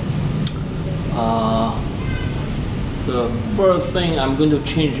The first thing I'm going to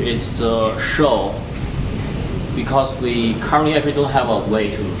change is the show, because we currently actually don't have a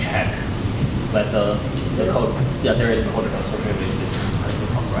way to check that the code, yeah, there is a code associated with this specific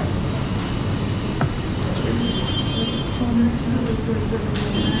right?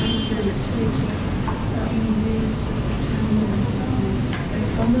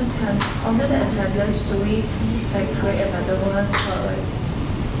 Under the attendance, do we like create another one for like?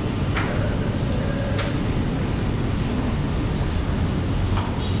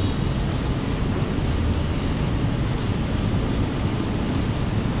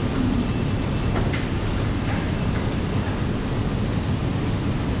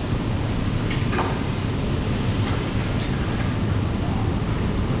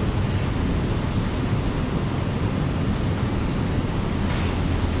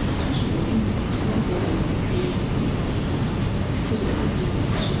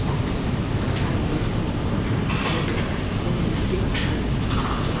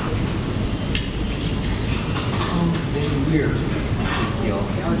 Weird.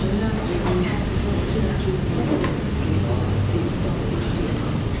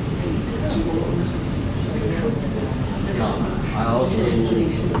 I also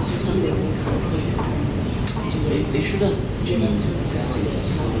they shouldn't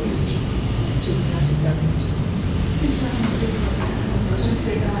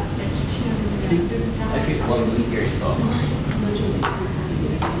see actually one link here as well.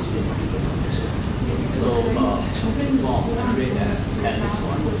 So actually at this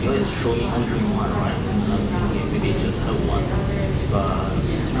one, because it's showing entry one, right? Maybe it's just the one, but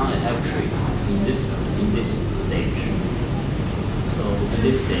now I have tree in this stage. So at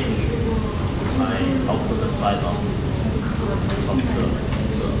this stage, I'll put the size of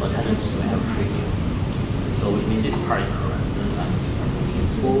the attendance, we have tree here. So which means this part is correct. Then I'm moving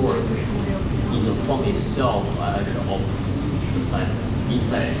forward. In the form itself, I actually open the side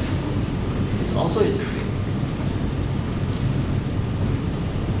inside. This also is tree.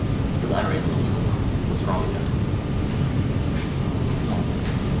 Because I already know what's wrong with that.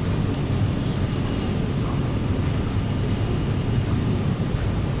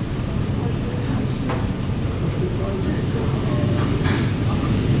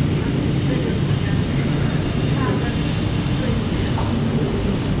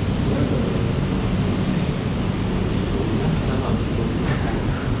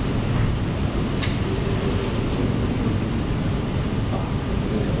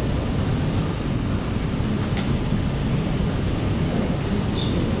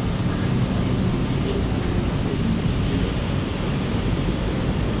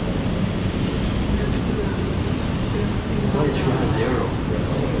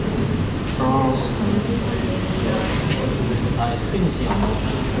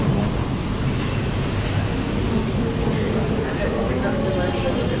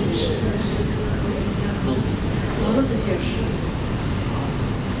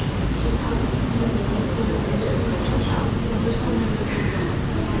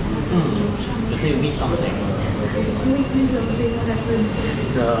 You miss something.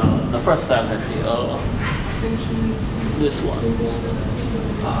 The first step actually, this one,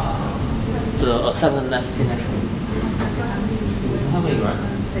 the acceptance nesting actually. How many right?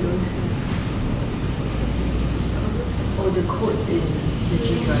 Oh, the code in the G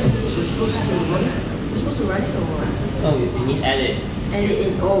drive. You're supposed to run it. You're supposed to write it or what? Oh, you need edit. Edit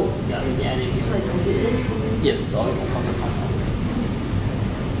in. Oh. Yeah, you need edit here. So I type it in. Yes, or you can copy from home.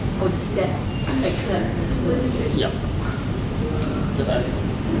 Oh, that. Except nested. Yep. So that.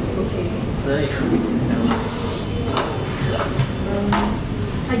 Okay. Then it should fix itself.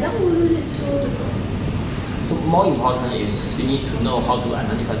 I downloaded it so. So more important is you need to know how to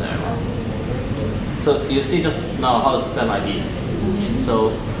identify the error. So you see just now how the system ID. So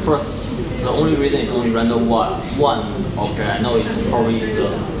first, the only reason is only random one object. I know it's probably the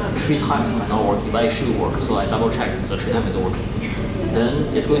 3 times might not working, but it should work. So I double check the 3 times is working. Then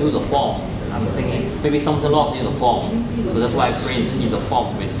it's going to the form. I'm thinking maybe something lost in the form. So that's why I print in the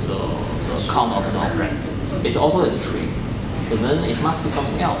form with the count of the object. It's also a tree. So then it must be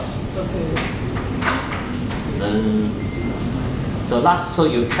something else. Then the last, so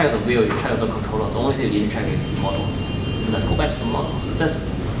you check the wheel, you check the controller. The only thing you didn't check is the model. So let's go back to the model. So that's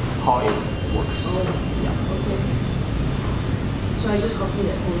how it works. Yeah. So I just copy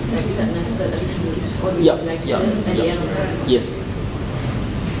that whole except nested attributes, or Yeah. like Yeah. at the Yeah. end of it. Yes.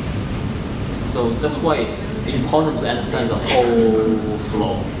 So that's why it's important to understand the whole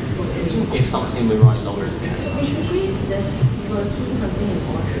flow. If something will run, you know where to check. So basically, you got to key something in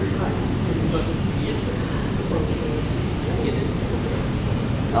all 3 parts. Yes. Okay. Yes.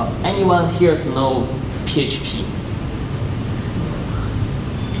 Anyone here know PHP?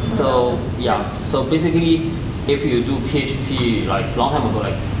 So yeah. So basically, if you do PHP like long time ago,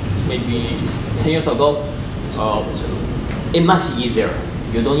 like maybe 10 years ago, it's much easier.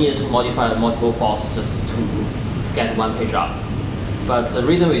 You don't need to modify multiple files just to get one page up. But the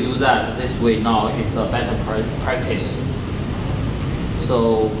reason we do that this way now is a better practice.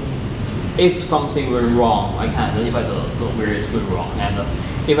 So if something went wrong, I can identify where it's going wrong. And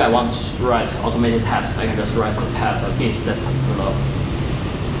if I want to write automated tests, I can just write the test against that particular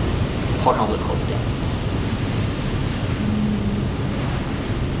portion of the code. Yeah.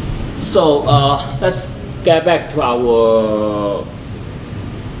 So let's get back to our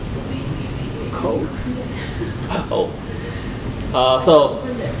code. So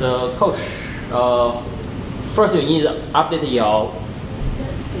the coach. First, you need to update your.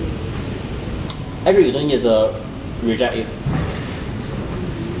 Actually, you don't need the reject if.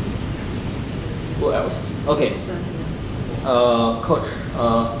 What else? Okay. Coach.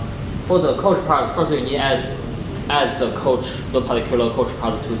 For the coach part, first you need to add the coach, the particular coach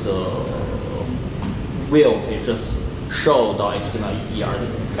part to the wheel page. Just show.html.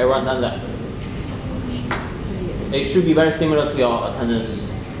 Everyone done that. It should be very similar to your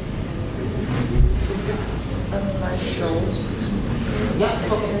attendance. My show. Yeah,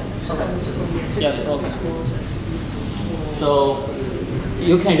 it's okay. Yeah, it's okay. So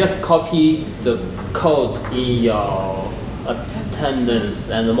you can just copy the code in your attendance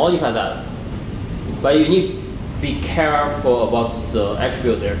and modify that. But you need to be careful about the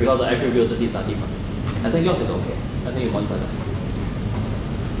attribute there because the attribute is different. I think yours is okay. I think you modify that.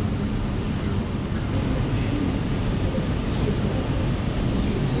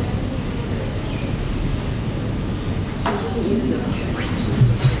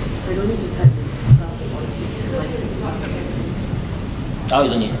 don't need to type the stuff on 6 like 6 months ago. Oh, you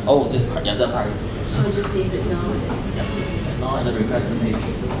don't need. Oh, this part. Yeah, that part is. So just save it now. That's it. Now and the refresh the page.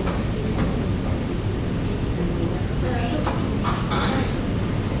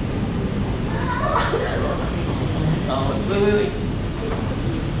 Wait.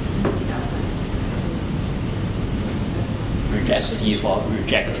 Reject C for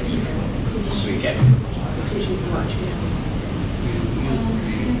reject E. Reject. Reject.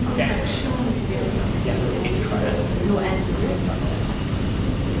 Yeah, interest. No S.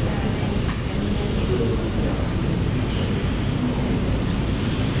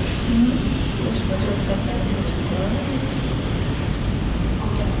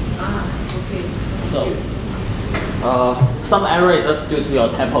 Okay. So, some error is just due to your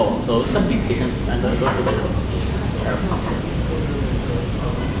typo, so just be patient and go through the error.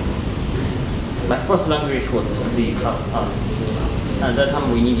 My first language was C++, and at that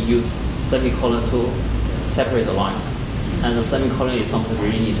time we need to use semicolon to separate the lines, and the semicolon is something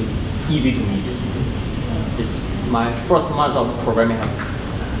really easy to use. It's my first month of programming.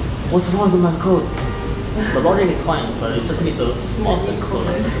 What's wrong with my code? The logic is fine, but it just needs a small semicolon.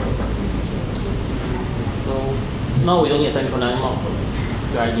 So now we don't need semicolon anymore, so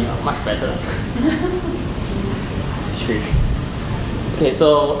we are in a much better situation. Okay,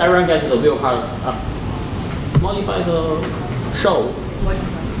 so everyone gets the view part modify the show.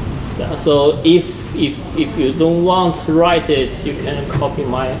 Yeah, so if you don't want to write it, you can copy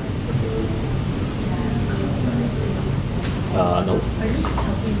my no. I need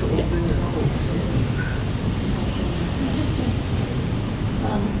something to open the code.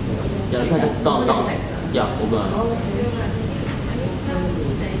 Yeah, you can just down. Yeah, open.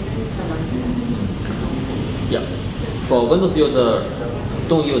 Yeah. For Windows user,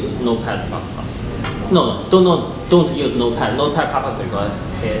 don't use Notepad++. No, don't use Notepad. Notepad++ is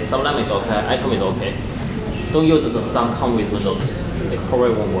okay. Sublime is okay. Atom is okay. Don't use the some come with Windows. It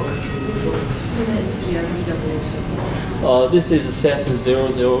probably won't work. So that's ERBW7. This is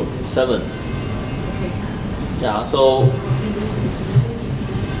CS007. Okay. Yeah. So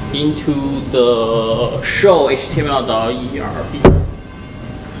into the show HTML.erb.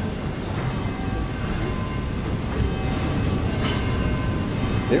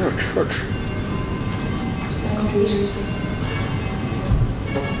 There's a church.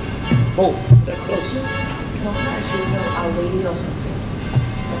 Oh, they're close. Can I actually know Our Lady or something?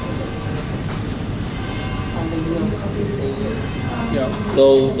 Our Lady or something same. Yeah. So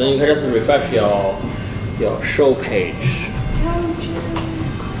then you can just refresh your show page.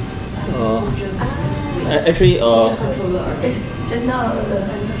 Actually, Just now, I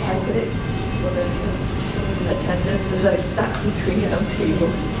put it so the attendance is like stuck between some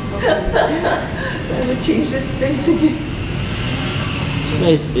tables. So I have to change the space again.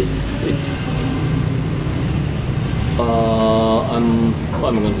 what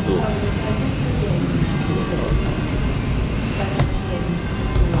am I going to do?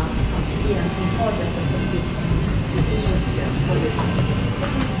 Yeah, before the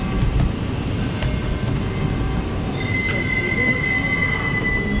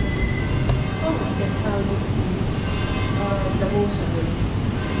Double 7.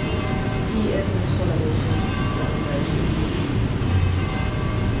 CS underscore double 7.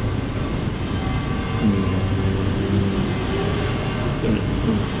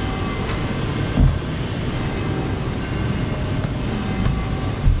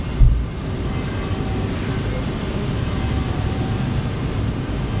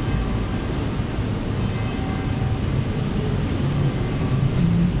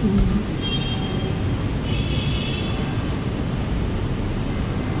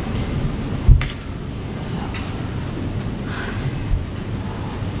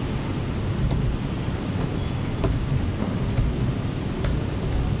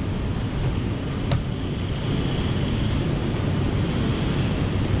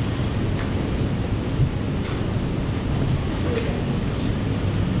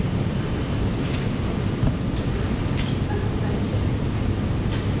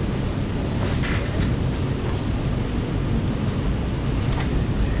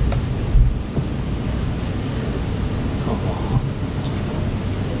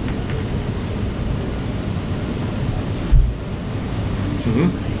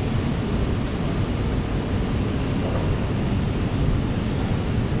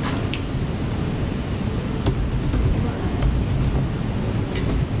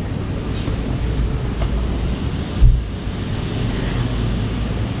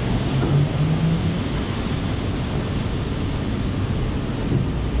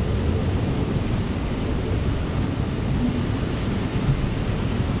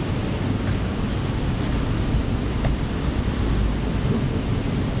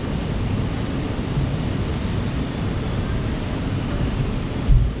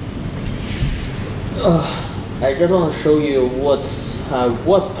 I just want to show you what I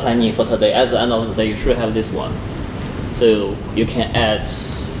was planning for today. At the end of the day, you should have this one. So you can add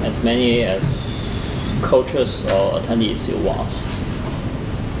as many as coaches or attendees you want.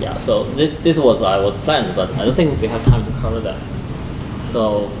 Yeah, so this was I was planned, but I don't think we have time to cover that.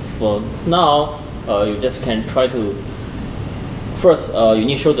 So for now, you just can try to first you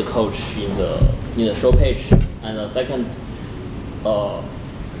need to show the coach in the show page, and second,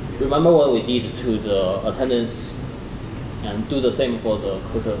 remember what we did to the attendance, and do the same for the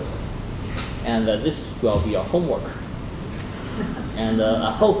coaches. And this will be your homework. And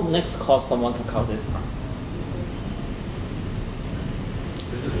I hope next course someone can cover this part.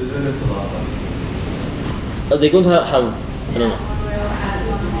 Isn't this the last one? They're going to have, I don't know.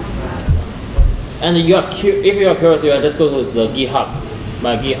 And if you are curious, you just go to the GitHub,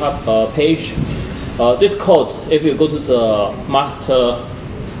 my GitHub page. This code, if you go to the master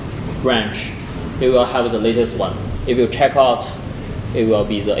branch, it will have the latest one. If you check out, it will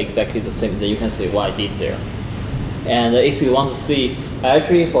be exactly the same. Then you can see what I did there. And if you want to see,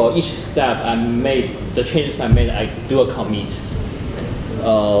 actually for each step I made, the changes I made, I do a commit,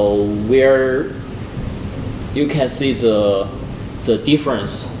 where you can see the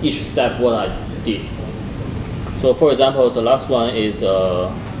difference, each step what I did. So for example, the last one is,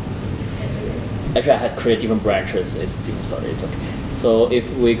 actually I had created different branches, sorry, it's okay. So if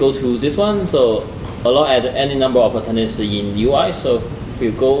we go to this one, so allow add any number of attendees in UI, so if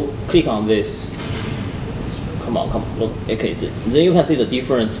you go click on this, come on, look, okay, then you can see the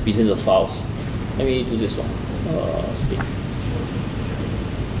difference between the files. Let me do this one, speed.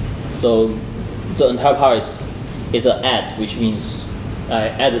 So the entire part is an add, which means I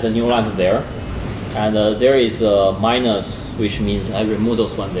added a new line there, and there is a minus, which means I remove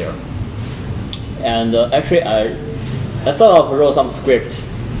those one there. And actually, I thought of wrote some script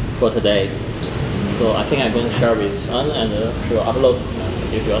for today, so I think I'm going to share with Sun and she'll upload.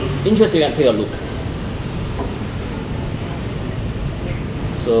 If you're interested, you can take a look.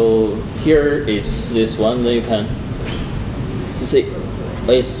 So here is this one. Then you can see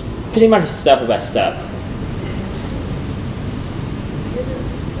it's pretty much step by step.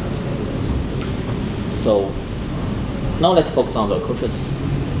 So now let's focus on the coaches,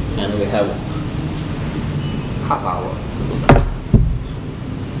 and we have half hour to do that.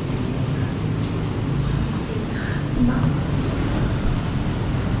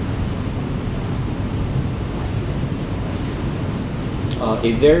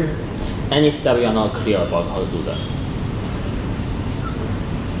 Is there any step you are not clear about how to do that?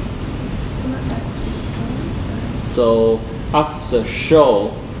 So after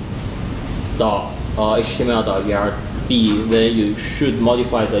show HTML.erb, then you should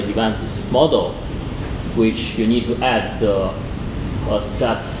modify the events model, which you need to add the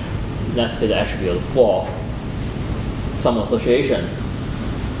accept nested attribute for some association.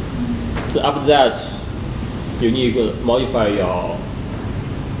 So after that, you need to modify your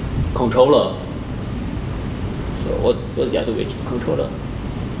controller. So what do you have to with the controller?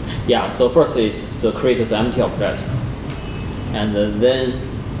 Yeah, so first is the create the empty object, and then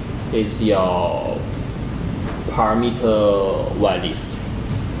is your parameter whitelist.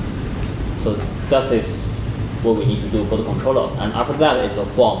 So that is what we need to do for the controller. And after that is the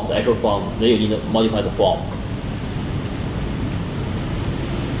form, the actual form. Then you need to modify the form.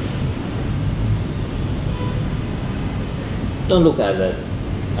 Don't look at that.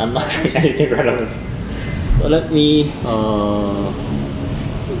 I'm not doing anything relevant. So let me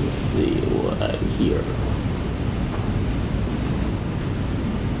see what I hear.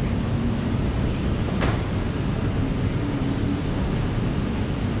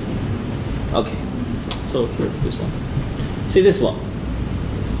 Okay, so here, this one. See this one?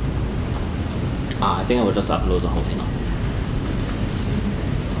 I think I will just upload the whole thing now.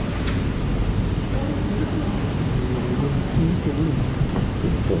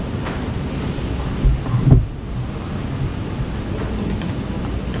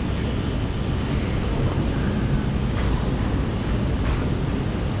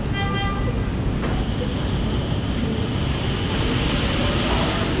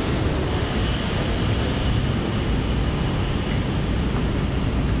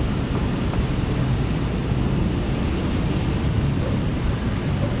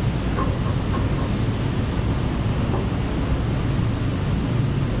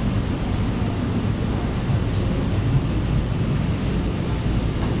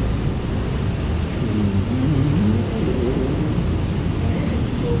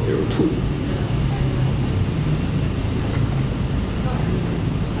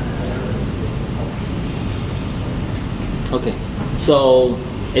 Okay, so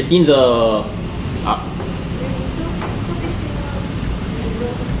it's in the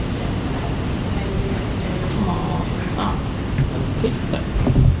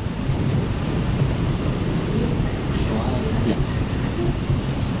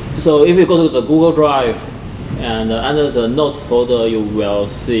So if you go to the Google Drive and under the notes folder, you will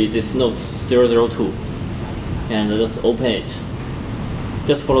see this notes 002, and just open it.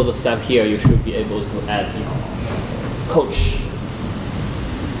 Just follow the step here. You should be able to add coach.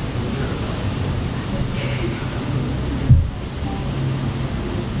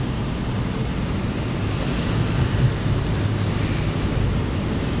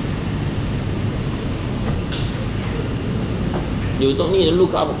 You don't need to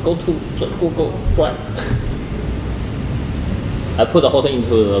look up, go to the Google Drive. I put the whole thing into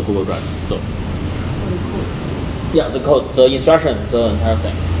the Google Drive. So, yeah, the code, the instruction, the entire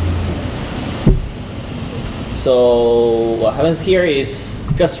thing. So what happens here is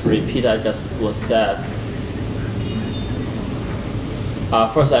just repeat I just was said.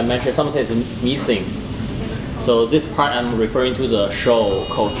 First I mentioned something is missing. So this part I'm referring to the show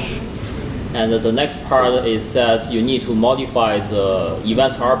coach. And the next part is says you need to modify the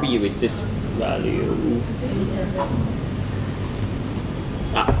events RB with this value.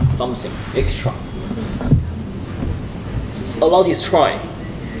 Something extra. Allow destroy.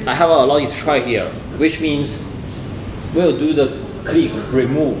 I have a allow destroy here, which means we'll do the click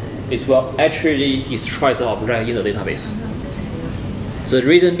remove. It will actually destroy the object in the database. The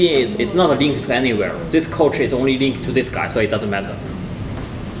reason being is it's not a link to anywhere. This coach is only linked to this guy, so it doesn't matter.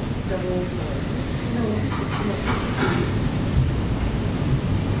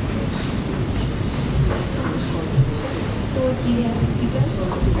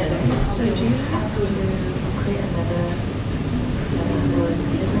 So do you have to create another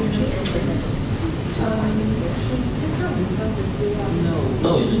No,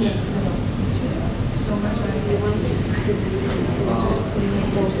 you don't need.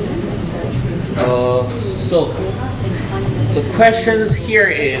 So the question here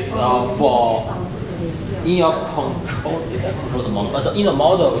is for in your control, is that control the model? But in the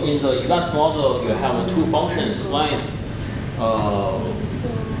model, in the events model, you have two functions. One is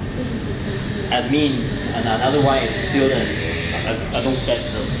admin, and another one is student. I don't get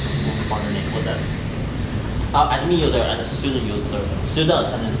the function name. What's that? Admin user and student user. Student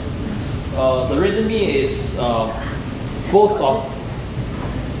attendance. The reason being is both of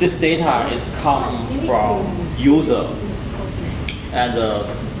this data is come from user, and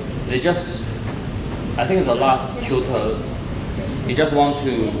they just, I think the last tutor, they just want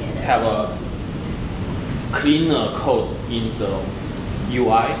to have a cleaner code in the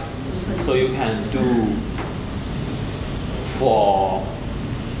UI, so you can do for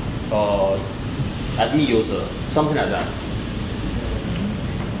admin user, something like that.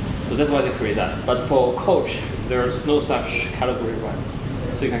 So that's why they create that. But for coach, there's no such category, right?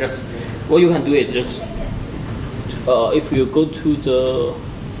 So you can just, what you can do is just, if you go to the,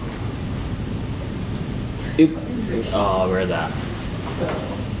 where is that?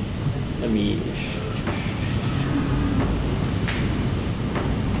 Let me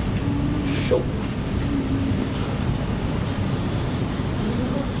show.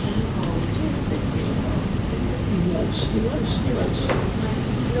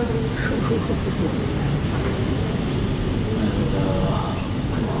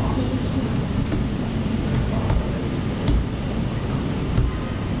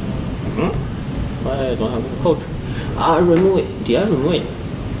 I don't have a coach. I remove it. Did I remove it?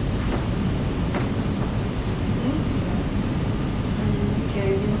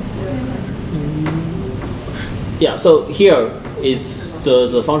 Yeah, so here is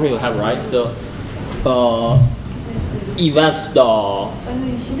the function you have, right? The events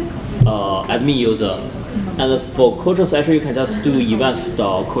admin user, and for coaches actually you can just do events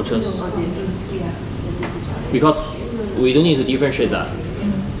coaches, because we don't need to differentiate that.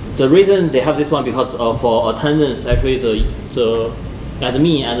 The reason they have this one because for attendance actually the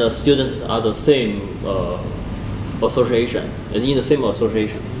admin and the students are the same association, in the same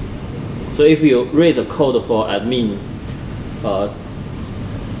association. So if you read the code for admin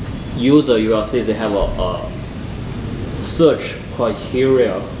user, you will see they have a search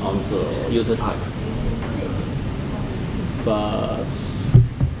criteria on the user type. But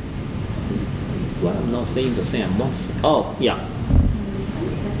why I'm not seeing the same ones? Oh, yeah.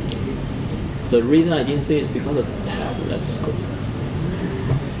 The reason I didn't see it is because of the tab. Let's go.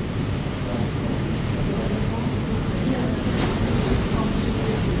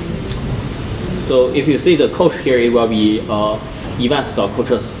 So if you see the coach here, it will be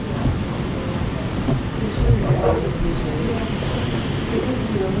events.coaches.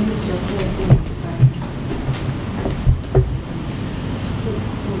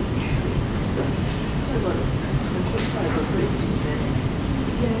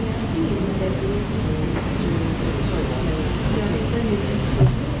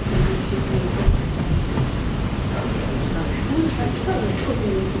 This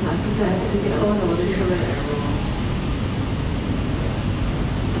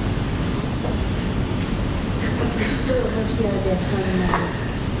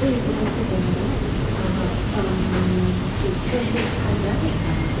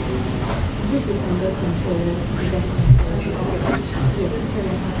is under controllers. Yes,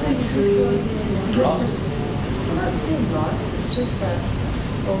 correct. I'm not seeing loss, it's just that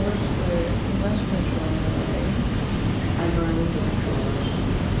over here, image controller, environmental controller.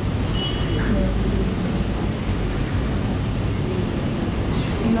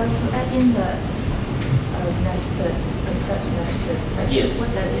 You have to add in the nested, accept nested. Like, Yes. what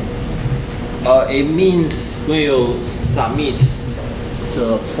does it mean? It means when you submit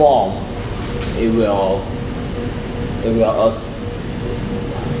the form, it will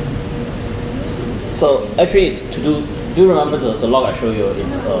so actually it's to do you remember the log I showed you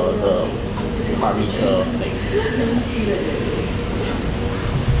is the parameter thing.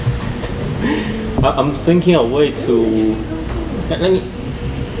 I'm thinking a way to let me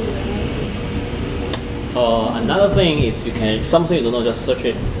another thing is you can something you don't know, just search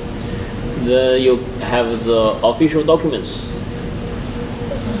it. Then you have the official documents.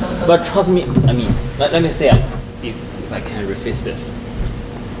 But trust me, I mean, let me say if I can rephrase this.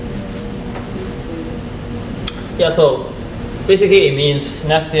 Yeah, so basically it means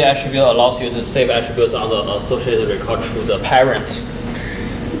nested attribute allows you to save attributes on the associated record to the parent.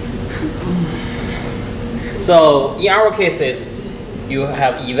 So in our cases, you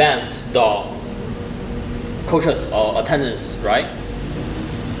have events dot coaches or attendance, right?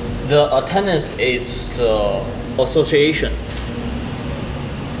 The attendance is the association.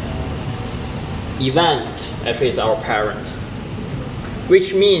 Event actually is our parent,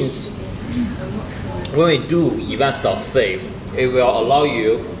 which means when we do events.save, it will allow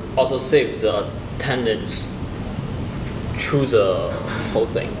you also save the attendance through the whole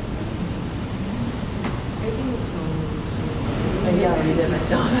thing. Maybe I'll read it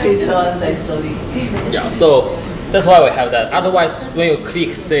myself later on, like slowly. Yeah, so that's why we have that. Otherwise, when you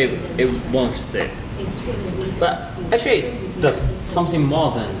click save, it won't save. But actually, it does something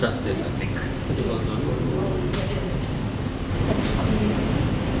more than just this, I think.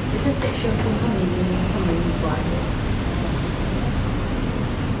 Because that shows you how many required.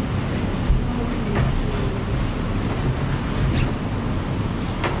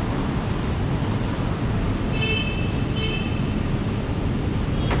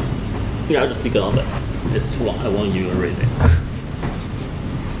 Yeah, I'll just stick it on there. It's too long. I want you to read it.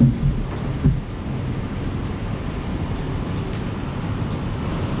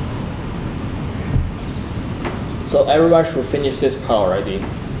 So everyone should finish this part already,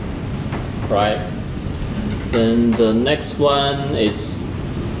 right? Then the next one is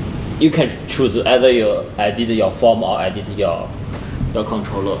you can choose either you edit your form or edit your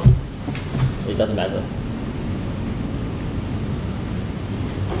controller. It doesn't matter.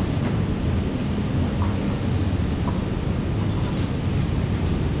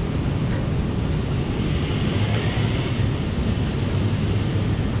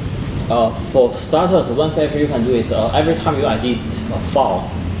 For starters, one thing you can do is every time you edit a file,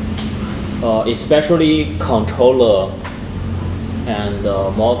 especially controller and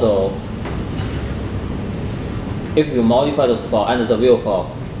model, if you modify those files and the view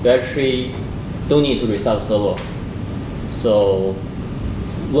file, you actually don't need to restart the server. So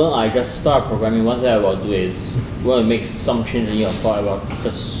when I just start programming, one thing I will do is when I make some changes in a file, I will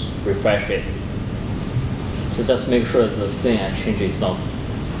just refresh it. So just make sure the thing I change is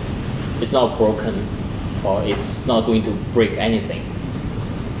it's not broken or it's not going to break anything.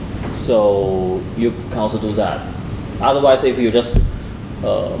 So you can also do that. Otherwise, if you just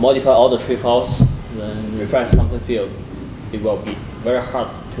modify all the tree files, then refresh something field, it will be very hard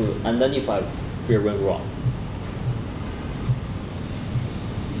to identify where it went wrong.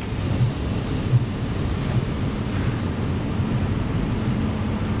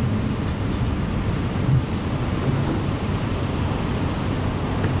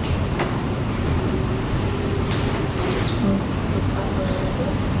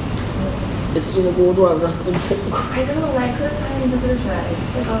 It's in the Google Drive. I don't know, I couldn't find it in the Google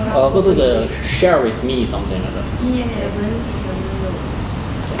Drive. That's Go to the share with me, something like that. Yeah.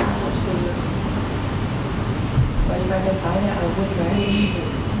 But if I can find it, I would, right?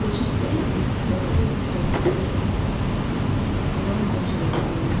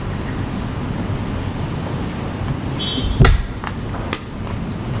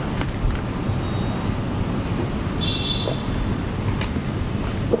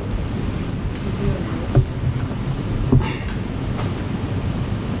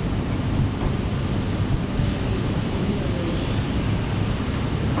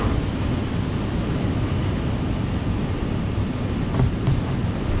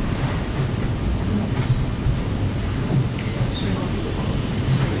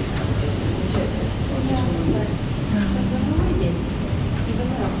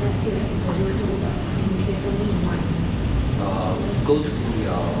 go to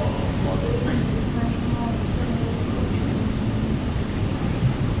your model.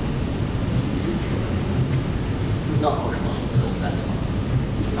 Not coach model, so that's one.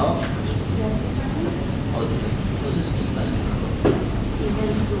 Oh, this is event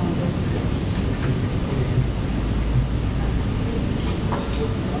control.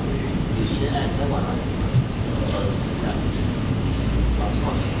 You should add that one. Last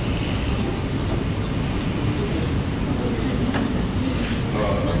one.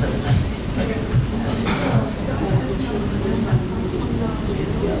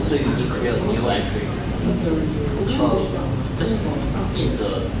 So you need to create a new entry. Just in the top.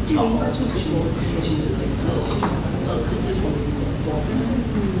 So this one.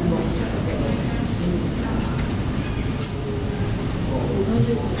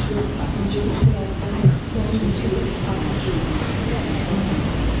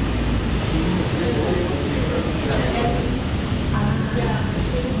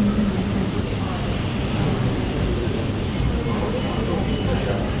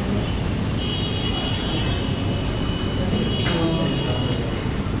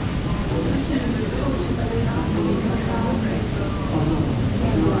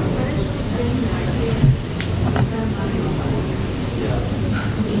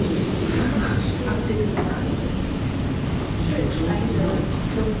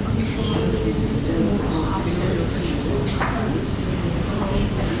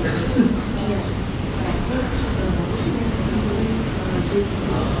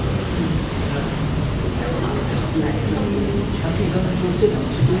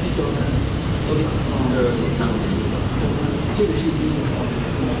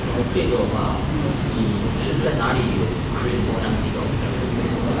这个的话，你是在哪里有 create more empty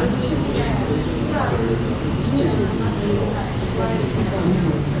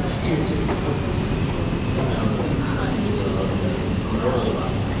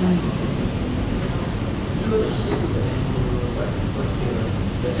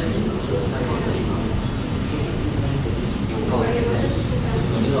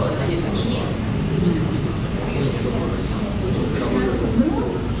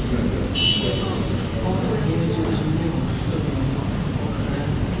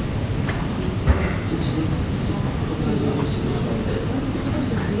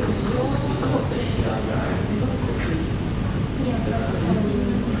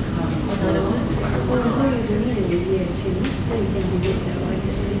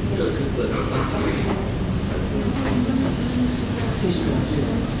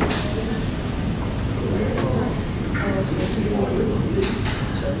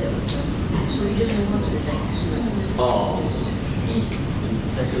哦，你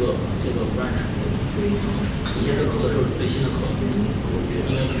在这个 branch， 你现在课的时候最新的课，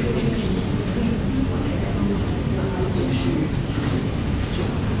应该去那个地方。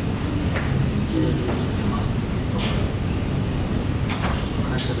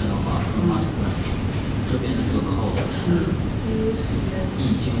看这边的话 ，master branch， 这边的这个 code 是已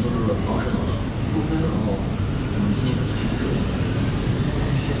经都是functional的，然后我们今天是采用这个。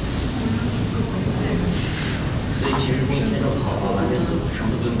所以其实比以前这么好的话，完全什么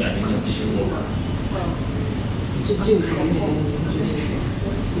都不用改，就能苹果吧。这个方面就是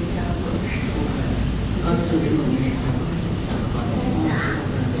二次元的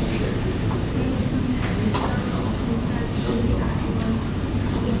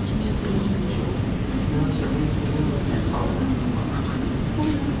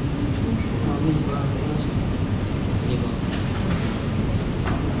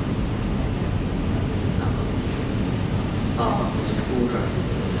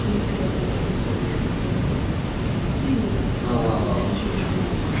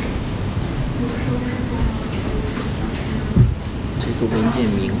这个文件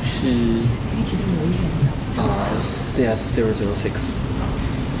名是CS006。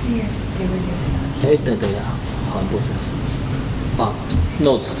哎，等一下，好像不是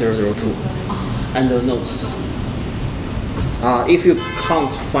Notes 002 and Notes. If you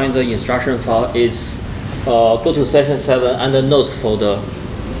can't find the instruction file, it's go to session 7 and the Notes folder.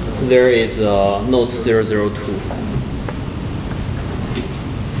 There is Notes 002.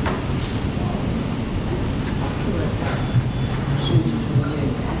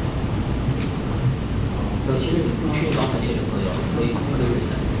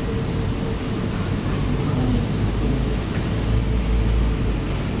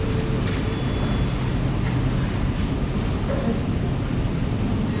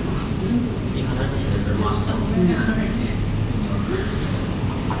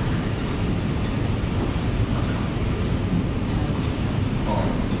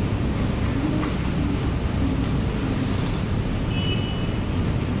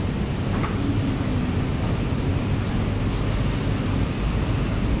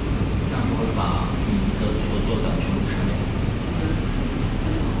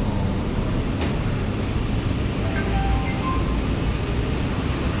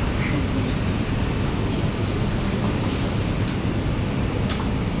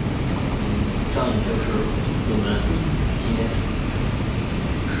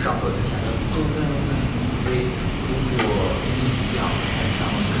 上课之前的。所以如果你想开上，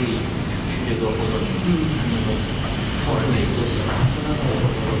可以去这个负责那东西，考试每个都写完。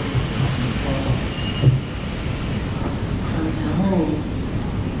然后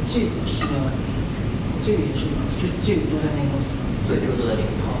这个是这个也是吗？就是这个都在那个公司。对，这个都在这个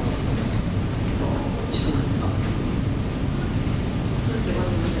套。其实很棒。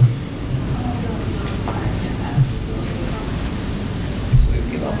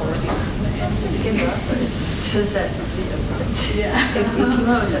Give up, but it's just that yeah. It came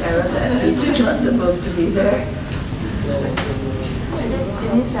out with an error that it's not supposed to be there. It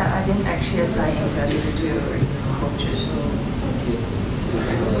means that I didn't actually assign your values to your coaches.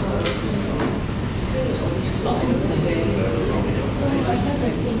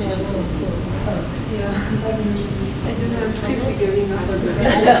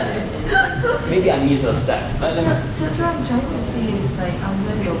 Maybe I miss a step. So I'm trying to see like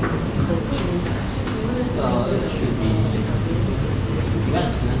under your coaches. It should be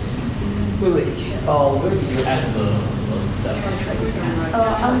events. Wait. Where did you add the step?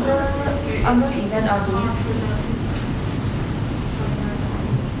 Under event RD.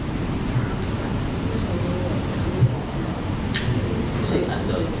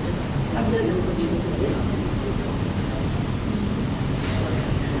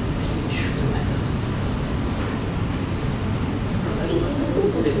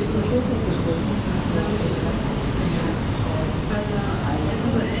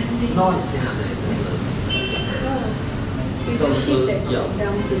 No, it seems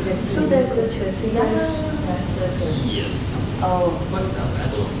So there's a Yes. Oh. What's that? I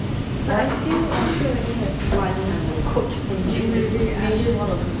don't. But I still have one coach in Maybe one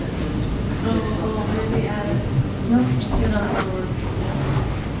or two sentences. Maybe Alex. No, still not our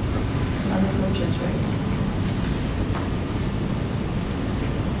other coaches, right?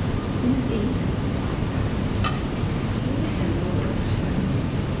 You see.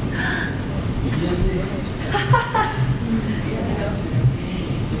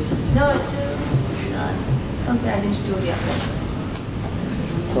 No, it's still not. Don't think I didn't do the other ones.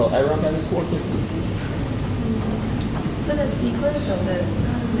 So everyone is working. Is it a sequence of the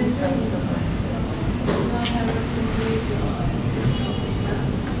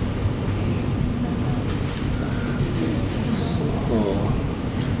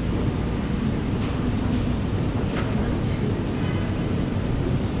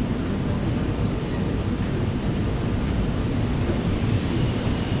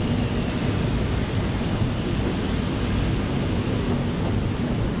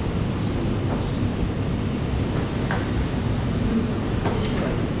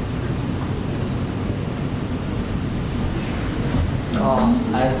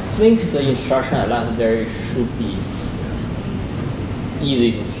I think the instruction I left there should be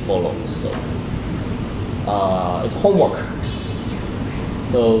easy to follow. So it's homework.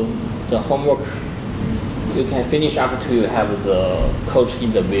 So the homework you can finish up to you have the coach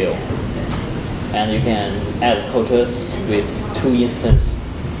interview, and you can add coaches with 2 instances.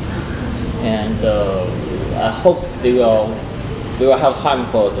 And I hope they will have time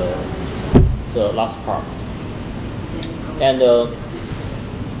for the last part. And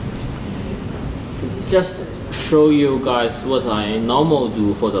just show you guys what I normally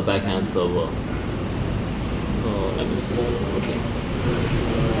do for the backend server. Let me see. Okay.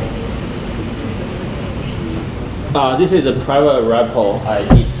 This is a private repo I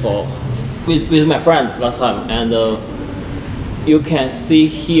did with my friend last time, and you can see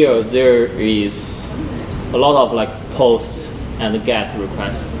here there is a lot of like post and get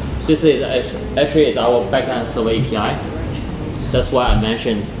requests. This is actually our backend server API. That's why I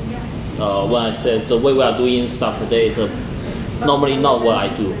mentioned when I said the way we are doing stuff today is normally not what I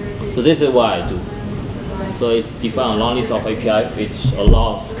do. So this is what I do. So it's define a long list of API which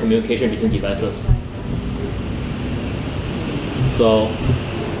allows communication between devices. So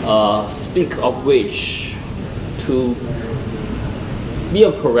speak of which, to be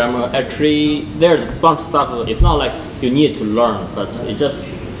a programmer, actually there's a bunch of stuff. It's not like you need to learn, but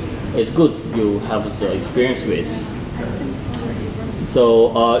it's good you have the experience with.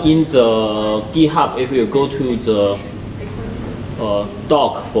 So in the GitHub, if you go to the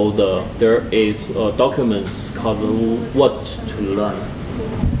doc folder, there is a document called "What to Learn,"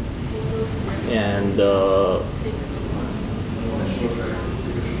 and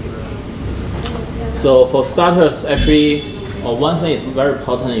so for starters, actually, one thing is very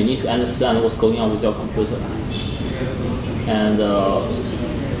important. You need to understand what's going on with your computer, and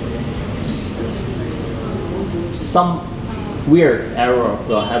some weird error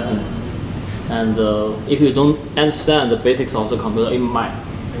will happen, and if you don't understand the basics of the computer, it might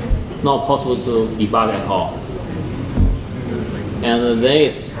not possible to debug at all. And then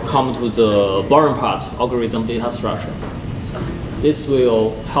it's come to the boring part, algorithm data structure. This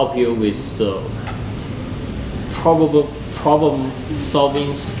will help you with the problem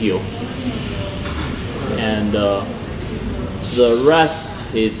solving skill. And the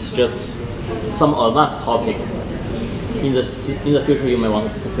rest is just some advanced topic in the future you may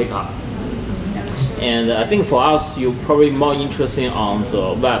want to pick up. And I think for us, you're probably more interested on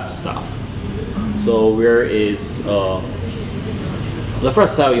the web stuff. So where is the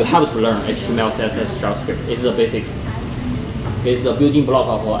first step you have to learn HTML, CSS, JavaScript. It's the basics. It's the building block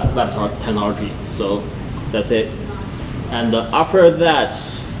of web technology. So that's it. And after that,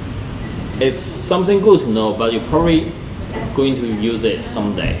 it's something good to know, but you're probably going to use it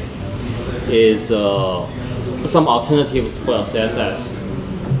someday. Is some alternatives for your CSS.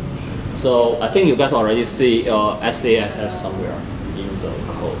 So I think you guys already see SCSS somewhere in the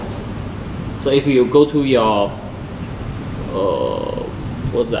code. So if you go to your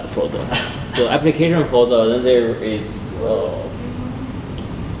what's that folder? The application folder, then there is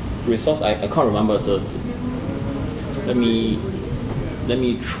resource. I can't remember the. Let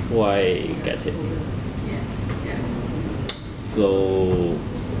me try get it. So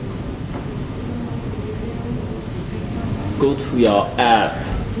go to your app,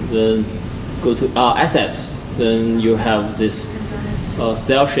 then go to assets. Then you have this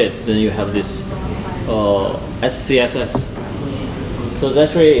style sheet. Then you have this SCSS. So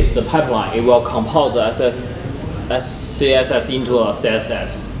actually, it's the pipeline. It will compile the SCSS into a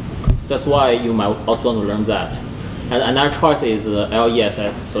CSS. That's why you might also want to learn that. And another choice is the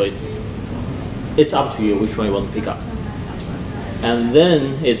LESS. So it's up to you which one you want to pick up. And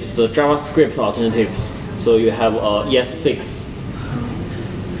then it's the JavaScript alternatives. So you have ES6.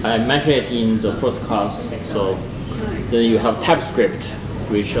 I mentioned it in the first class. So then you have TypeScript,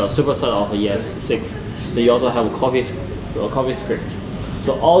 which is a superset of ES6. Then you also have CoffeeScript.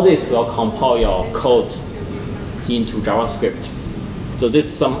 So all this will compile your code into JavaScript. So this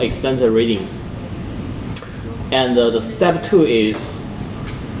is some extended reading. And the step 2 is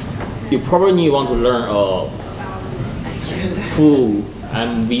you probably want to learn a full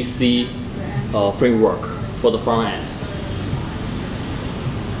MVC framework for the front end.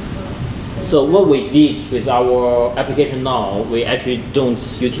 So what we did with our application now, we actually don't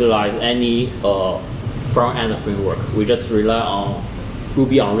utilize any front end framework. We just rely on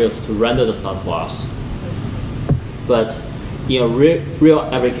Ruby on Rails to render the stuff for us. But in a real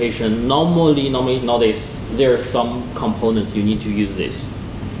application, normally nowadays, there are some components you need to use this.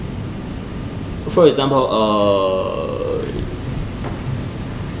 For example,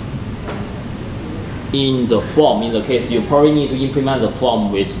 in the form, in the case, you probably need to implement the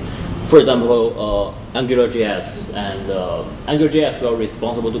form with, for example, AngularJS, and AngularJS will be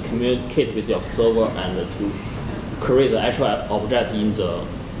responsible to communicate with your server and to create the actual object in the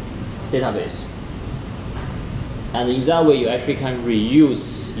database. And in that way, you actually can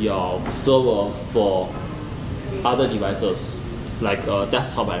reuse your server for other devices, like a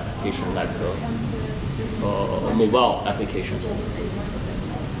desktop application, like a mobile application.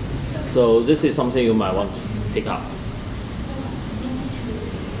 So this is something you might want to pick up.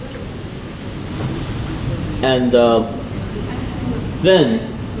 And then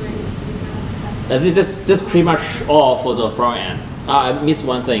I think this pretty much all for the front end. I missed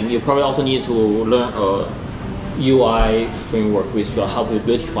one thing. You probably also need to learn a UI framework which will help you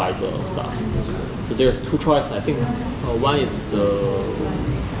beautify the stuff. So there's two choices. I think one is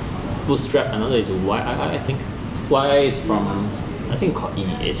Bootstrap, another is YI. I think YI is from, I think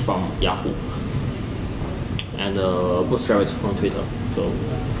it's from Yahoo, and Bootstrap is from Twitter. So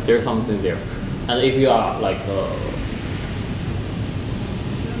there's something there. And if you are like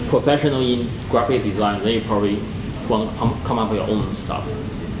professional in graphic design, then you probably want to come up with your own stuff.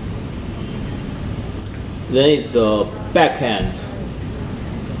 Then it's the back end.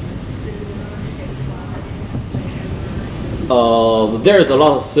 There's a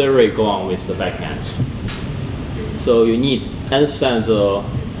lot of theory going on with the back end. So you need to understand the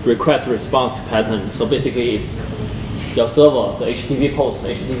request response pattern. So basically it's your server, the HTTP post,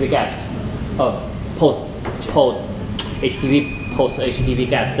 HTTP GET, HTTP post, HTTP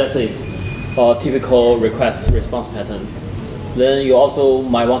GET. That is a typical request response pattern. Then you also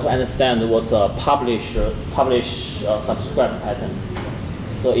might want to understand what's a publish subscribe pattern.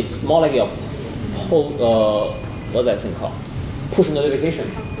 So it's more like a what's that thing called? Push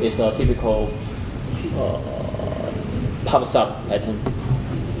notification is a typical pub sub pattern.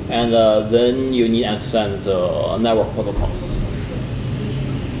 And then you need to understand the network protocols.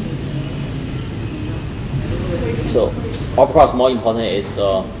 So of course, more important is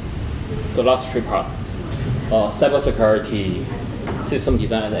the last three parts: cybersecurity, system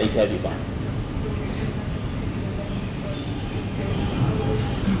design, and API design.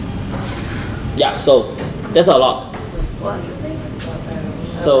 Yeah, so that's a lot.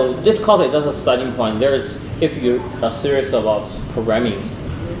 So this course is just a starting point. If you are serious about programming,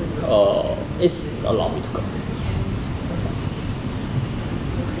 it's a long way to go.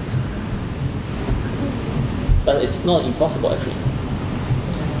 But it's not impossible actually.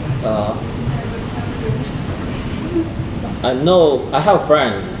 I know I have a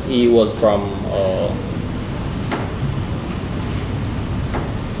friend. He was from.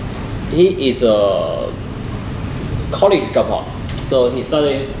 He is a college dropout. So he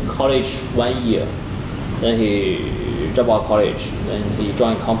studied college 1 year, then he dropped out of college, then he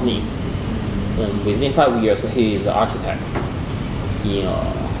joined a company. And within 5 years, he is an architect in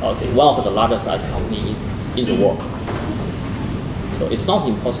I would say one of the largest IT company in the world. So it's not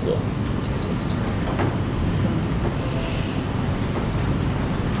impossible.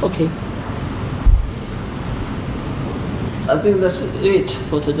 Okay. I think that's it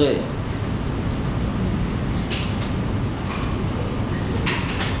for today.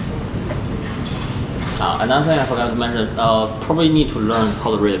 Another thing I forgot to mention, probably need to learn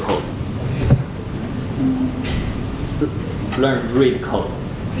how to read code. Read code.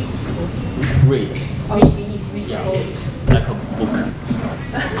 Read. Yeah. Like a book.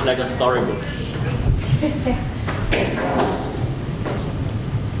 Like a storybook. I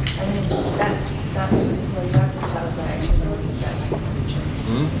mean, that starts with, well, you have to start by actually knowing that language.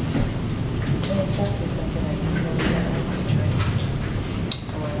 And it starts with something like knowing that language, right?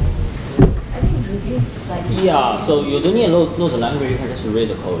 I think Ruby is like... Yeah, so you don't need to know the language, you can just read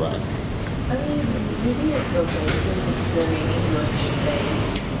the code, right? I mean, Ruby it's okay because it's very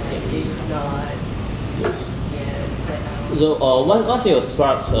English-based. Like, it's not... Yeah, but... So once you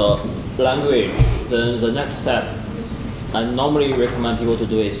start language, then the next step I normally recommend people to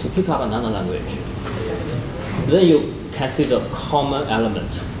do is to pick up another language. Then you can see the common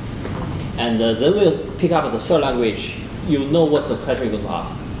element. And then when you pick up the third language, you know what's the question you're going to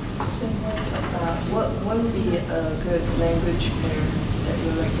ask. So what would be a good language pair that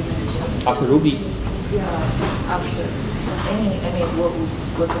you recommend? After Ruby? Yeah, after.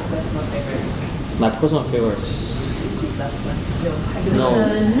 What's your personal favorites? My personal favorites? C++. No, Python. No.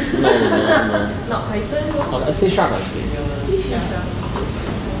 Not Python? C# actually. C#.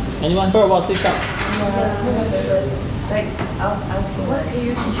 Anyone heard about C#? Like, I was asking, what can you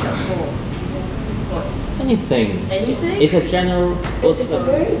use C# for? Anything. Anything? It's a general. It's a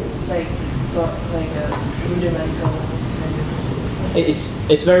very, a rudimental kind of...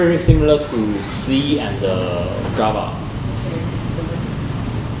 It's very similar to C and Java.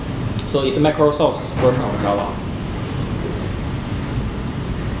 So it's Microsoft's version of Java.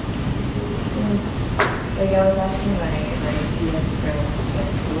 Like I was asking my CS friends,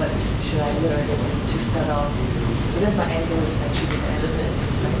 like, what should I learn to start off? Because my Angular is actually the end of it,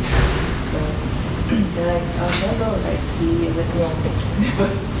 right? So they're like, oh, never like C, is it wrong?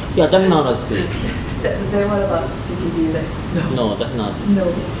 Yeah, definitely not C. Then what about CPD? Like, No, definitely not C. no,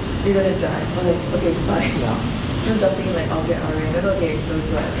 you're gonna die. I'm like, okay, fine. Yeah. Do something like object-oriented. Okay, so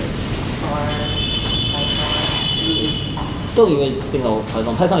it's what? R, Python, Ruby. Don't even think of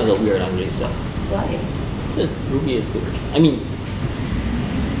Python. Python is a weird language itself. Why? Ruby is good. I mean,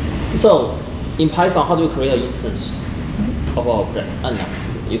 so in Python, how do you create an instance of an object? No,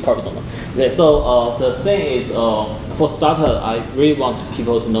 you probably don't know. Okay, so the thing is, for starter, I really want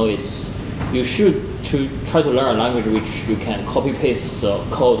people to know is you should try to learn a language which you can copy paste the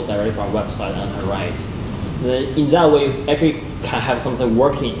code directly from a website and can write. Then in that way, you actually can have something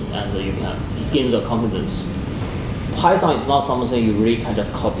working and you can gain the confidence. Python is not something you really can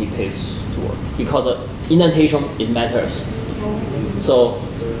just copy paste to work because indentation, it matters. So,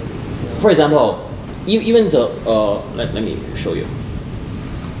 for example, even the let me show you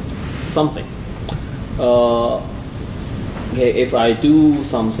something. Okay, if I do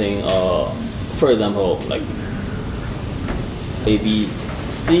something, for example, like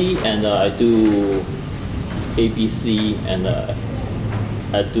ABC, and I do ABC, and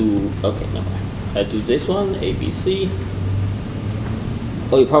I do I do this one ABC.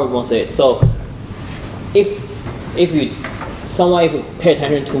 Oh, you probably won't say it. So, if you pay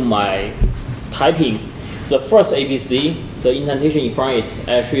attention to my typing, the first ABC, the indentation in front is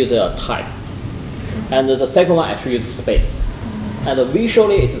actually the type, and the second one actually is space, and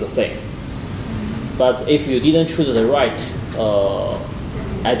visually it's the same. But if you didn't choose the right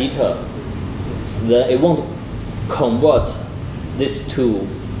editor, then it won't convert this to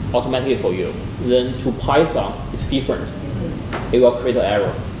automatically for you. Then to Python, it's different. It will create an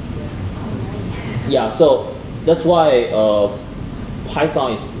error. Yeah, so that's why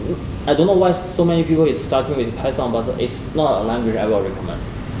Python is. I don't know why so many people is starting with Python, but it's not a language I will recommend.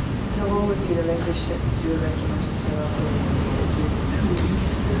 So what would be the language that you would recommend to start off with?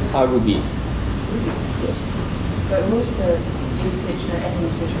 Ruby. Yes. But what's the usage, the end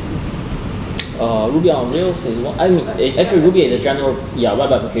usage of Ruby? Ruby on Rails is one. I mean, actually Ruby is a general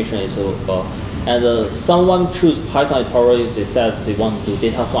web application. So and someone choose Python tutorial. They said they want to do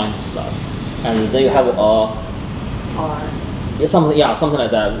data science stuff, and then you have R. something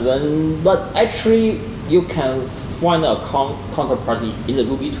like that. But actually you can find a counterparty in the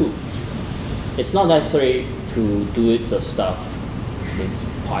Ruby too. It's not necessary to do the stuff with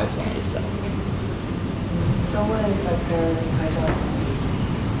Python itself. So what if I pair Python?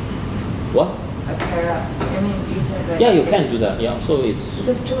 What? I pair up. I mean, you said that. Yeah, you can do that. Yeah, so it's.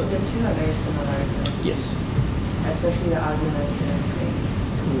 Because the two are very similar, isn't it? Yes. Especially the arguments and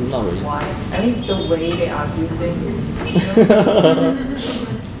everything. Not really. Why? I mean, the way they argue things.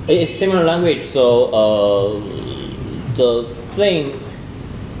 It's similar language, so the thing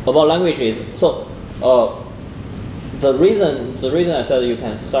about language is the reason I said you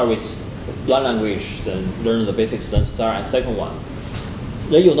can start with one language, then learn the basics, then start and second one.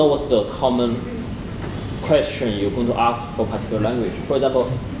 Then you know what's the common question you're going to ask for a particular language. For example,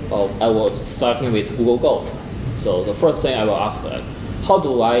 I was starting with Google Go. So the first thing I will ask, like, how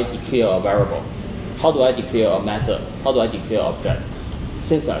do I declare a variable? How do I declare a method? How do I declare an object?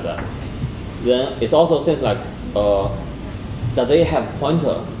 Things like that. Then it's also things like, does it have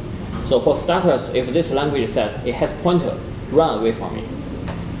pointer? So for starters, if this language says it has pointer, run away from it.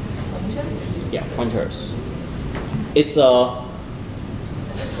 Pointer? Yeah, pointers. It's a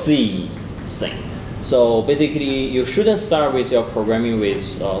C thing. So basically, you shouldn't start with your programming with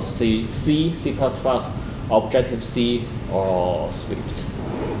C, C++, Objective-C, or Swift.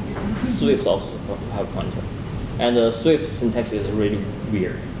 Swift also have pointer. And the Swift syntax is really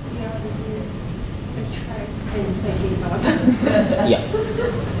weird. Yeah.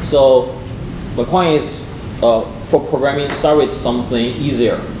 So the point is, for programming, start with something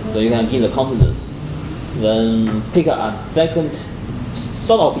easier, so you can gain the confidence. Then pick a second,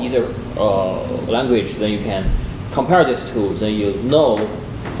 sort of easier language. Then you can compare this to. Then you know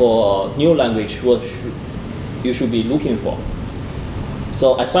for a new language what you should be looking for.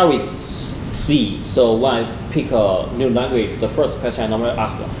 So I start with C. So when I pick a new language, the first question I normally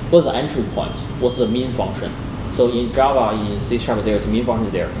ask, what's the entry point? What's the mean function? So in Java, in C#, there's a mean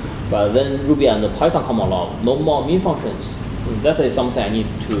function there. But then Ruby and Python come along, no more mean functions. That is something I need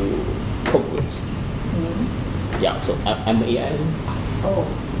to cope with. Mm-hmm. Yeah, so MAN. Oh.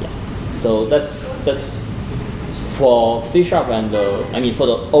 Yeah. So that's for C# and I mean for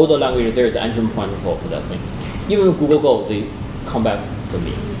the older language, there is the entry point for that thing. Even Google Go, they come back to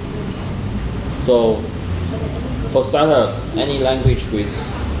me. So for starters, any language with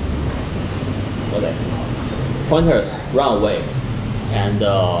pointers, run away. And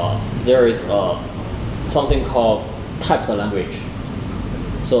there is something called typed language.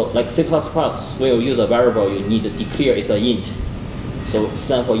 So like C++, when you use a variable, you need to declare it's an int. So it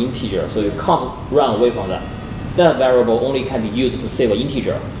stands for integer. So you can't run away from that. That variable only can be used to save an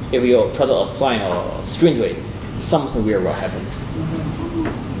integer. If you try to assign a string to it, something weird will happen.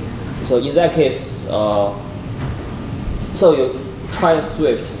 So in that case, so you try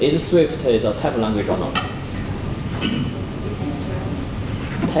Swift. Is Swift a type language or not?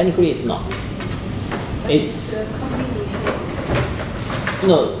 Technically, it's not. It's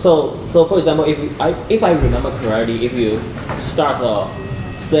no. So for example, if I remember correctly, if you start a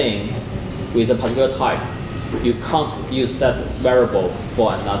thing with a particular type, you can't use that variable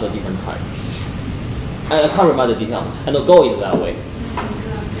for another different type. I can't remember the detail. And the Go is that way.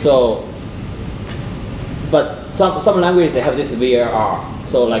 So, but some languages they have this VAR.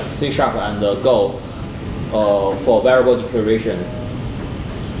 So like C# and Go for variable declaration.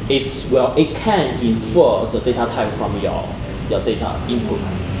 It can infer the data type from your data input,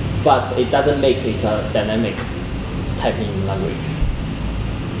 but it doesn't make it a dynamic typing language.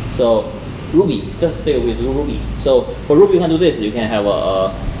 So Ruby, just stay with Ruby. So for Ruby, you can do this. You can have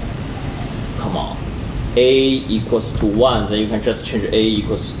a equals to 1, then you can just change a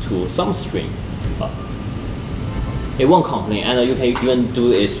equals to some string. It won't complain, and you can even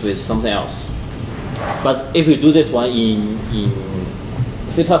do this with something else. But if you do this one in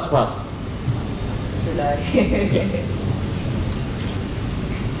C++. Should I?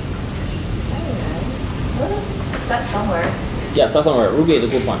 Yeah. Start somewhere. Yeah, start somewhere. Ruby is a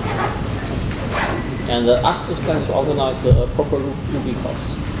good one. And ask those guys to organize a proper Ruby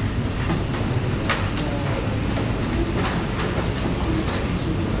course.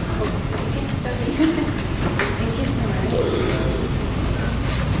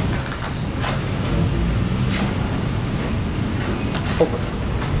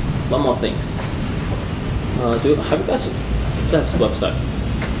 have you guys that's website?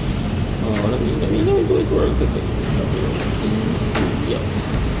 Let me do it real quickly. Yeah.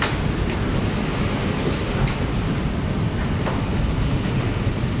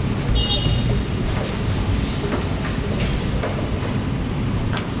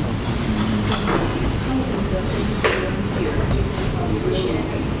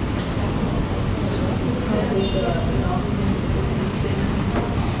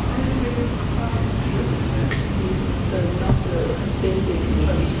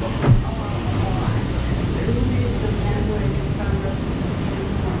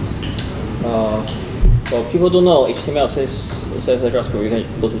 Well, people don't know HTML CSS JavaScript. You can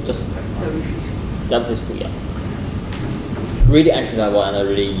go to just WP school, yeah. Really entry level and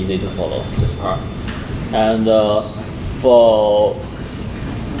really easy to follow this part. And for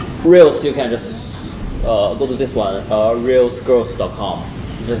Rails, you can just go to this one, railsgirls.com.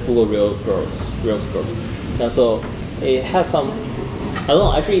 Just Google Rails Girls. And so it has some, I don't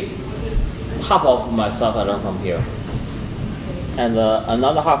know, actually half of my stuff I learned from here. And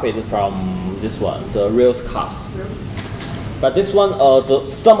another half is from this one, the Rails cast. But this one,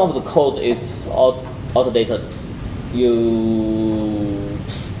 some of the code is outdated.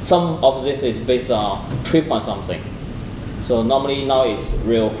 Some of this is based on 3 point something. So normally now it's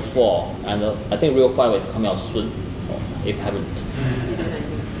Rails 4, and I think Rails 5 is coming out soon, if haven't.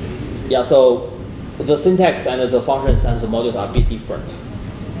 Yeah, so the syntax and the functions and the modules are a bit different.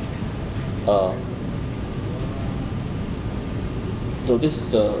 So this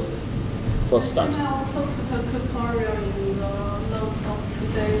is the first start. I also put a tutorial in the notes of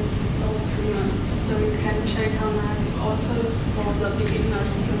today's document, so you can check on that. Also for the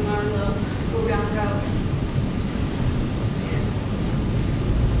beginners to learn the Ruby on Rails.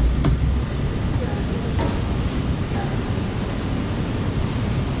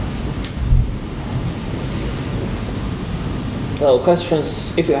 So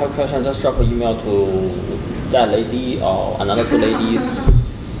questions, if you have questions, just drop an email to that lady or another 2 ladies.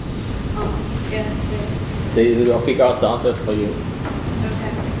 Yes. They will figure out the answers for you.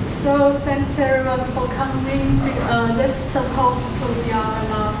 Okay. So thanks everyone for coming. This is supposed to be our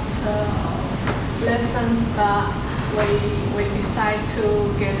last lessons, but we decide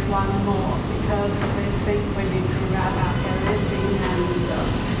to get one more because we think we need to wrap up everything, and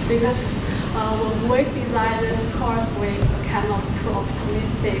because when we design this course, we cannot be too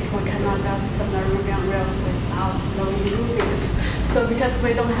optimistic. We cannot just learn Ruby on Rails without knowing Rubies. So because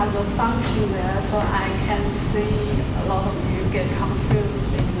we don't have the function there, so I can see a lot of you get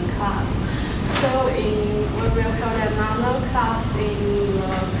confused in the class. So we will hold another class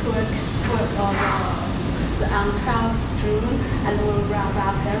on 12th June, and we'll wrap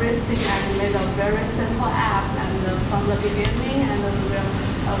up everything and made a very simple app, and from the beginning, and we'll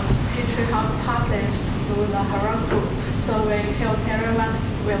teach you how to publish through the Heroku. So we hope everyone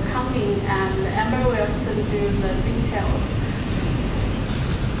will come in, and Amber will send you the details.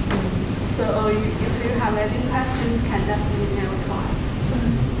 So if you have any questions, can just email to us.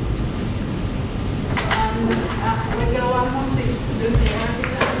 And we got one more thing to do here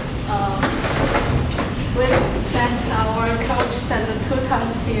because we sent our coach and the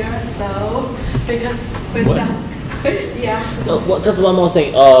tutors here. So because we sent, yeah. Just one more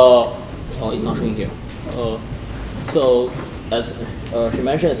thing. Oh, it's not showing here. So as she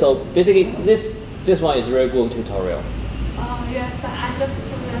mentioned, so basically this one is very good tutorial. Yes, I just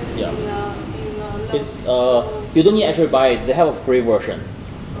put this in the notes. It's you don't need to actually buy it. They have a free version.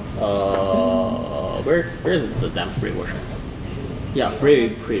 Where is the damn free version? Yeah,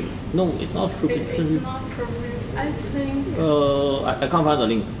 free. No, it's not free. It's not free. I think. I can't find the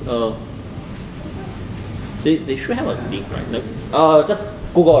link. They should have a link, right? No. Just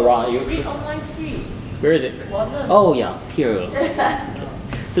Google around. Free online free. Where is it? Oh yeah, here.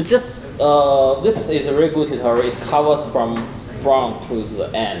 So just this is a very good tutorial. It covers from front to the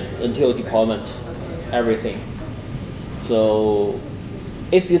end until deployment, everything. So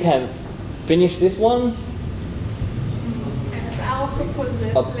if you can finish this one, I also put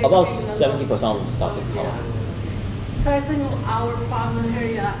this link about in the 70% notes. of the stuff is covered. So I think our problem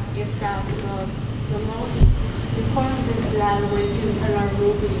here is that the most important thing is that we didn't learn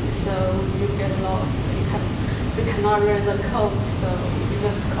Ruby, so you get lost. You cannot read the code, so you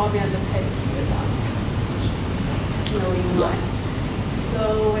just copy and paste without knowing why.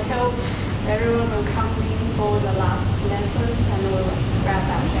 So we hope everyone will come in for the last lessons, and we'll wrap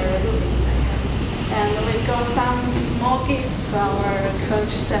up everything. And we got some small gifts to our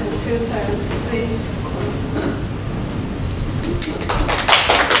coach and tutors, please.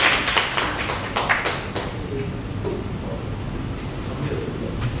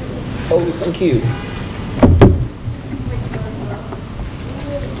 Oh, thank you.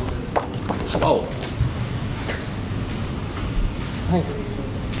 Wow. Nice.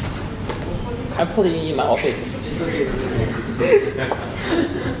 Can I put it in my office? It's okay.